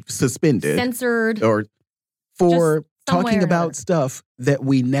suspended, censored, or for talking about stuff that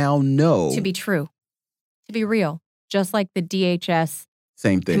we now know to be true, to be real, just like the DHS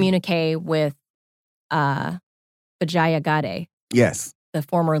communique with Vijaya Gade. Yes. The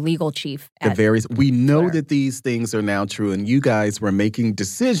former legal chief. We know that these things are now true, and you guys were making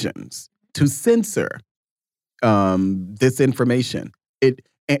decisions to censor this information.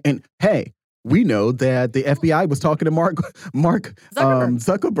 And hey, we know that the FBI was talking to Mark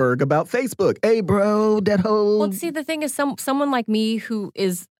Zuckerberg about Facebook. Hey, bro, that whole. Well, see, the thing is, someone like me who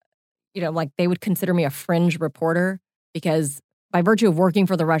is, like they would consider me a fringe reporter, because by virtue of working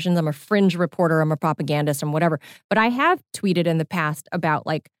for the Russians, I'm a fringe reporter, I'm a propagandist, and whatever. But I have tweeted in the past about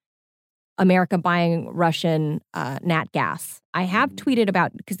like America buying Russian nat gas. I have tweeted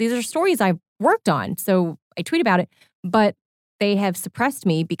about, because these are stories I've worked on, so I tweet about it. But they have suppressed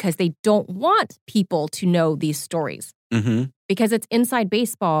me because they don't want people to know these stories. Mm-hmm. Because it's inside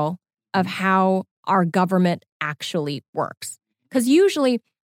baseball of how our government actually works. Because usually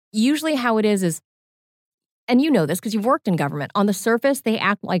how it is, and you know this because you've worked in government, on the surface, they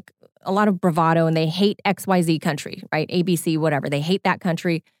act like a lot of bravado and they hate XYZ country, right? ABC, whatever. They hate that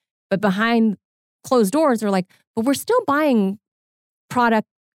country. But behind closed doors, they're like, but we're still buying product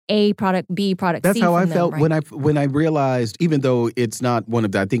A, product B, product C. That's how I felt when I realized, even though it's not one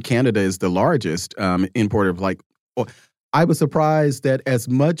of the, I think Canada is the largest importer of I was surprised that as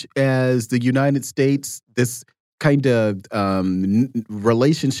much as the United States, this kind of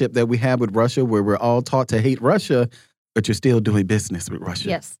relationship that we have with Russia, where we're all taught to hate Russia, but you're still doing business with Russia.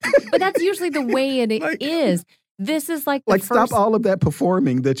 Yes. But that's usually the way it is. This is like the first... stop all of that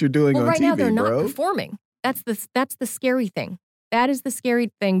performing that you're doing on TV, right now they're bro. not performing. That's the scary thing. That is the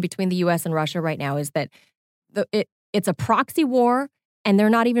scary thing between the U.S. and Russia right now, is that it's a proxy war, and they're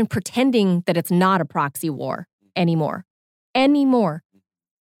not even pretending that it's not a proxy war anymore.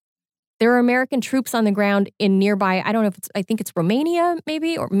 There are American troops on the ground in nearby, I don't know if I think it's Romania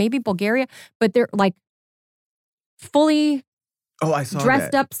maybe, or maybe Bulgaria, but they're like fully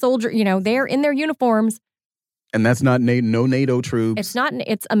dressed up soldier, they're in their uniforms. And that's not no NATO troops.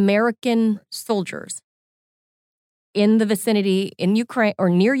 It's American soldiers in the vicinity in Ukraine or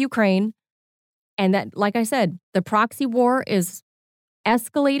near Ukraine. And that, like I said, the proxy war is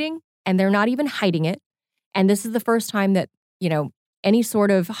escalating and they're not even hiding it. And this is the first time that, any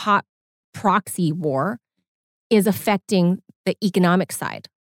sort of hot proxy war is affecting the economic side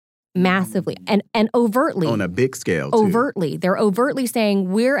massively and overtly. On a big scale, too. Overtly. They're overtly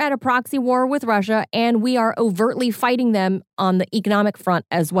saying we're at a proxy war with Russia and we are overtly fighting them on the economic front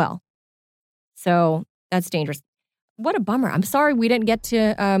as well. So that's dangerous. What a bummer. I'm sorry we didn't get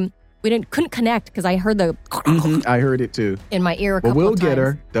to, couldn't connect because I heard the... I heard it too. In my ear a couple of times. We'll get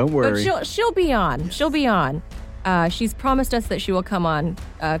her. Don't worry. But she'll be on. She'll be on. She's promised us that she will come on,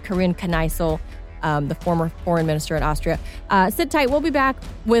 Karin Kneissl, the former foreign minister at Austria. Sit tight. We'll be back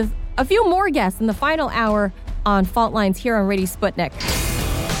with a few more guests in the final hour on Fault Lines here on Radio Sputnik.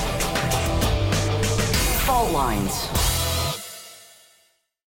 Fault Lines.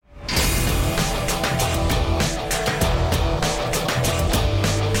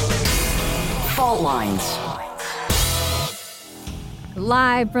 Fault Lines.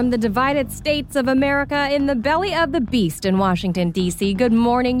 Live from the divided states of America in the belly of the beast in Washington, D.C. Good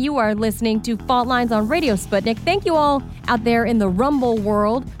morning. You are listening to Fault Lines on Radio Sputnik. Thank you all out there in the Rumble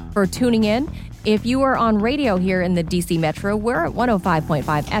world for tuning in. If you are on radio here in the D.C. Metro, we're at 105.5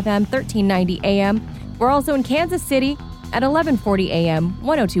 FM, 1390 AM. We're also in Kansas City at 1140 AM,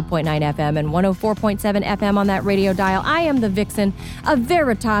 102.9 FM, and 104.7 FM on that radio dial. I am the vixen of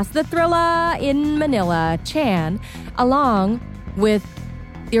Veritas, the thriller in Manila, Chan, along with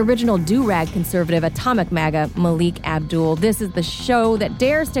the original do-rag conservative atomic MAGA, Malik Abdul. This is the show that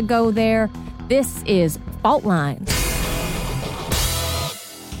dares to go there. This is Fault Lines.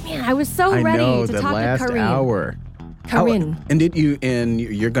 Man, I was so ready to talk to Karin. Hour. Karin. And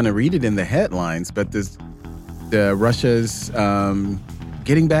you're going to read it in the headlines, but Russia's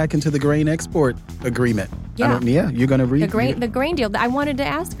getting back into the grain export agreement. Yeah. You're going to read the grain deal. I wanted to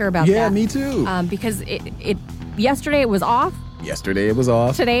ask her about that. Yeah, me too. Because yesterday it was off. Yesterday it was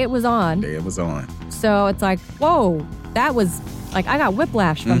off. Today it was on. Today it was on. So it's like, whoa, that was like, I got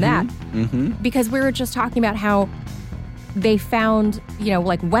whiplash from that. Mm-hmm. Because we were just talking about how they found,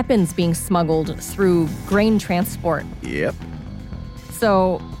 like weapons being smuggled through grain transport. Yep.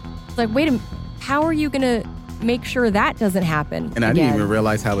 So it's like, wait a minute, how are you going to make sure that doesn't happen And I didn't even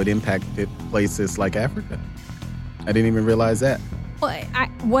realize how it impacted places like Africa. I didn't even realize that. Well,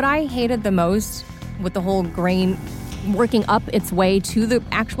 what I hated the most with the whole grain working up its way to the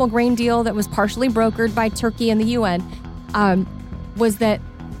actual grain deal that was partially brokered by Turkey and the UN, was that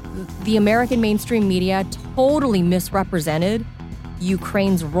the American mainstream media totally misrepresented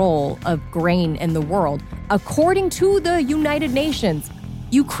Ukraine's role of grain in the world. According to the United Nations,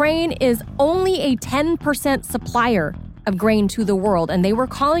 Ukraine is only a 10% supplier of grain to the world, and they were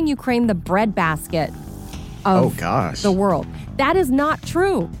calling Ukraine the breadbasket of the world. That is not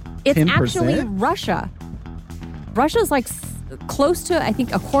true. It's 10%? Actually Russia. Russia's like close to, I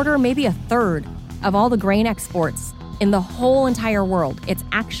think, a quarter, maybe a third of all the grain exports in the whole entire world. It's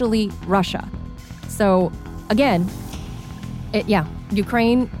actually Russia. So, again,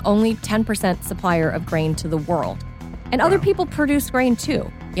 Ukraine, only 10% supplier of grain to the world. And other people produce grain too,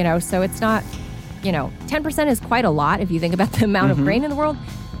 so it's not, 10% is quite a lot if you think about the amount of grain in the world.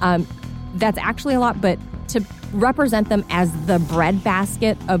 That's actually a lot, but to represent them as the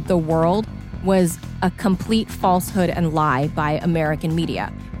breadbasket of the world was a complete falsehood and lie by American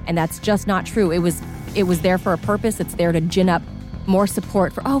media. And that's just not true. It was there for a purpose. It's there to gin up more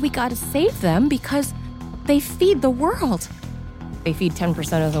support for, we got to save them because they feed the world. They feed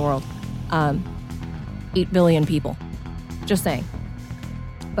 10% of the world. 8 billion people. Just saying.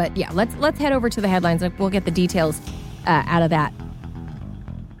 But yeah, let's head over to the headlines. We'll get the details out of that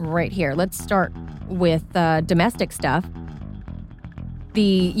right here. Let's start with domestic stuff.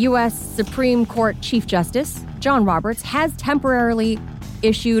 The U.S. Supreme Court Chief Justice, John Roberts, has temporarily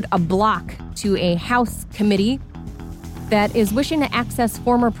issued a block to a House committee that is wishing to access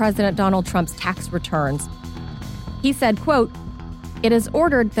former President Donald Trump's tax returns. He said, quote, "It is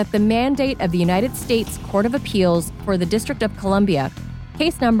ordered that the mandate of the United States Court of Appeals for the District of Columbia,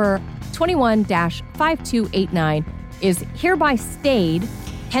 case number 21-5289, is hereby stayed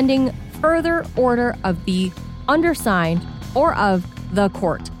pending further order of the undersigned or of the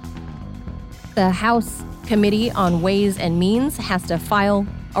court." The House Committee on Ways and Means has to file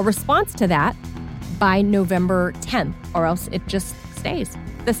a response to that by November 10th, or else it just stays.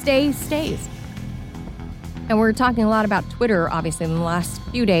 the stay stays. And we're talking a lot about Twitter, obviously, in the last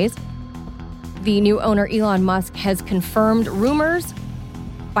few days. The new owner, Elon Musk, has confirmed rumors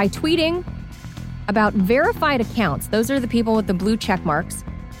by tweeting about verified accounts. Those are the people with the blue check marks,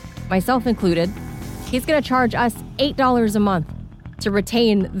 myself included. He's going to charge us $8 a month to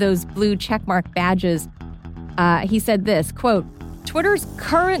retain those blue checkmark badges. He said this, quote, Twitter's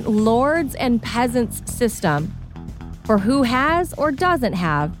current lords and peasants system for who has or doesn't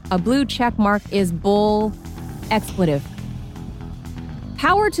have a blue checkmark is bull expletive.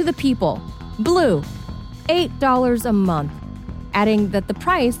 Power to the people. Blue, $8 a month. Adding that the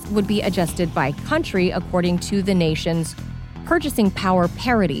price would be adjusted by country according to the nation's purchasing power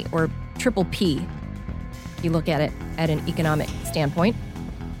parity, or triple P. You look at it at an economic standpoint.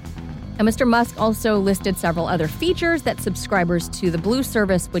 And Mr. Musk also listed several other features that subscribers to the Blue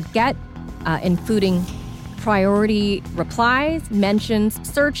service would get, including priority replies, mentions,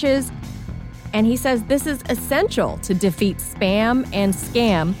 searches. And he says this is essential to defeat spam and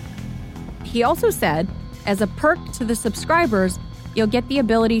scam. He also said, as a perk to the subscribers, you'll get the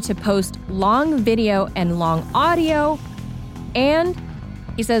ability to post long video and long audio. And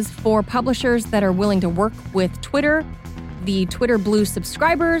he says for publishers that are willing to work with Twitter, the Twitter Blue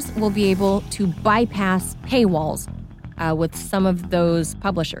subscribers will be able to bypass paywalls with some of those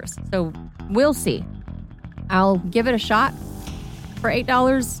publishers. So we'll see. I'll give it a shot for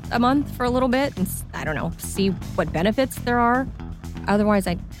 $8 a month for a little bit and, I don't know, see what benefits there are. Otherwise,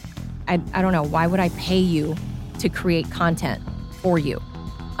 I don't know. Why would I pay you to create content for you?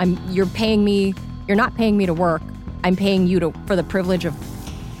 You're paying me. You're not paying me to work. I'm paying you for the privilege of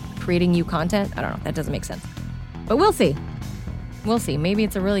creating you content. I don't know. That doesn't make sense. But we'll see. We'll see. Maybe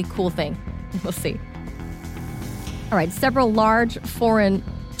it's a really cool thing. We'll see. All right. Several large foreign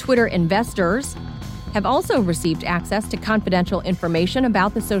Twitter investors have also received access to confidential information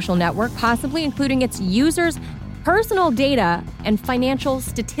about the social network, possibly including its users' personal data and financial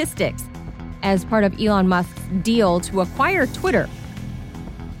statistics as part of Elon Musk's deal to acquire Twitter.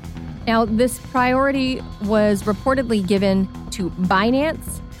 Now, this priority was reportedly given to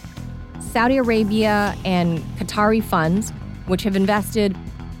Binance, Saudi Arabia, and Qatari funds, which have invested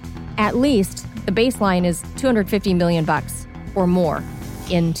at least, the baseline is $250 million or more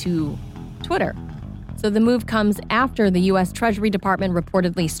into Twitter. So the move comes after the U.S. Treasury Department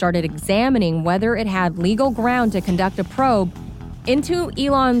reportedly started examining whether it had legal ground to conduct a probe into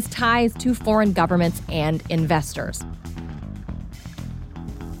Elon's ties to foreign governments and investors.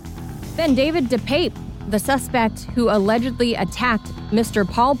 Then David DePape, the suspect who allegedly attacked Mr.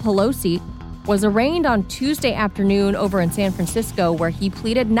 Paul Pelosi, was arraigned on Tuesday afternoon over in San Francisco, where he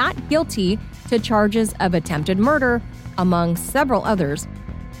pleaded not guilty to charges of attempted murder, among several others.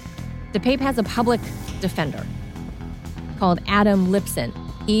 DePape has a public defender called Adam Lipson.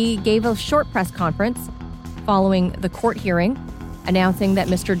 He gave a short press conference following the court hearing, announcing that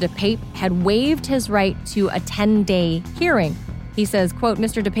Mr. DePape had waived his right to a 10-day hearing. He says, quote,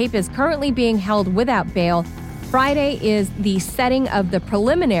 Mr. DePape is currently being held without bail. Friday is the setting of the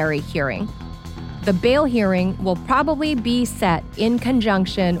preliminary hearing. The bail hearing will probably be set in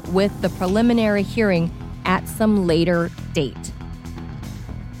conjunction with the preliminary hearing at some later date.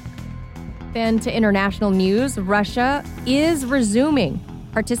 Then to international news, Russia is resuming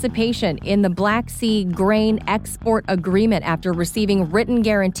participation in the Black Sea grain export agreement after receiving written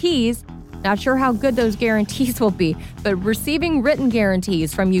guarantees. Not sure how good those guarantees will be, but receiving written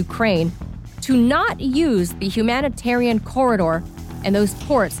guarantees from Ukraine to not use the humanitarian corridor and those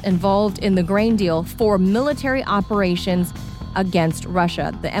ports involved in the grain deal for military operations against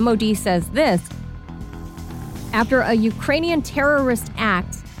Russia. The MOD says this after a Ukrainian terrorist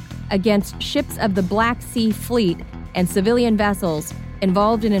act against ships of the Black Sea Fleet and civilian vessels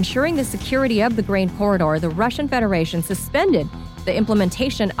involved in ensuring the security of the grain corridor, the Russian Federation suspended the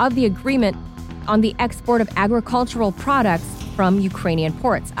implementation of the agreement on the export of agricultural products from Ukrainian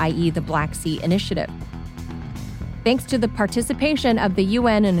ports, i.e. the Black Sea Initiative. Thanks to the participation of the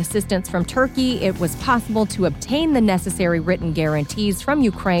UN and assistance from Turkey, it was possible to obtain the necessary written guarantees from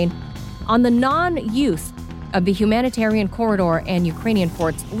Ukraine on the non-use of the humanitarian corridor and Ukrainian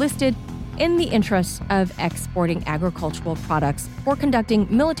ports listed in the interest of exporting agricultural products or conducting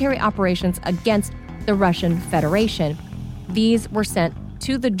military operations against the Russian Federation. These were sent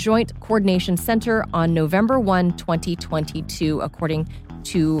to the Joint Coordination Center on November 1, 2022, according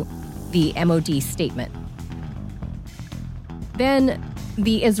to the MOD statement. Then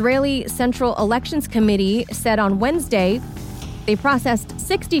the Israeli Central Elections Committee said on Wednesday they processed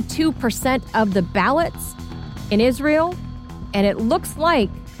 62% of the ballots in Israel, and it looks like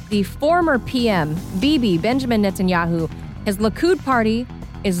the former PM, Bibi, Benjamin Netanyahu, his Likud party,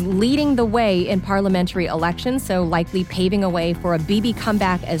 is leading the way in parliamentary elections, so likely paving a way for a Bibi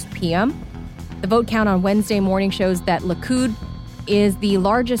comeback as PM. The vote count on Wednesday morning shows that Likud is the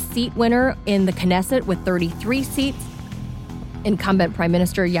largest seat winner in the Knesset with 33 seats. Incumbent Prime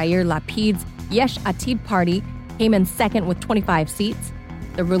Minister Yair Lapid's Yesh Atid party came in second with 25 seats.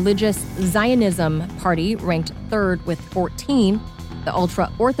 The Religious Zionism Party ranked third with 14. The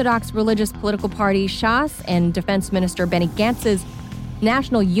ultra-Orthodox religious political party Shas and Defense Minister Benny Gantz's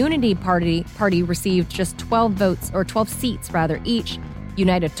National Unity Party received just 12 seats each.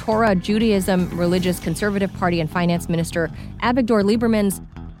 United Torah, Judaism, Religious Conservative Party, and Finance Minister Avigdor Lieberman's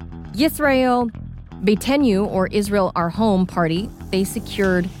Yisrael Beitenu, or Israel Our Home Party, they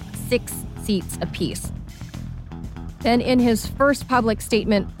secured 6 seats apiece. Then in his first public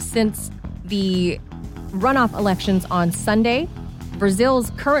statement since the runoff elections on Sunday,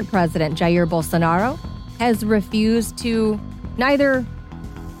 Brazil's current president, Jair Bolsonaro, has refused to neither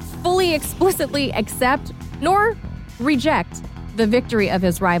fully explicitly accept nor reject the victory of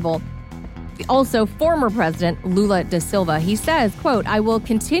his rival, also former President Lula da Silva. He says, quote, "I will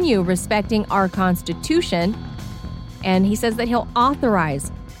continue respecting our Constitution," and he says that he'll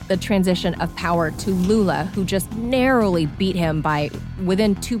authorize the transition of power to Lula, who just narrowly beat him by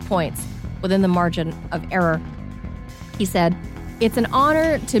within 2 points, within the margin of error. He said, "It's an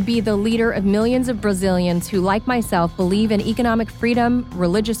honor to be the leader of millions of Brazilians who, like myself, believe in economic freedom,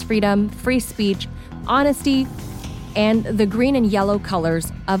 religious freedom, free speech, honesty, and the green and yellow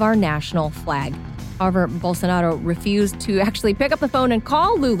colors of our national flag." However, Bolsonaro refused to actually pick up the phone and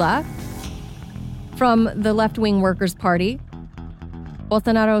call Lula from the left-wing Workers' Party.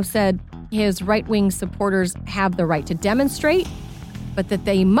 Bolsonaro said his right-wing supporters have the right to demonstrate, but that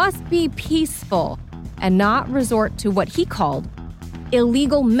they must be peaceful and not resort to what he called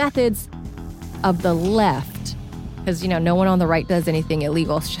illegal methods of the left. Because, no one on the right does anything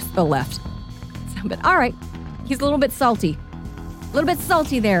illegal. It's just the left. But all right. He's a little bit salty. A little bit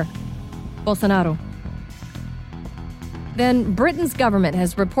salty there, Bolsonaro. Then Britain's government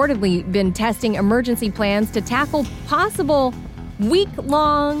has reportedly been testing emergency plans to tackle possible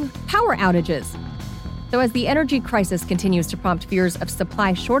week-long power outages. So as the energy crisis continues to prompt fears of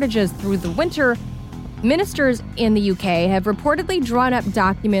supply shortages through the winter, ministers in the UK have reportedly drawn up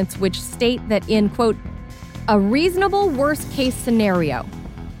documents which state that in, quote, a reasonable worst-case scenario.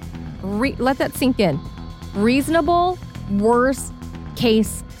 Let that sink in. Reasonable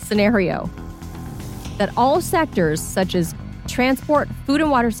worst-case scenario. That all sectors such as transport, food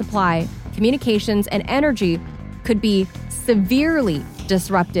and water supply, communications, and energy could be severely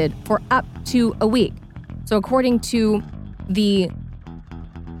disrupted for up to a week. So according to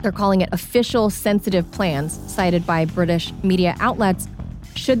they're calling it official sensitive plans cited by British media outlets,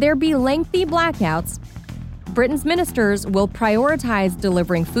 should there be lengthy blackouts, Britain's ministers will prioritize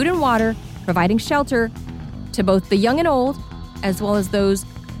delivering food and water, providing shelter to both the young and old, as well as those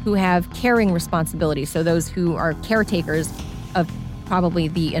who have caring responsibilities, so those who are caretakers of probably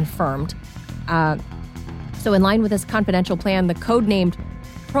the infirmed. So in line with this confidential plan, the codenamed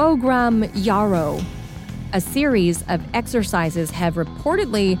Program Yarrow, a series of exercises have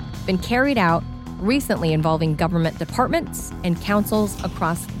reportedly been carried out recently involving government departments and councils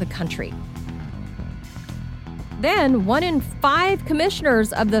across the country. Then 1 in 5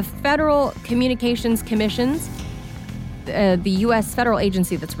 commissioners of the Federal Communications Commissions, the U.S. federal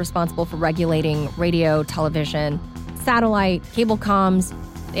agency that's responsible for regulating radio, television, satellite, cable comms,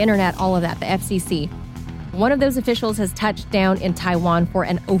 the internet, all of that, the FCC. One of those officials has touched down in Taiwan for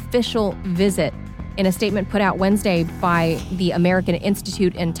an official visit. In a statement put out Wednesday by the American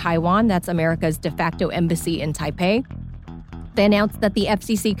Institute in Taiwan, that's America's de facto embassy in Taipei, they announced that the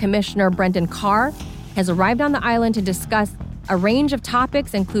FCC Commissioner Brendan Carr has arrived on the island to discuss a range of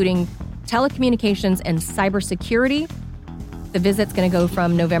topics, including telecommunications and cybersecurity. The visit's going to go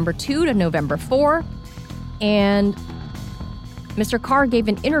from November 2 to November 4. And Mr. Carr gave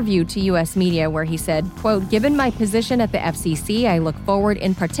an interview to U.S. media where he said, quote, "Given my position at the FCC, I look forward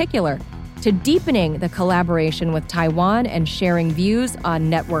in particular to deepening the collaboration with Taiwan and sharing views on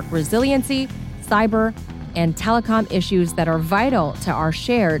network resiliency, cyber, and telecom issues that are vital to our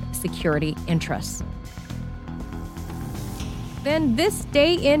shared security interests." Then this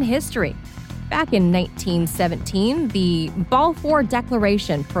day in history. Back in 1917, the Balfour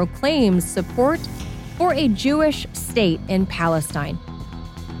Declaration proclaims support for a Jewish state in Palestine.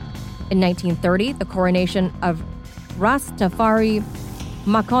 In 1930, the coronation of Rastafari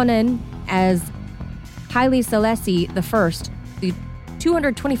Makonnen as Haile Selassie I, the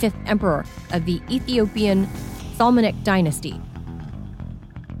 225th emperor of the Ethiopian Ptolemaic dynasty.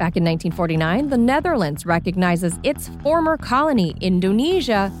 Back in 1949, the Netherlands recognizes its former colony,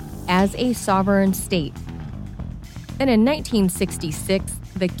 Indonesia, as a sovereign state. Then in 1966,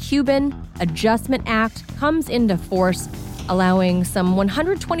 the Cuban Adjustment Act comes into force, allowing some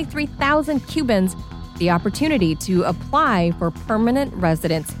 123,000 Cubans the opportunity to apply for permanent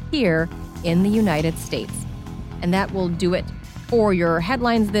residence here in the United States. And that will do it for your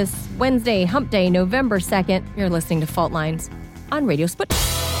headlines this Wednesday, Hump Day, November 2nd. You're listening to Fault Lines on Radio Sputnik.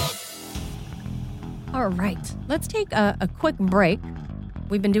 All right, let's take a quick break.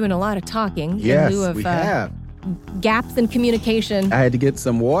 We've been doing a lot of talking in lieu of we have. Gaps in communication. I had to get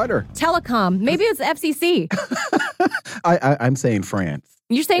some water. Telecom. Maybe it's FCC. I'm saying France.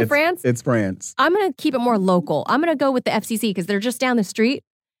 You're saying France? It's France. I'm going to keep it more local. I'm going to go with the FCC because they're just down the street.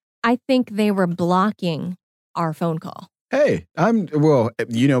 I think they were blocking our phone call. Hey,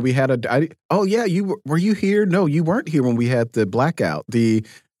 we had were you here? No, you weren't here when we had the blackout.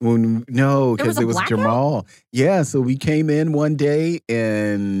 Because it was Jamal. Yeah, so we came in one day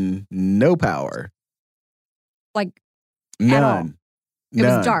and no power. Like none. It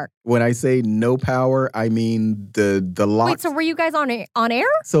was dark. When I say no power, I mean the locks. Wait, so were you guys on air?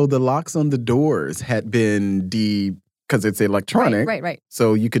 So the locks on the doors had been because it's electronic. Right.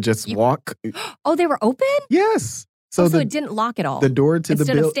 So you could just walk. Oh, they were open? Yes. So it didn't lock at all. The door to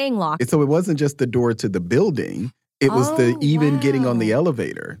instead of staying locked. So it wasn't just the door to the building. It was getting on the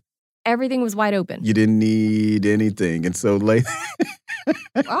elevator. Everything was wide open. You didn't need anything. And so Lath,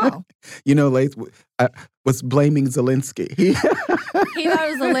 wow. Lath was blaming Zelensky. He thought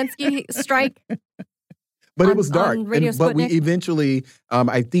it was Zelensky strike. But it was dark. But we eventually,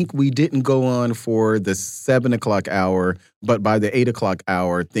 I think we didn't go on for the 7 o'clock hour, but by the 8 o'clock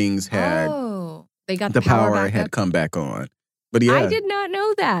hour, things had, they got the power back had up. come back on. But yeah. I did not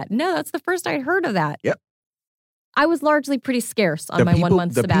know that. No, that's the first I'd heard of that. Yep. I was largely pretty scarce on my 1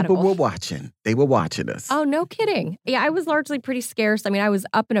 month sabbatical. The people were watching. They were watching us. Oh, no kidding. Yeah, I was largely pretty scarce. I mean, I was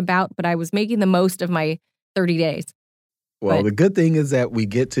up and about, but I was making the most of my 30 days. Well, the good thing is that we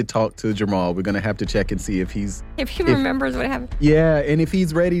get to talk to Jamal. We're going to have to check and see if he remembers what happened. Yeah, and if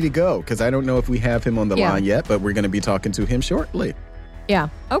he's ready to go, because I don't know if we have him on the line yet, but we're going to be talking to him shortly. Yeah.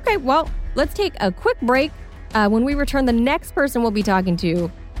 Okay, well, let's take a quick break. When we return, the next person we'll be talking to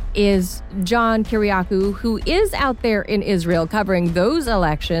is John Kiriakou, who is out there in Israel covering those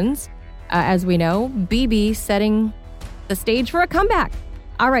elections. As we know, Bibi setting the stage for a comeback.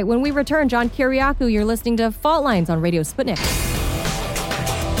 All right, when we return, John Kiriakou, you're listening to Fault Lines on Radio Sputnik.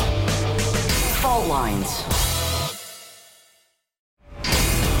 Fault Lines.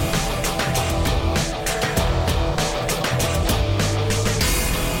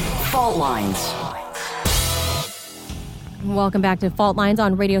 Fault Lines. Welcome back to Fault Lines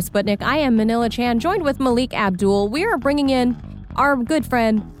on Radio Sputnik. I am Manila Chan, joined with Malik Abdul. We are bringing in our good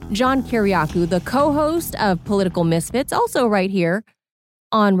friend, John Kiriakou, the co-host of Political Misfits, also right here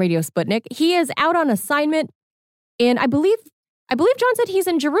on Radio Sputnik. He is out on assignment in, I believe John said he's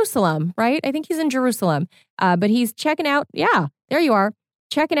in Jerusalem, right? I think he's in Jerusalem. But he's checking out, there you are,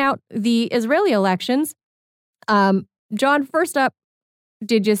 checking out the Israeli elections. John, first up,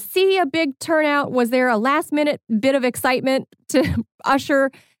 did you see a big turnout? Was there a last-minute bit of excitement to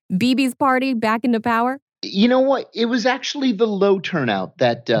usher Bibi's party back into power? You know what? It was actually the low turnout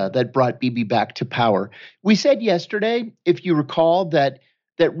that brought Bibi back to power. We said yesterday, if you recall, that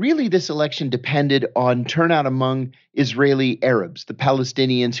really this election depended on turnout among Israeli Arabs, the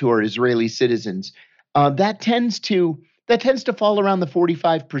Palestinians who are Israeli citizens. That tends to fall around the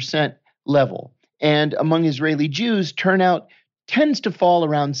 45% level, and among Israeli Jews, turnout tends to fall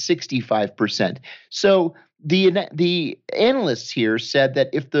around 65%. So the analysts here said that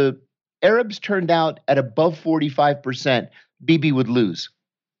if the Arabs turned out at above 45%, Bibi would lose.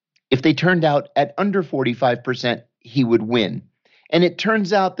 If they turned out at under 45%, he would win. And it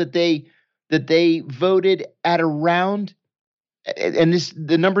turns out that they voted at around, and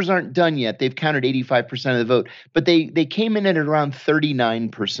the numbers aren't done yet. They've counted 85% of the vote, but they came in at around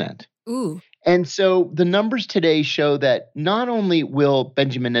 39%. Ooh. And so the numbers today show that not only will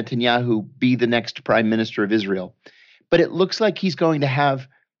Benjamin Netanyahu be the next prime minister of Israel, but it looks like he's going to have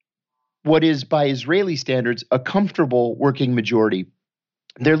what is, by Israeli standards, a comfortable working majority.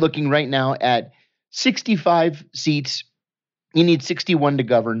 They're looking right now at 65 seats. You need 61 to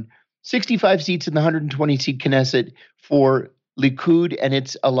govern. 65 seats in the 120-seat Knesset for Likud and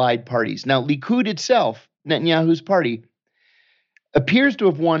its allied parties. Now, Likud itself, Netanyahu's party, appears to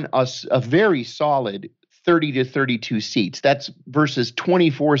have won a very solid 30 to 32 seats. That's versus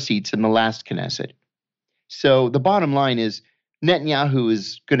 24 seats in the last Knesset. So the bottom line is Netanyahu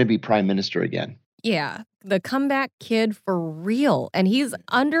is going to be prime minister again. Yeah, the comeback kid for real. And he's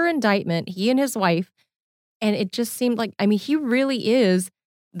under indictment, he and his wife. And it just seemed like, I mean, he really is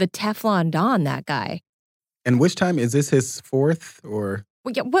the Teflon Don, that guy. And which time? Is this his fourth or?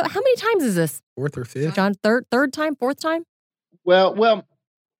 Well, yeah, how many times is this? Fourth or fifth? John, third time, fourth time? Well,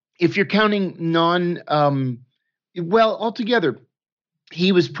 if you're counting altogether,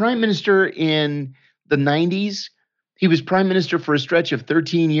 he was prime minister in the 90s. He was prime minister for a stretch of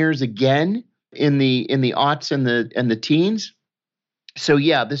 13 years again in the aughts and the teens. So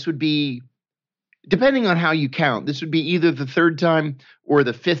yeah, this would be, depending on how you count, this would be either the third time or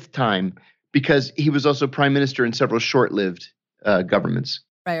the fifth time, because he was also prime minister in several short-lived governments.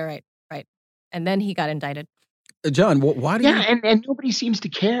 Right. And then he got indicted. John, why do you? Yeah, and nobody seems to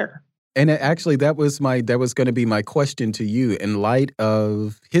care. And actually, that was going to be my question to you in light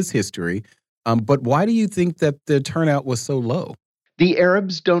of his history. But why do you think that the turnout was so low? The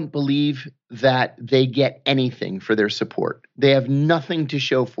Arabs don't believe that they get anything for their support. They have nothing to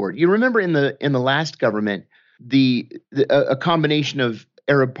show for it. You remember in the last government, a combination of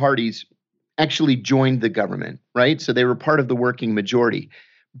Arab parties actually joined the government, right? So they were part of the working majority.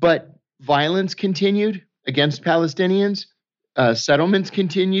 But violence continued against Palestinians. Settlements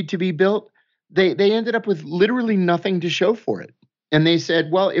continued to be built. They ended up with literally nothing to show for it. And they said,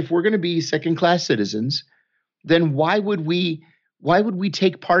 well, if we're going to be second-class citizens, then why would we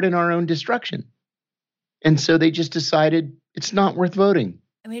take part in our own destruction? And so they just decided it's not worth voting.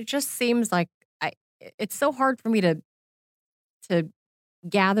 I mean, it just seems like it's so hard for me to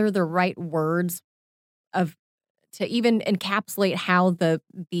gather the right words to even encapsulate how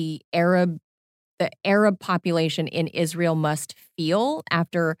the Arab population in Israel must feel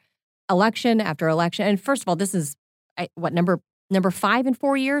after election after election. And first of all, this is number 5 in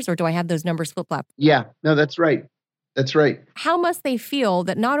 4 years, or do I have those numbers flip-flop? Yeah, no, that's right. That's right. How must they feel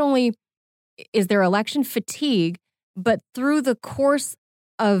that not only is there election fatigue, but through the course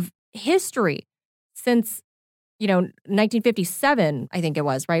of history since, 1957, I think it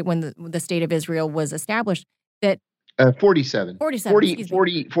was, right, when the state of Israel was established, that 47. 47,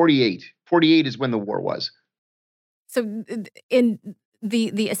 48. 48 is when the war was. So in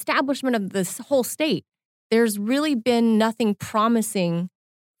the establishment of this whole state, there's really been nothing promising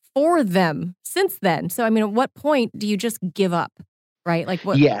for them since then. So, I mean, at what point do you just give up, right? Like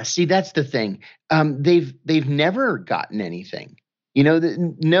what? Yeah, see, that's the thing. They've never gotten anything.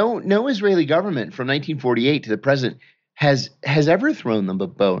 No Israeli government from 1948 to the present has ever thrown them a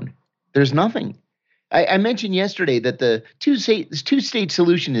bone. There's nothing. I mentioned yesterday that the two-state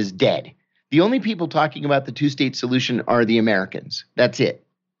solution is dead. The only people talking about the two-state solution are the Americans. That's it.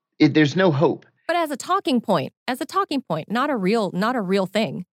 There's no hope. But as a talking point, not a real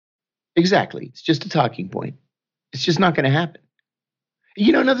thing. Exactly. It's just a talking point. It's just not going to happen.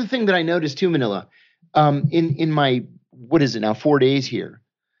 Another thing that I noticed too, Manila, in my, 4 days here,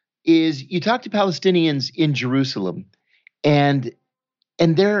 is you talk to Palestinians in Jerusalem, and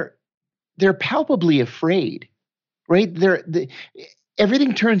they're palpably afraid, right?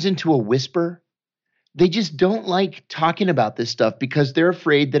 Everything turns into a whisper. They just don't like talking about this stuff because they're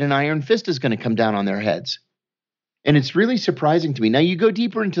afraid that an iron fist is going to come down on their heads. And it's really surprising to me. Now, you go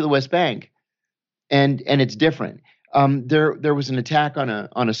deeper into the West Bank, and it's different. There was an attack on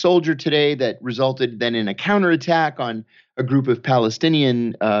a soldier today that resulted then in a counterattack on a group of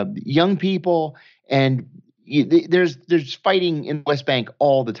Palestinian young people. And there's fighting in the West Bank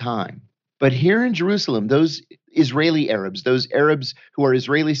all the time. But here in Jerusalem, those Israeli Arabs, those Arabs who are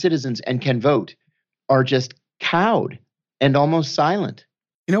Israeli citizens and can vote, are just cowed and almost silent.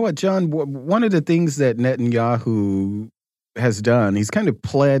 You know what, John? One of the things that Netanyahu has done, he's kind of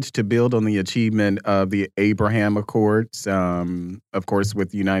pledged to build on the achievement of the Abraham Accords, of course,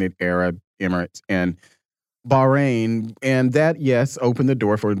 with United Arab Emirates and Bahrain. And that, yes, opened the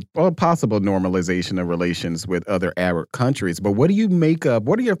door for a possible normalization of relations with other Arab countries. But what do you make of,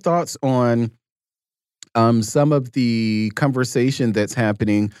 what are your thoughts on some of the conversation that's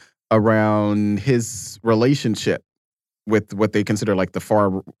happening around his relationship with what they consider like the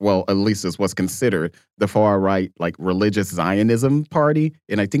far, well, at least is what's considered the far right, like religious Zionism party.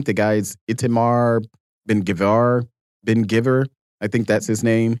 And I think the guy's Itamar Ben-Gvir. I think that's his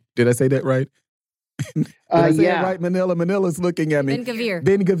name. Did I say that right? Did I say it right? Manila's looking at me.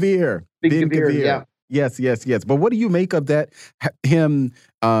 Ben-Gvir. Yeah. Yes. But what do you make of that, him,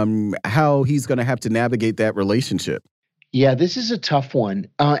 how he's going to have to navigate that relationship? Yeah, this is a tough one,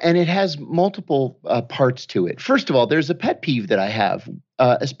 and it has multiple parts to it. First of all, there's a pet peeve that I have,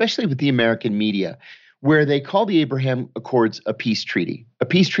 especially with the American media, where they call the Abraham Accords a peace treaty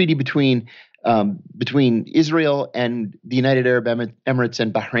between Israel and the United Arab Emirates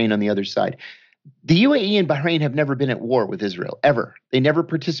and Bahrain on the other side. The UAE and Bahrain have never been at war with Israel, ever. They never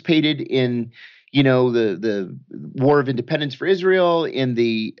participated in, the War of Independence for Israel, in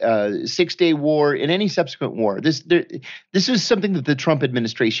the Six-Day War, in any subsequent war. This is something that the Trump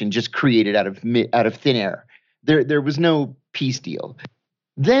administration just created out of thin air. There was no peace deal.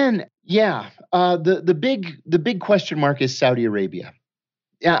 Then, the big question mark is Saudi Arabia.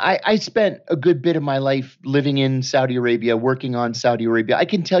 I spent a good bit of my life living in Saudi Arabia, working on Saudi Arabia. I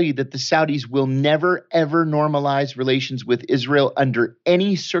can tell you that the Saudis will never, ever normalize relations with Israel under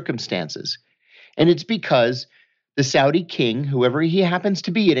any circumstances. And it's because the Saudi king, whoever he happens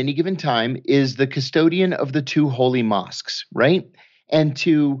to be at any given time, is the custodian of the two holy mosques, right? And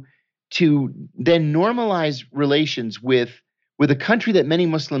to then normalize relations with a country that many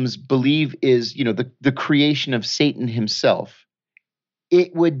Muslims believe is, the creation of Satan himself,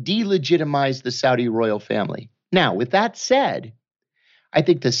 it would delegitimize the Saudi royal family. Now, with that said, I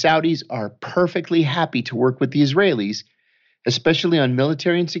think the Saudis are perfectly happy to work with the Israelis, especially on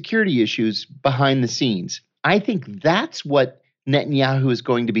military and security issues behind the scenes. I think that's what Netanyahu is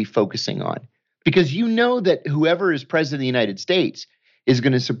going to be focusing on, because that whoever is president of the United States is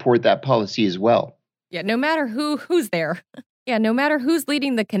going to support that policy as well. Yeah, no matter who's there. Yeah, no matter who's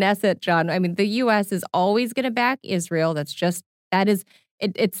leading the Knesset, John. I mean, the U.S. is always going to back Israel.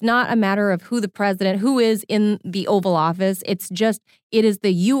 It's not a matter of who is in the Oval Office. It is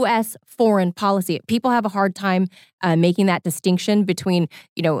the U.S. foreign policy. People have a hard time making that distinction between,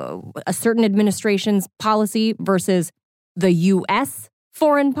 a certain administration's policy versus the U.S.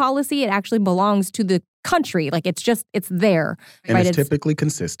 foreign policy. It actually belongs to the country. Like it's there. And right? it's typically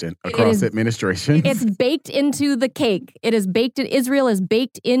consistent across administrations. It's baked into the cake. Israel is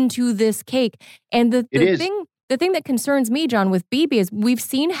baked into this cake. And the thing that concerns me, John, with Bibi is we've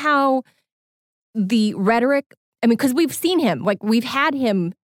seen how the rhetoric, because we've seen him, like we've had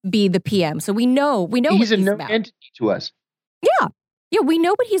him be the PM. So we know he's a known entity to us. Yeah. Yeah, we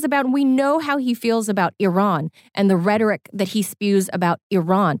know what he's about, and we know how he feels about Iran and the rhetoric that he spews about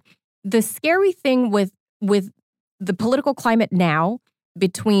Iran. The scary thing with the political climate now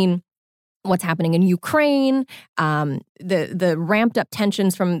between what's happening in Ukraine, the ramped up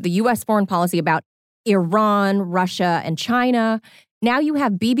tensions from the U.S. foreign policy about Iran, Russia, and China. Now you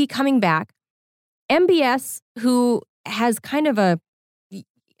have Bibi coming back. MBS, who has kind of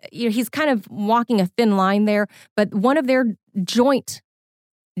he's kind of walking a thin line there, but one of their joint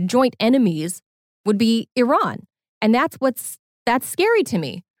enemies would be Iran. And that's scary to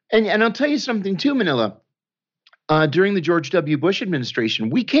me. And I'll tell you something too, Manila. During the George W. Bush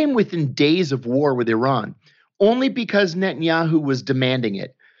administration, we came within days of war with Iran, only because Netanyahu was demanding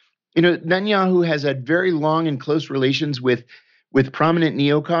it. Netanyahu has had very long and close relations with prominent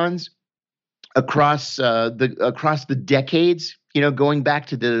neocons across the decades, going back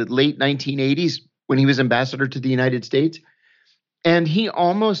to the late 1980s when he was ambassador to the United States. And he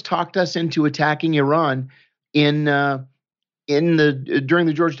almost talked us into attacking Iran during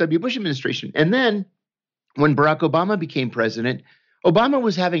the George W. Bush administration. And then when Barack Obama became president, Obama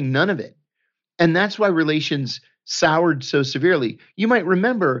was having none of it. And that's why relations soured so severely. You might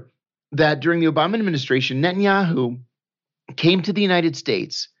remember that during the Obama administration, Netanyahu came to the United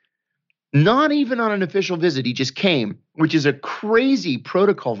States, not even on an official visit. He just came, which is a crazy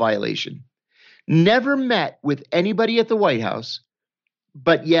protocol violation. Never met with anybody at the White House,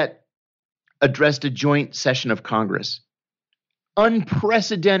 but yet addressed a joint session of Congress.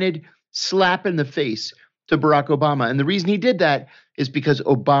 Unprecedented slap in the face to Barack Obama. And the reason he did that is because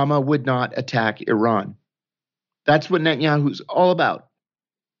Obama would not attack Iran. That's what Netanyahu's all about.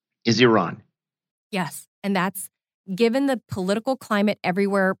 Is Iran. Yes. And that's, given the political climate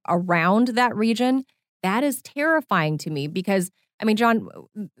everywhere around that region, that is terrifying to me because, John,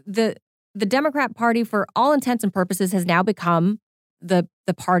 the Democrat Party, for all intents and purposes, has now become the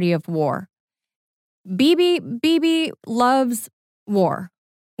party of war. Bibi loves war.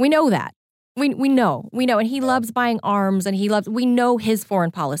 We know that. We know. And he loves buying arms and we know his foreign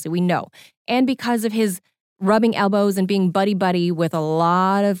policy. We know. And because of his rubbing elbows and being buddy-buddy with a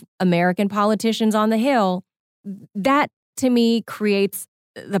lot of American politicians on the Hill, that, to me, creates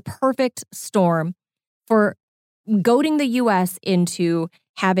the perfect storm for goading the U.S. into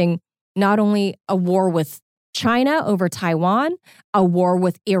having not only a war with China over Taiwan, a war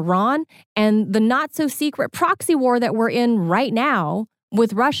with Iran, and the not-so-secret proxy war that we're in right now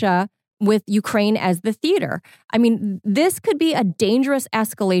with Russia, with Ukraine as the theater. This could be a dangerous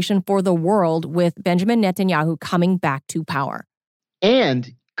escalation for the world with Benjamin Netanyahu coming back to power.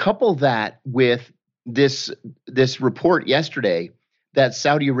 And couple that with this report yesterday that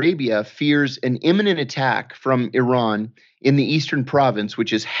Saudi Arabia fears an imminent attack from Iran in the eastern province,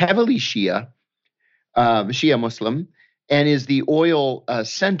 which is heavily Shia, Shia Muslim, and is the oil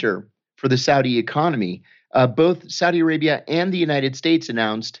center for the Saudi economy. Both Saudi Arabia and the United States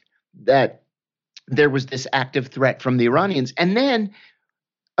announced that there was this active threat from the Iranians. And then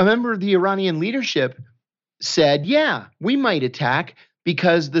a member of the Iranian leadership said, yeah, we might attack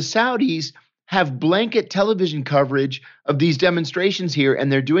because the Saudis have blanket television coverage of these demonstrations here,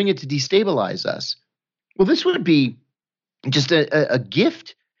 and they're doing it to destabilize us. Well, this would be just a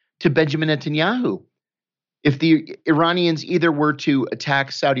gift to Benjamin Netanyahu. If the Iranians either were to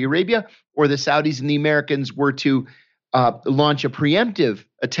attack Saudi Arabia or the Saudis and the Americans were to launch a preemptive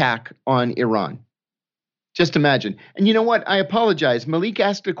attack on Iran. Just imagine. And you know what? I apologize. Malik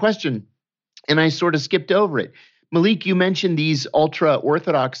asked a question and I sort of skipped over it. Malik, you mentioned these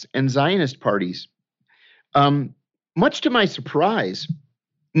ultra-Orthodox and Zionist parties. Much to my surprise,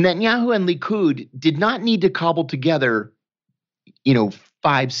 Netanyahu and Likud did not need to cobble together,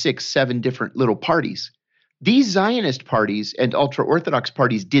 5, 6, 7 different little parties. These Zionist parties and ultra-Orthodox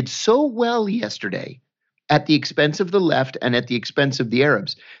parties did so well yesterday at the expense of the left and at the expense of the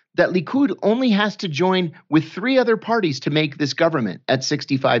Arabs that Likud only has to join with 3 other parties to make this government at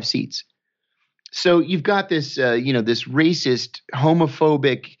 65 seats. So you've got this, this racist,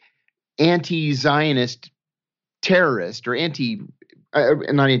 homophobic, anti-Zionist terrorist or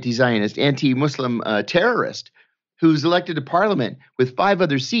anti-Muslim terrorist who's elected to parliament with 5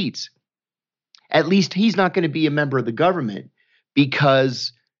 other seats. At least he's not going to be a member of the government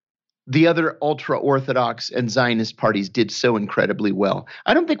because the other ultra-Orthodox and Zionist parties did so incredibly well.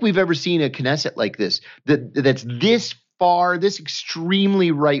 I don't think we've ever seen a Knesset like this, that's this far, this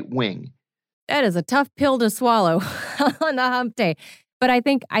extremely right-wing. That is a tough pill to swallow on the hump day. But I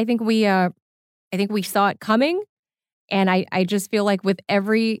think we saw it coming. And I just feel like with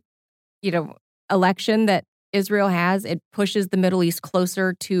every, election that Israel has, it pushes the Middle East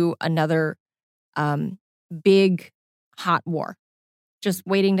closer to another big hot war, just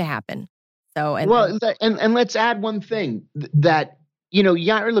waiting to happen. So, and let's add one thing that,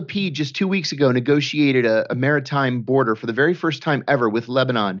 Yair Lapid just 2 weeks ago negotiated a maritime border for the very first time ever with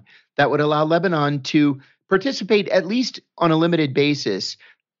Lebanon that would allow Lebanon to participate, at least on a limited basis,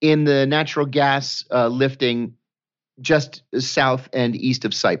 in the natural gas lifting just south and east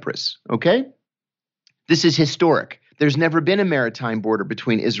of Cyprus. Okay? This is historic. There's never been a maritime border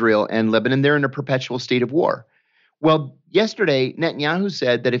between Israel and Lebanon. They're in a perpetual state of war. Well, yesterday, Netanyahu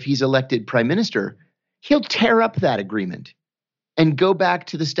said that if he's elected prime minister, he'll tear up that agreement and go back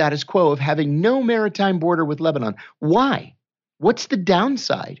to the status quo of having no maritime border with Lebanon. Why? What's the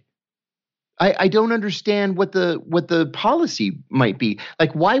downside? I don't understand what the policy might be.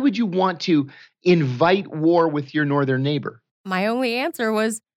 Like, why would you want to invite war with your northern neighbor? My only answer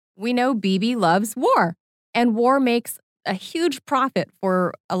was, we know Bibi loves war, and war makes a huge profit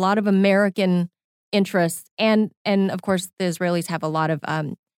for a lot of American interests. And of course, the Israelis have a lot of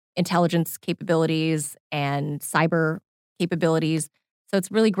intelligence capabilities and cyber capabilities. So it's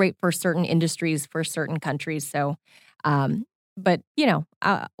really great for certain industries, for certain countries. So, but,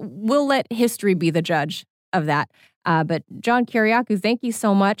 we'll let history be the judge of that. But John Kiriakou, thank you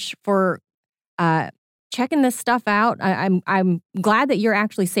so much for checking this stuff out. I'm glad that you're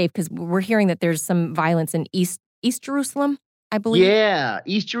actually safe because we're hearing that there's some violence in East Jerusalem, I believe. Yeah,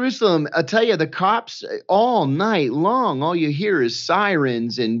 East Jerusalem. I'll tell you, the cops all night long, all you hear is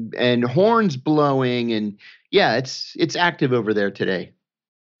sirens and horns blowing. And yeah, it's active over there today.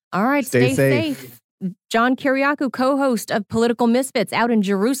 All right, stay safe. John Kiriakou, co-host of Political Misfits out in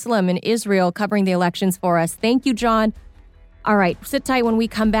Jerusalem and Israel, covering the elections for us. Thank you, John. All right, sit tight. When we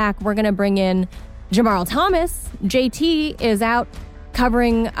come back, we're going to bring in Jamarl Thomas. JT is out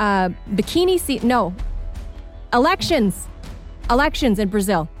covering elections in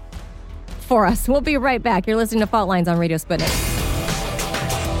Brazil for us. We'll be right back. You're listening to Fault Lines on Radio Sputnik.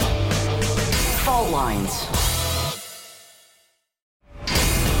 Fault Lines.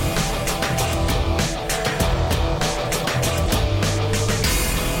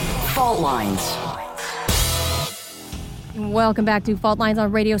 Fault Lines. Welcome back to Fault Lines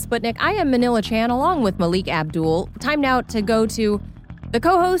on Radio Sputnik. I am Manila Chan along with Malik Abdul. Time now to go to the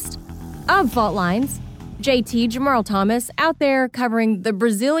co-host of Fault Lines, JT, Jamarl Thomas, out there covering the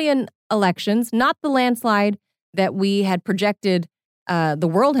Brazilian elections, not the landslide that we had projected, the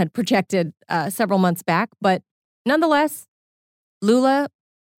world had projected several months back, but nonetheless, Lula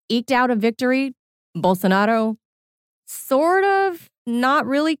eked out a victory. Bolsonaro sort of, not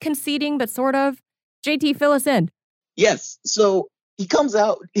really conceding, but sort of. JT, fill us in. Yes. So he comes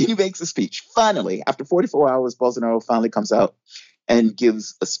out, he makes a speech. Finally, after 44 hours, Bolsonaro finally comes out and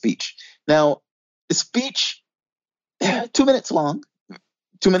gives a speech. Now, the speech, 2 minutes long,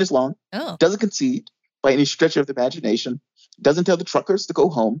 doesn't concede, by any stretch of the imagination. Doesn't tell the truckers to go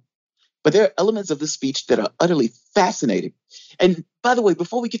home. But there are elements of the speech that are utterly fascinating. And by the way,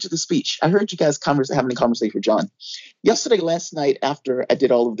 before we get to the speech, I heard you guys having a conversation with John. Last night, after I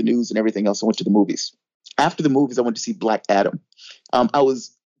did all of the news and everything else, I went to the movies. After the movies, I went to see Black Adam. I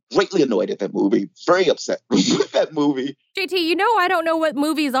was greatly annoyed at that movie, very upset with that movie. JT, I don't know what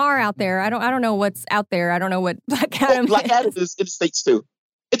movies are out there. I don't know what's out there. I don't know what Black Adam Black Adam is in the States too.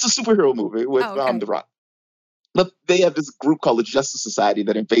 It's a superhero movie with The Rock. But they have this group called the Justice Society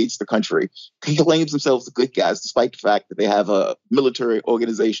that invades the country, claims themselves the good guys, despite the fact that they have a military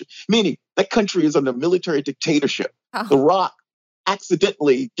organization, meaning that country is under military dictatorship. Oh. The Rock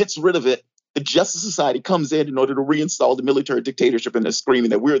accidentally gets rid of it. The Justice Society comes in order to reinstall the military dictatorship, and they're screaming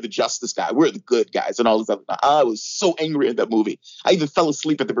that we're the justice guy, we're the good guys, and all this other stuff. I was so angry at that movie. I even fell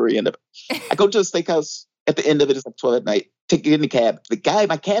asleep at the very end of it. I go to a steakhouse at the end of it. It's like 12 at night. Take it in the cab. The guy,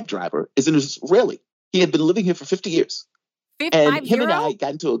 my cab driver, is an Israeli. He had been living here for 50 years. And him and I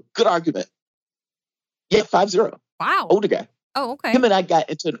got into a good argument. Yeah, 50. Wow. Older guy. Oh, okay. Him and I got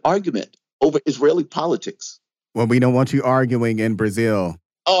into an argument over Israeli politics. Well, we don't want you arguing in Brazil.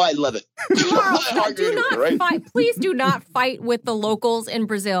 Oh, I love it. Please do not fight with the locals in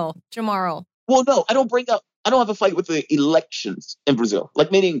Brazil, Jamaro. Well, no, I don't have a fight with the elections in Brazil.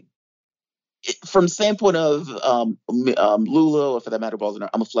 Like, meaning, from the standpoint of Lula, or for that matter, Bolsonaro,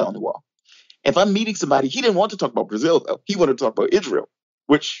 I'm a fly on the wall. If I'm meeting somebody, he didn't want to talk about Brazil, though. He wanted to talk about Israel,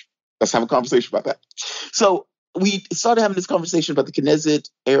 which, let's have a conversation about that. So we started having this conversation about the Knesset,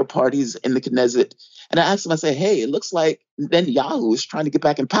 Arab parties in the Knesset. And I asked him, I said, hey, it looks like Netanyahu is trying to get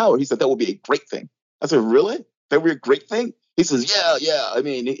back in power. He said, that would be a great thing. I said, really? That would be a great thing? He says, yeah. I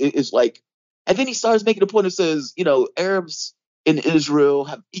mean, it's like, and then he starts making a point and says, Arabs in Israel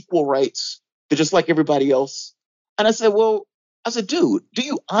have equal rights. They're just like everybody else. And I said, dude, do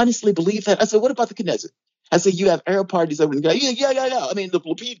you honestly believe that? I said, what about the Knesset? I said, you have Arab parties that would go, yeah. I mean, the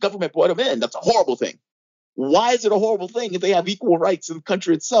Lapid government brought them in. That's a horrible thing. Why is it a horrible thing if they have equal rights in the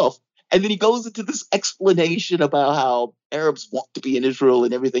country itself? And then he goes into this explanation about how Arabs want to be in Israel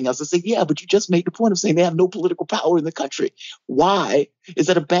and everything else. I said, yeah, but you just made the point of saying they have no political power in the country. Why is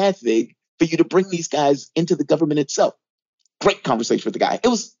that a bad thing for you to bring these guys into the government itself? Great conversation with the guy. It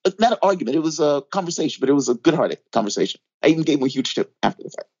was not an argument. It was a conversation, but it was a good-hearted conversation. I even gave him a huge tip after the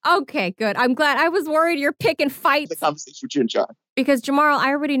fact. Okay, good. I'm glad. I was worried you're picking fights. The conversation with you and John. Because, Jamaro, I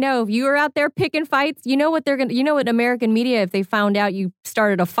already know if you are out there picking fights, you know what American media, if they found out you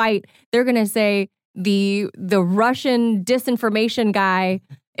started a fight, they're going to say the Russian disinformation guy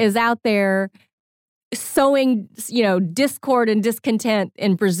is out there sowing, discord and discontent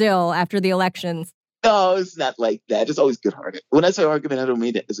in Brazil after the elections. No, it's not like that. It's always good-hearted. When I say argument, I don't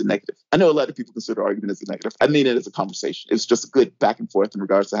mean it as a negative. I know a lot of people consider argument as a negative. I mean it as a conversation. It's just a good back and forth in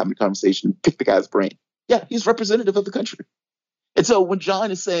regards to having a conversation, pick the guy's brain. Yeah, he's representative of the country. And so when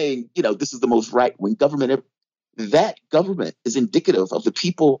John is saying, this is the most right-wing government ever, that government is indicative of the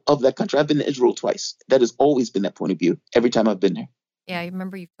people of that country. I've been to Israel twice. That has always been that point of view every time I've been there. Yeah, I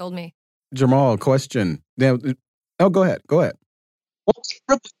remember you told me. Jamal, question. Now, go ahead.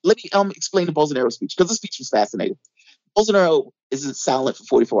 Well, let me explain the Bolsonaro speech, because the speech was fascinating. Bolsonaro is silent for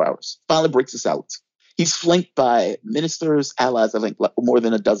 44 hours, finally breaks the silence. He's flanked by ministers, allies, I think more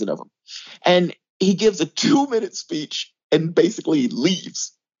than a dozen of them. And he gives a 2-minute speech and basically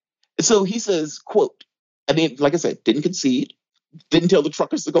leaves. So he says, quote, I mean, like I said, didn't concede, didn't tell the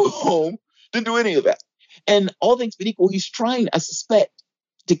truckers to go home, didn't do any of that. And all things being equal, he's trying, I suspect,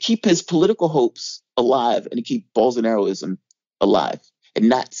 to keep his political hopes alive and to keep Bolsonaroism alive and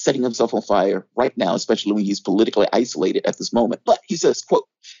not setting himself on fire right now, especially when he's politically isolated at this moment. But he says, quote,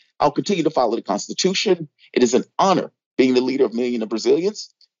 I'll continue to follow the Constitution. It is an honor being the leader of millions of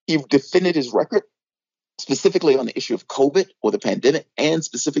Brazilians. He defended his record specifically on the issue of COVID or the pandemic, and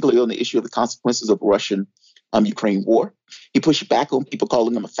specifically on the issue of the consequences of Russian-Ukraine war. He pushed back on people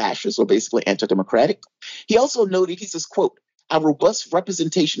calling him a fascist or basically anti-democratic. He also noted, he says, quote, our robust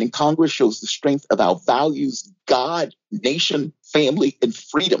representation in Congress shows the strength of our values, God, nation, family, and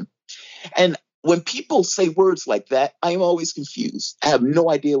freedom. And when people say words like that, I am always confused. I have no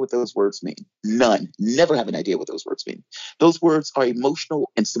idea what those words mean. None. Never have an idea what those words mean. Those words are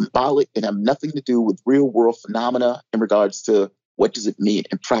emotional and symbolic and have nothing to do with real world phenomena in regards to what does it mean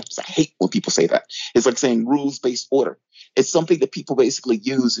in practice. I hate when people say that. It's like saying rules-based order. It's something that people basically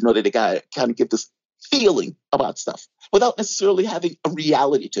use in order to kind of give this feeling about stuff without necessarily having a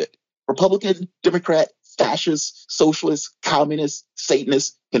reality to it. Republican, Democrat, fascist, socialist, communist,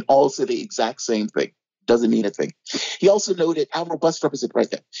 Satanist can all say the exact same thing. Doesn't mean a thing. He also noted our robust representation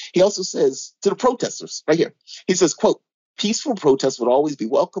right there. He also says to the protesters right here, he says, quote, Peaceful protests would always be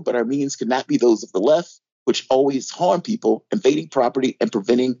welcome, but our means cannot be those of the left, which always harm people, invading property and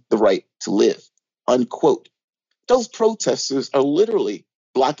preventing the right to live, unquote. Those protesters are literally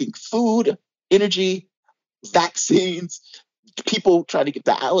blocking food, energy, vaccines, people trying to get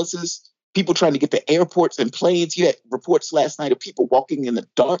dialysis, people trying to get to airports and planes. You had reports last night of people walking in the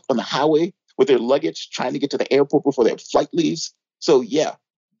dark on the highway with their luggage, trying to get to the airport before their flight leaves. So yeah,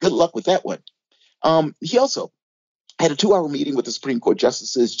 good luck with that one. He also had a 2-hour meeting with the Supreme Court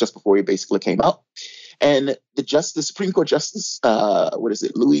justices just before he basically came out. And the Supreme Court Justice,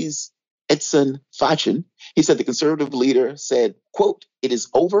 Louise Edson Fachin, he said the conservative leader said, quote, "It is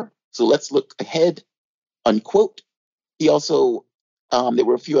over, so let's look ahead," unquote. He also, there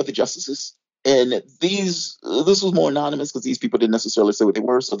were a few other justices, and this was more anonymous because these people didn't necessarily say what they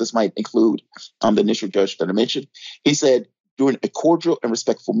were, so this might include the initial judge that I mentioned. He said, during a cordial and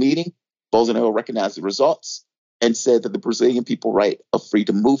respectful meeting, Bolsonaro recognized the results and said that the Brazilian people right of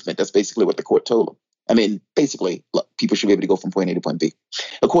freedom movement. That's basically what the court told him. I mean, basically, look, people should be able to go from point A to point B.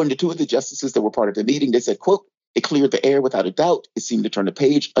 According to 2 of the justices that were part of the meeting, they said, quote, "It cleared the air without a doubt. It seemed to turn the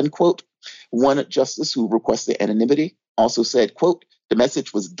page," unquote. One justice who requested anonymity also said, quote, "The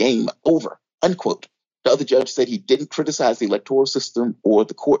message was game over," unquote. The other judge said he didn't criticize the electoral system or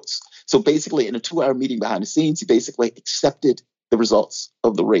the courts. So basically, in a 2-hour meeting behind the scenes, he basically accepted the results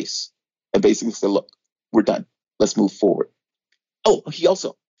of the race and basically said, look, we're done. Let's move forward. Oh, he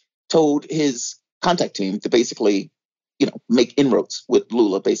also told his contact team to basically, make inroads with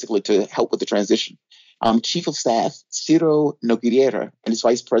Lula, basically to help with the transition. Chief of Staff Ciro Nogueira and his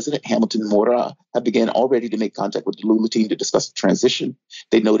Vice President Hamilton Moura have begun already to make contact with the Lula team to discuss the transition.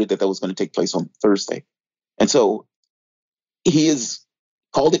 They noted that was going to take place on Thursday. And so he has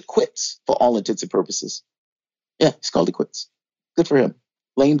called it quits for all intents and purposes. Yeah, he's called it quits. Good for him.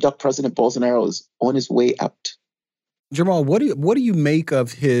 Lame duck President Bolsonaro is on his way out. Jamal, what do you make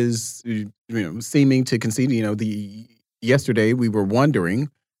of his seeming to concede? Yesterday we were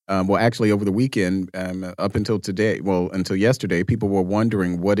wondering. Actually, over the weekend, up until today, until yesterday, people were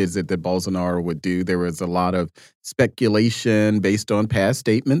wondering what is it that Bolsonaro would do. There was a lot of speculation based on past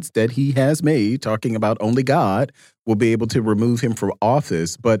statements that he has made, talking about only God will be able to remove him from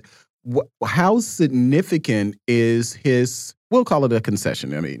office. But how significant is his? We'll call it a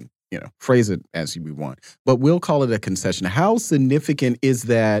concession. I mean, phrase it as we want, but we'll call it a concession. How significant is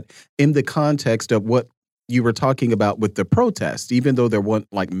that in the context of what you were talking about with the protests, even though there weren't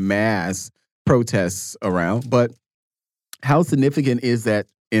like mass protests around, but how significant is that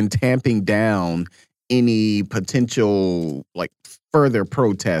in tamping down any potential like further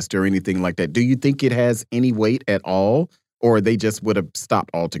protest or anything like that? Do you think it has any weight at all, or they just would have stopped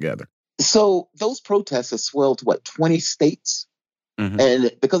altogether? So those protests have swelled to 20 states?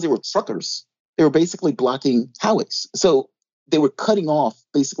 And because they were truckers, they were basically blocking highways. So they were cutting off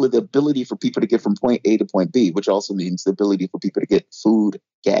basically the ability for people to get from point A to point B, which also means the ability for people to get food,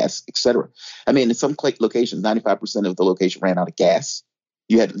 gas, etc. I mean, in some locations, 95% of the location ran out of gas.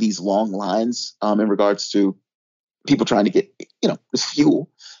 You had these long lines in regards to people trying to get, this fuel.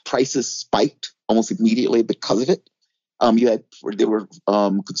 Prices spiked almost immediately because of it. They were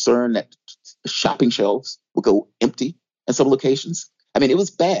concerned that shopping shelves would go empty in some locations. I mean, it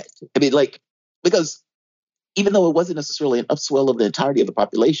was bad. I mean, because even though it wasn't necessarily an upswell of the entirety of the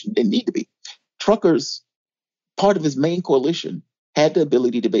population, they need to be. Truckers, part of his main coalition, had the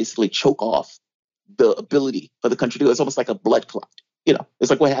ability to basically choke off the ability for the country to do it. It's almost like a blood clot. It's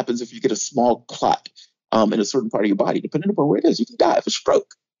like what happens if you get a small clot in a certain part of your body. Depending upon where it is, you can die of a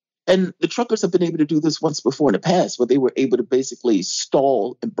stroke. And the truckers have been able to do this once before in the past, where they were able to basically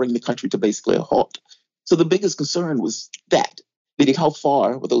stall and bring the country to basically a halt. So the biggest concern was that, meaning how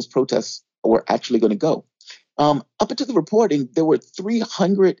far were those protests were actually going to go. Up until the reporting, there were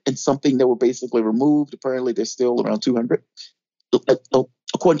 300 and something that were basically removed. Apparently, there's still around 200.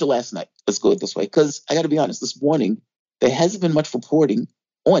 According to last night, let's go this way. Because I got to be honest, this morning, there hasn't been much reporting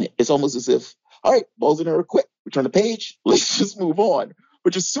on it. It's almost as if, all right, Bolsonaro quit. We turn the page. Let's just move on,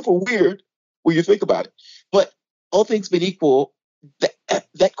 which is super weird when you think about it. But all things being equal,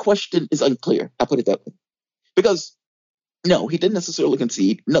 that question is unclear. I put it that way. Because, no, he didn't necessarily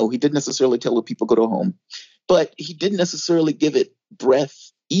concede. No, he didn't necessarily tell the people go to home. But he didn't necessarily give it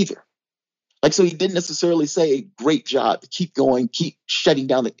breath either. So he didn't necessarily say, great job, keep going, keep shutting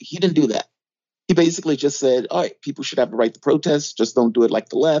down. He didn't do that. He basically just said, all right, people should have the right to protest, just don't do it like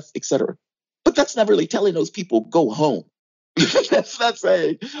the left, etc. But that's not really telling those people, go home. That's not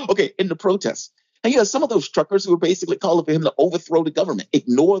saying, okay, in the protests. And some of those truckers who were basically calling for him to overthrow the government,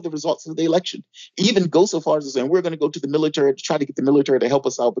 ignore the results of the election, even go so far as saying, we're going to go to the military to try to get the military to help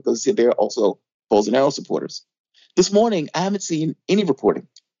us out because they're also Bolsonaro supporters. This morning, I haven't seen any reporting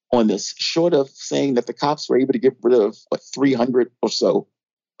on this, short of saying that the cops were able to get rid of 300 or so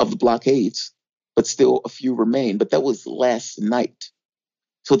of the blockades, but still a few remain. But that was last night.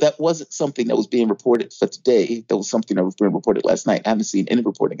 So that wasn't something that was being reported for today. That was something that was being reported last night. I haven't seen any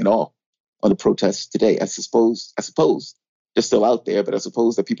reporting at all on the protests today. I suppose they're still out there, but I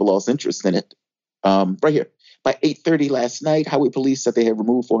suppose that people lost interest in it. Right here. By 8:30 last night, highway police said they had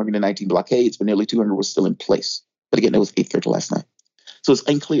removed 419 blockades, but nearly 200 were still in place. But again, that was 8:30 last night. So it's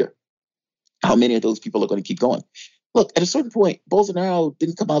unclear how many of those people are going to keep going. Look, at a certain point, Bolsonaro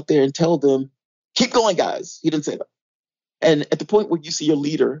didn't come out there and tell them, keep going, guys. He didn't say that. And at the point where you see your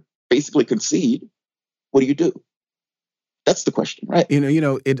leader basically concede, what do? That's the question, right?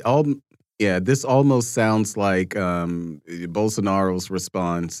 This almost sounds like Bolsonaro's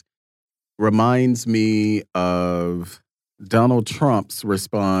response reminds me of Donald Trump's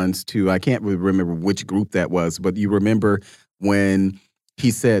response to, I can't remember which group that was, but you remember when he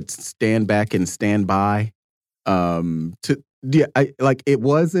said, stand back and stand by. It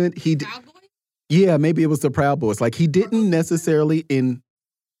wasn't, yeah, maybe it was the Proud Boys. Like he didn't necessarily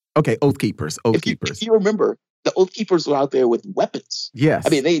Oath Keepers. If you remember, the Oath Keepers were out there with weapons. Yes. I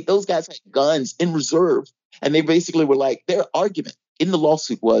mean, those guys had guns in reserve, and they basically were like, their argument in the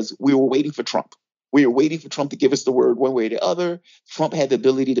lawsuit was, we were waiting for Trump. We were waiting for Trump to give us the word one way or the other. Trump had the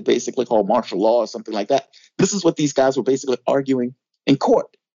ability to basically call martial law or something like that. This is what these guys were basically arguing in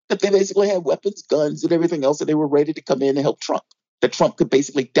court, that they basically had weapons, guns, and everything else, and they were ready to come in and help Trump, that Trump could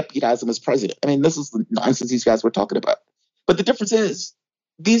basically deputize him as president. I mean, this is the nonsense these guys were talking about. But the difference is,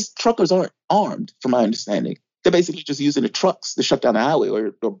 these truckers aren't armed, from my understanding. They're basically just using the trucks to shut down the highway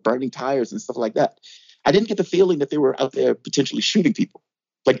or burning tires and stuff like that. I didn't get the feeling that they were out there potentially shooting people.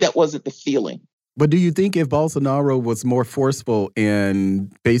 Like, that wasn't the feeling. But do you think if Bolsonaro was more forceful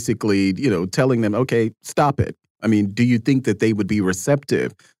in basically, telling them, okay, stop it? I mean, do you think that they would be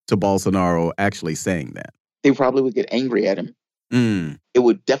receptive to Bolsonaro actually saying that? They probably would get angry at him. It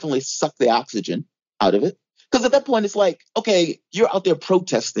would definitely suck the oxygen out of it. Because at that point, it's like, okay, you're out there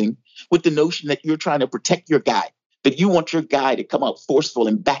protesting with the notion that you're trying to protect your guy, that you want your guy to come out forceful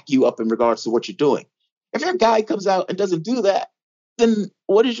and back you up in regards to what you're doing. If your guy comes out and doesn't do that, then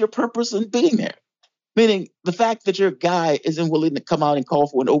what is your purpose in being there? Meaning the fact that your guy isn't willing to come out and call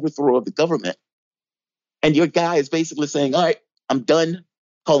for an overthrow of the government, and your guy is basically saying, all right, I'm done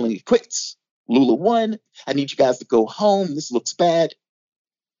calling it quits. Lula won. I need you guys to go home. This looks bad.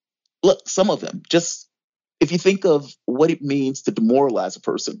 Look, some of them, just if you think of what it means to demoralize a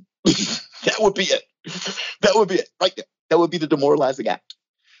person, that would be it. That would be it right there. That would be the demoralizing act.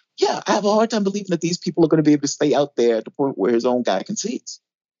 Yeah, I have a hard time believing that these people are going to be able to stay out there at the point where his own guy concedes.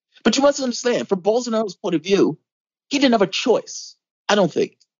 But you must understand, from Bolsonaro's point of view, he didn't have a choice, I don't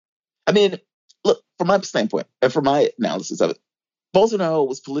think. I mean, look, from my standpoint and from my analysis of it, Bolsonaro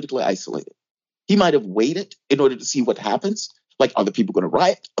was politically isolated. He might have waited in order to see what happens. Like, are the people going to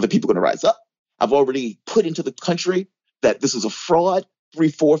riot? Are the people going to rise up? I've already put into the country that this is a fraud.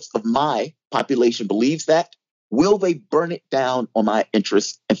 3/4 of my population believes that. Will they burn it down on my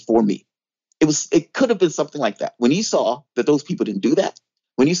interests and for me? It could have been something like that. When he saw that those people didn't do that,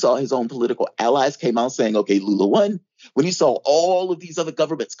 when he saw his own political allies came out saying, okay, Lula won, when he saw all of these other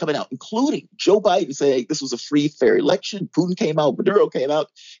governments coming out, including Joe Biden saying this was a free, fair election, Putin came out, Maduro came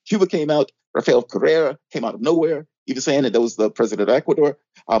out, Cuba came out, Rafael Correa came out of nowhere, even saying that was the president of Ecuador,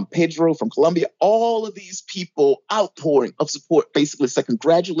 Pedro from Colombia, all of these people outpouring of support, basically saying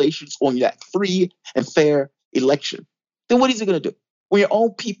congratulations on that free and fair election. Then what is he going to do? When your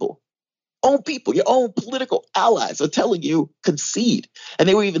own people, your own political allies are telling you concede. And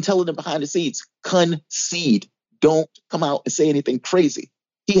they were even telling them behind the scenes, concede. Don't come out and say anything crazy.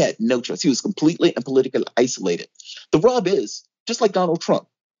 He had no choice. He was completely and politically isolated. The rub is, just like Donald Trump,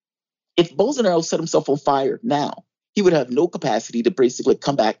 if Bolsonaro set himself on fire now, he would have no capacity to basically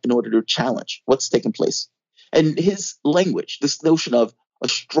come back in order to challenge what's taking place. And his language, this notion of a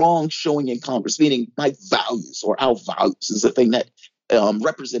strong showing in Congress, meaning my values or our values is the thing that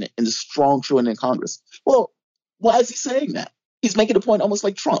represented in the strong showing in Congress. Well, why is he saying that? He's making a point almost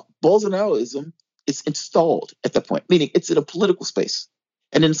like Trump. Bolsonaroism is installed at that point, meaning it's in a political space.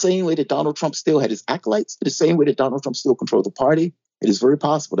 And in the same way that Donald Trump still had his acolytes, in the same way that Donald Trump still controlled the party, it is very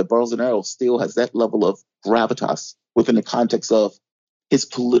possible that Bolsonaro still has that level of gravitas within the context of his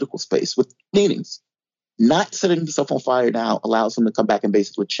political space, with meanings. Not setting himself on fire now allows him to come back and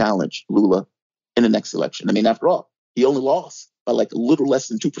basically challenge Lula in the next election. I mean, after all, he only lost by like a little less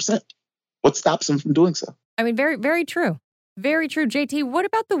than 2%. What stops him from doing so? I mean, very, very true. Very true. JT, what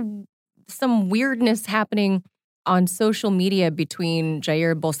about some weirdness happening on social media between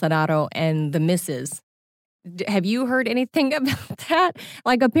Jair Bolsonaro and the missus? Have you heard anything about that?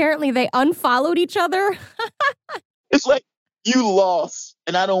 Like, apparently they unfollowed each other. It's like, you lost,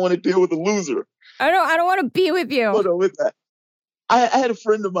 and I don't want to deal with a loser. I don't want to be with you. Hold on with that. I had a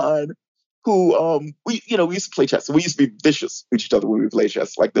friend of mine who we used to play chess. So we used to be vicious with each other when we played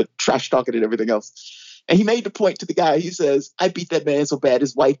chess, like the trash talking and everything else. And he made the point to the guy. He says, "I beat that man so bad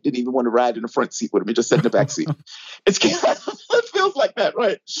his wife didn't even want to ride in the front seat with him. He just sat in the back seat." It feels like that,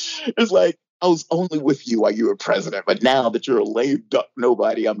 right? It's like, I was only with you while you were president, but now that you're a lame duck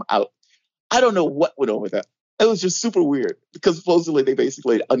nobody, I'm out. I don't know what went on with that. It was just super weird because supposedly they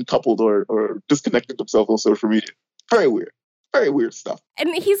basically uncoupled or disconnected themselves on social media. Very weird. Very weird stuff.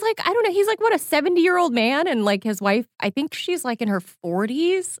 And he's like, I don't know, he's like, what, a 70-year-old man? And like his wife, I think she's like in her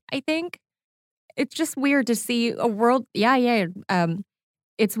 40s, I think. It's just weird to see a world. Yeah.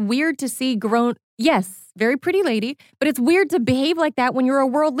 It's weird to see grown. Yes, very pretty lady. But it's weird to behave like that when you're a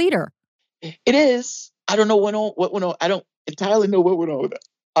world leader. It is. I don't know what went on. I don't entirely know what went on with that.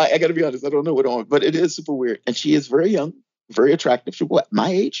 I got to be honest. I don't know what went on, but it is super weird. And she is very young, very attractive. She's what, my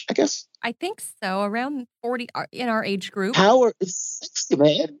age, I guess? I think so. Around 40 in our age group. Power is sexy,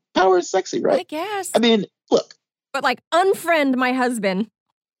 man. Power is sexy, right? I guess. I mean, look. But like, unfriend my husband.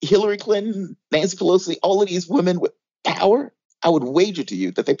 Hillary Clinton, Nancy Pelosi, all of these women with power, I would wager to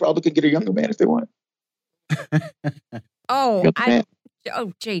you that they probably could get a younger man if they wanted.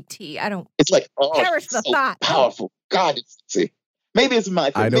 JT, I don't. It's like, perish the so thought. Powerful. God, it's sexy. Maybe it's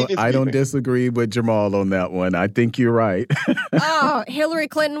my thing. I don't disagree with Jamal on that one. I think you're right. Hillary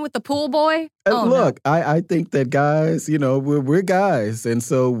Clinton with the pool boy. Look, no. I think that guys, we're guys, and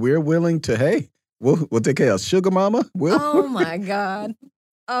so we're willing to. Hey, we'll take care of sugar mama. Oh my God.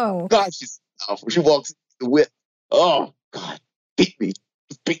 Oh God, she's powerful. She walks the whip. Oh God, beat me,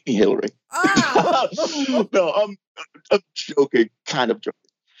 Hillary. Oh. No, I'm joking, kind of joking.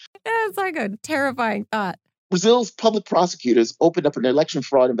 That's like a terrifying thought. Brazil's public prosecutors opened up an election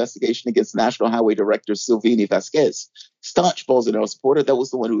fraud investigation against National Highway Director Silvini Vasquez, staunch Bolsonaro supporter. That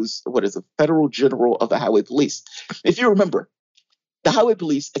was the one who's a federal general of the Highway Police. If you remember, the Highway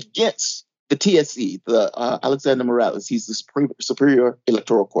Police against the TSE, the Alexander Morales, he's the Superior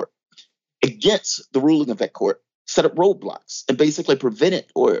Electoral Court, against the ruling of that court, set up roadblocks and basically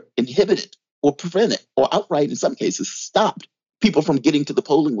prevented or inhibited or prevented or outright, in some cases, stopped people from getting to the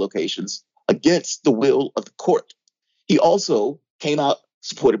polling locations against the will of the court. He also came out,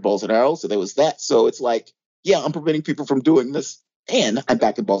 supported Bolsonaro, so there was that. So it's like, yeah, I'm preventing people from doing this, and I'm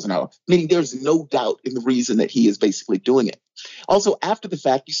backing Bolsonaro, meaning there's no doubt in the reason that he is basically doing it. Also, after the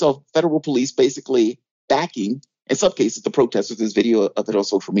fact, you saw federal police basically backing, in some cases, the protesters. There's video of it on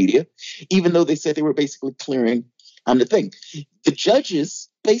social media, even though they said they were basically clearing the thing. The judges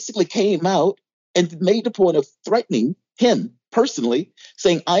basically came out and made the point of threatening him personally,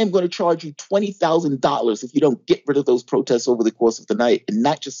 saying, I am going to charge you $20,000 if you don't get rid of those protests over the course of the night, and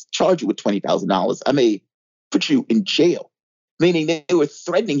not just charge you with $20,000. I may put you in jail, meaning they were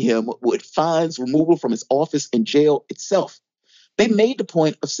threatening him with fines, removal from his office, and jail itself. They made the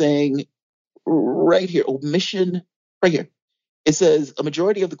point of saying right here, omission, right here, it says a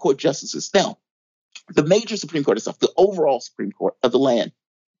majority of the court justices. Now, the major Supreme Court itself, the overall Supreme Court of the land,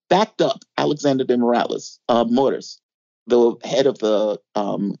 backed up Alexander de Morales, the head of the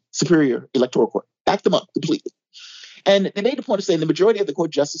Superior Electoral Court, backed them up completely. And they made the point of saying the majority of the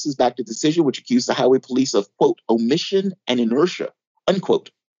court justices backed a decision which accused the highway police of, quote, omission and inertia,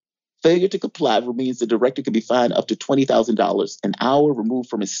 unquote. Failure to comply means the director could be fined up to $20,000 an hour, removed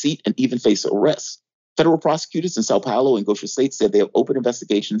from his seat, and even face arrest. Federal prosecutors in Sao Paulo and Goiás State said they have opened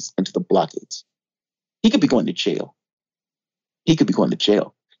investigations into the blockades. He could be going to jail.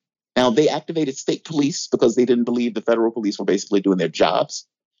 Now, they activated state police because they didn't believe the federal police were basically doing their jobs.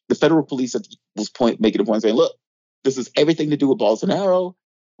 The federal police at this point making a point saying, look, this is everything to do with Bolsonaro.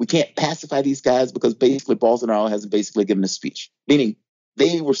 We can't pacify these guys because basically Bolsonaro hasn't basically given a speech. Meaning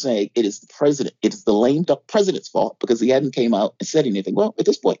they were saying it is the president, it is the lame duck president's fault because he hadn't came out and said anything. Well, at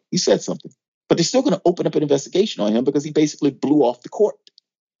this point, he said something. But they're still going to open up an investigation on him because he basically blew off the court.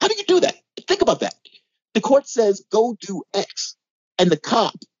 How do you do that? Think about that. The court says, go do X. And the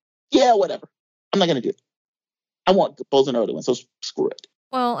cop, yeah, whatever. I'm not going to do it. I want Bolsonaro to win, so screw it.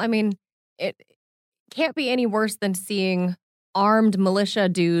 Well, I mean, it can't be any worse than seeing armed militia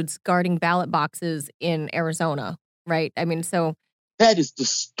dudes guarding ballot boxes in Arizona, right? I mean, so... That is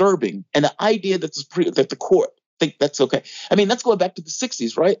disturbing. And the idea that the court think that's okay. I mean, that's going back to the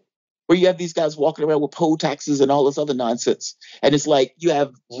 60s, right? Where you have these guys walking around with poll taxes and all this other nonsense. And it's like you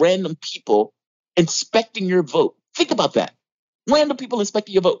have random people inspecting your vote. Think about that. Random people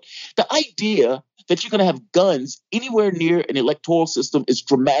inspecting your vote. The idea that you're going to have guns anywhere near an electoral system is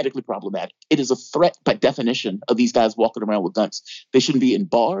dramatically problematic. It is a threat by definition of these guys walking around with guns. They shouldn't be in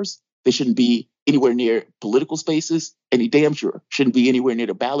bars. They shouldn't be anywhere near political spaces. And he damn sure shouldn't be anywhere near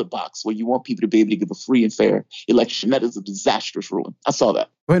the ballot box where you want people to be able to give a free and fair election. That is a disastrous ruling. I saw that.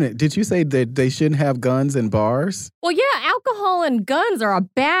 Wait a minute. Did you say that they shouldn't have guns in bars? Well, yeah, alcohol and guns are a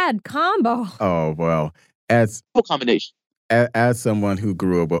bad combo. Oh, well, as combination. As someone who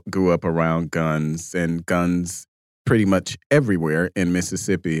grew up around guns and guns pretty much everywhere in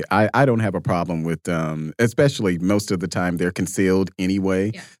Mississippi, I don't have a problem with especially most of the time they're concealed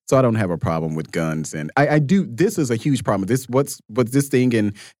anyway. Yeah. So I don't have a problem with guns. And I do. This is a huge problem. What's this thing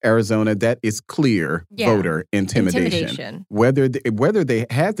in Arizona that is clear voter intimidation. Whether they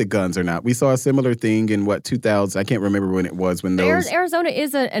had the guns or not. We saw a similar thing in 2000. I can't remember when it was when those. Arizona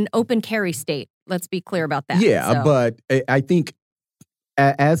is an open carry state. Let's be clear about that. Yeah, but I think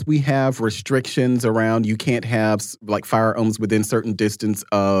as we have restrictions around, you can't have like firearms within certain distance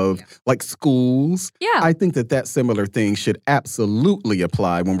of like schools. Yeah, I think that similar thing should absolutely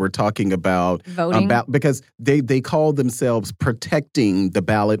apply when we're talking about voting, because they call themselves protecting the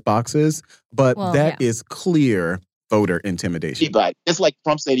ballot boxes, but that is clear voter intimidation. It's like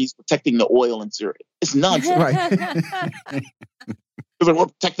Trump said he's protecting the oil in Syria. It's nonsense. Right. It's like we're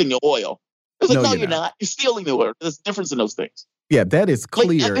protecting the oil. It's like, no, you're not. You're stealing the word. There's a difference in those things. Yeah, that is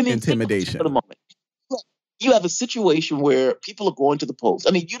clear intimidation. For the moment. You have a situation where people are going to the polls.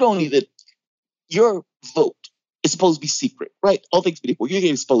 I mean, your vote is supposed to be secret, right? All things being equal, you're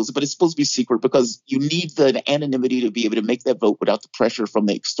getting exposed, but it's supposed to be secret because you need the anonymity to be able to make that vote without the pressure from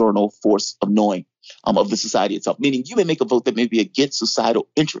the external force of knowing of the society itself. Meaning you may make a vote that may be against societal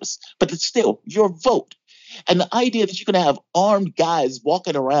interests, but it's still your vote. And the idea that you're going to have armed guys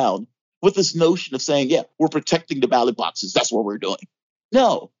walking around with this notion of saying, yeah, we're protecting the ballot boxes. That's what we're doing.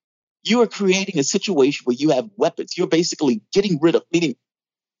 No, you are creating a situation where you have weapons. You're basically getting rid of, meaning,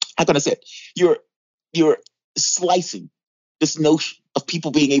 how can I say it? You're slicing this notion of people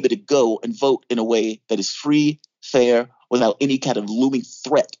being able to go and vote in a way that is free, fair, without any kind of looming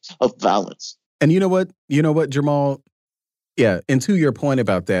threat of violence. And you know what, Jamal? Yeah, and to your point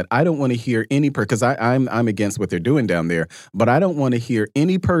about that, I don't want to hear any because I'm against what they're doing down there, but I don't want to hear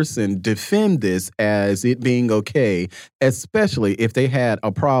any person defend this as it being okay, especially if they had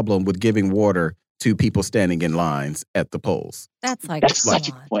a problem with giving water to people standing in lines at the polls. That's such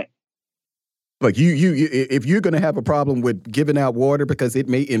a point. Like you if you're going to have a problem with giving out water because it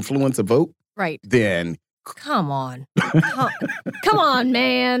may influence a vote, right? Then come on, come on,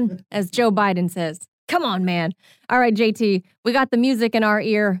 man, as Joe Biden says. Come on, man. All right, JT, we got the music in our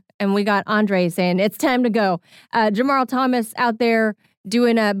ear, and we got Andre saying it's time to go. Jamarl Thomas out there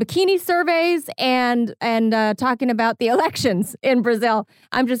doing bikini surveys and talking about the elections in Brazil.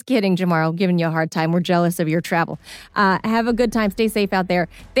 I'm just kidding, Jamarl, giving you a hard time. We're jealous of your travel. Have a good time. Stay safe out there.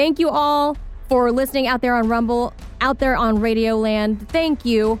 Thank you all for listening out there on Rumble, out there on Radio Land. Thank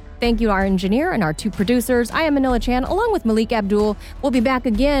you. Thank you, our engineer and our two producers. I am Manila Chan, along with Malik Abdul. We'll be back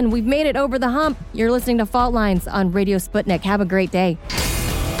again. We've made it over the hump. You're listening to Fault Lines on Radio Sputnik. Have a great day.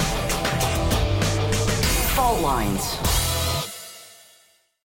 Fault Lines.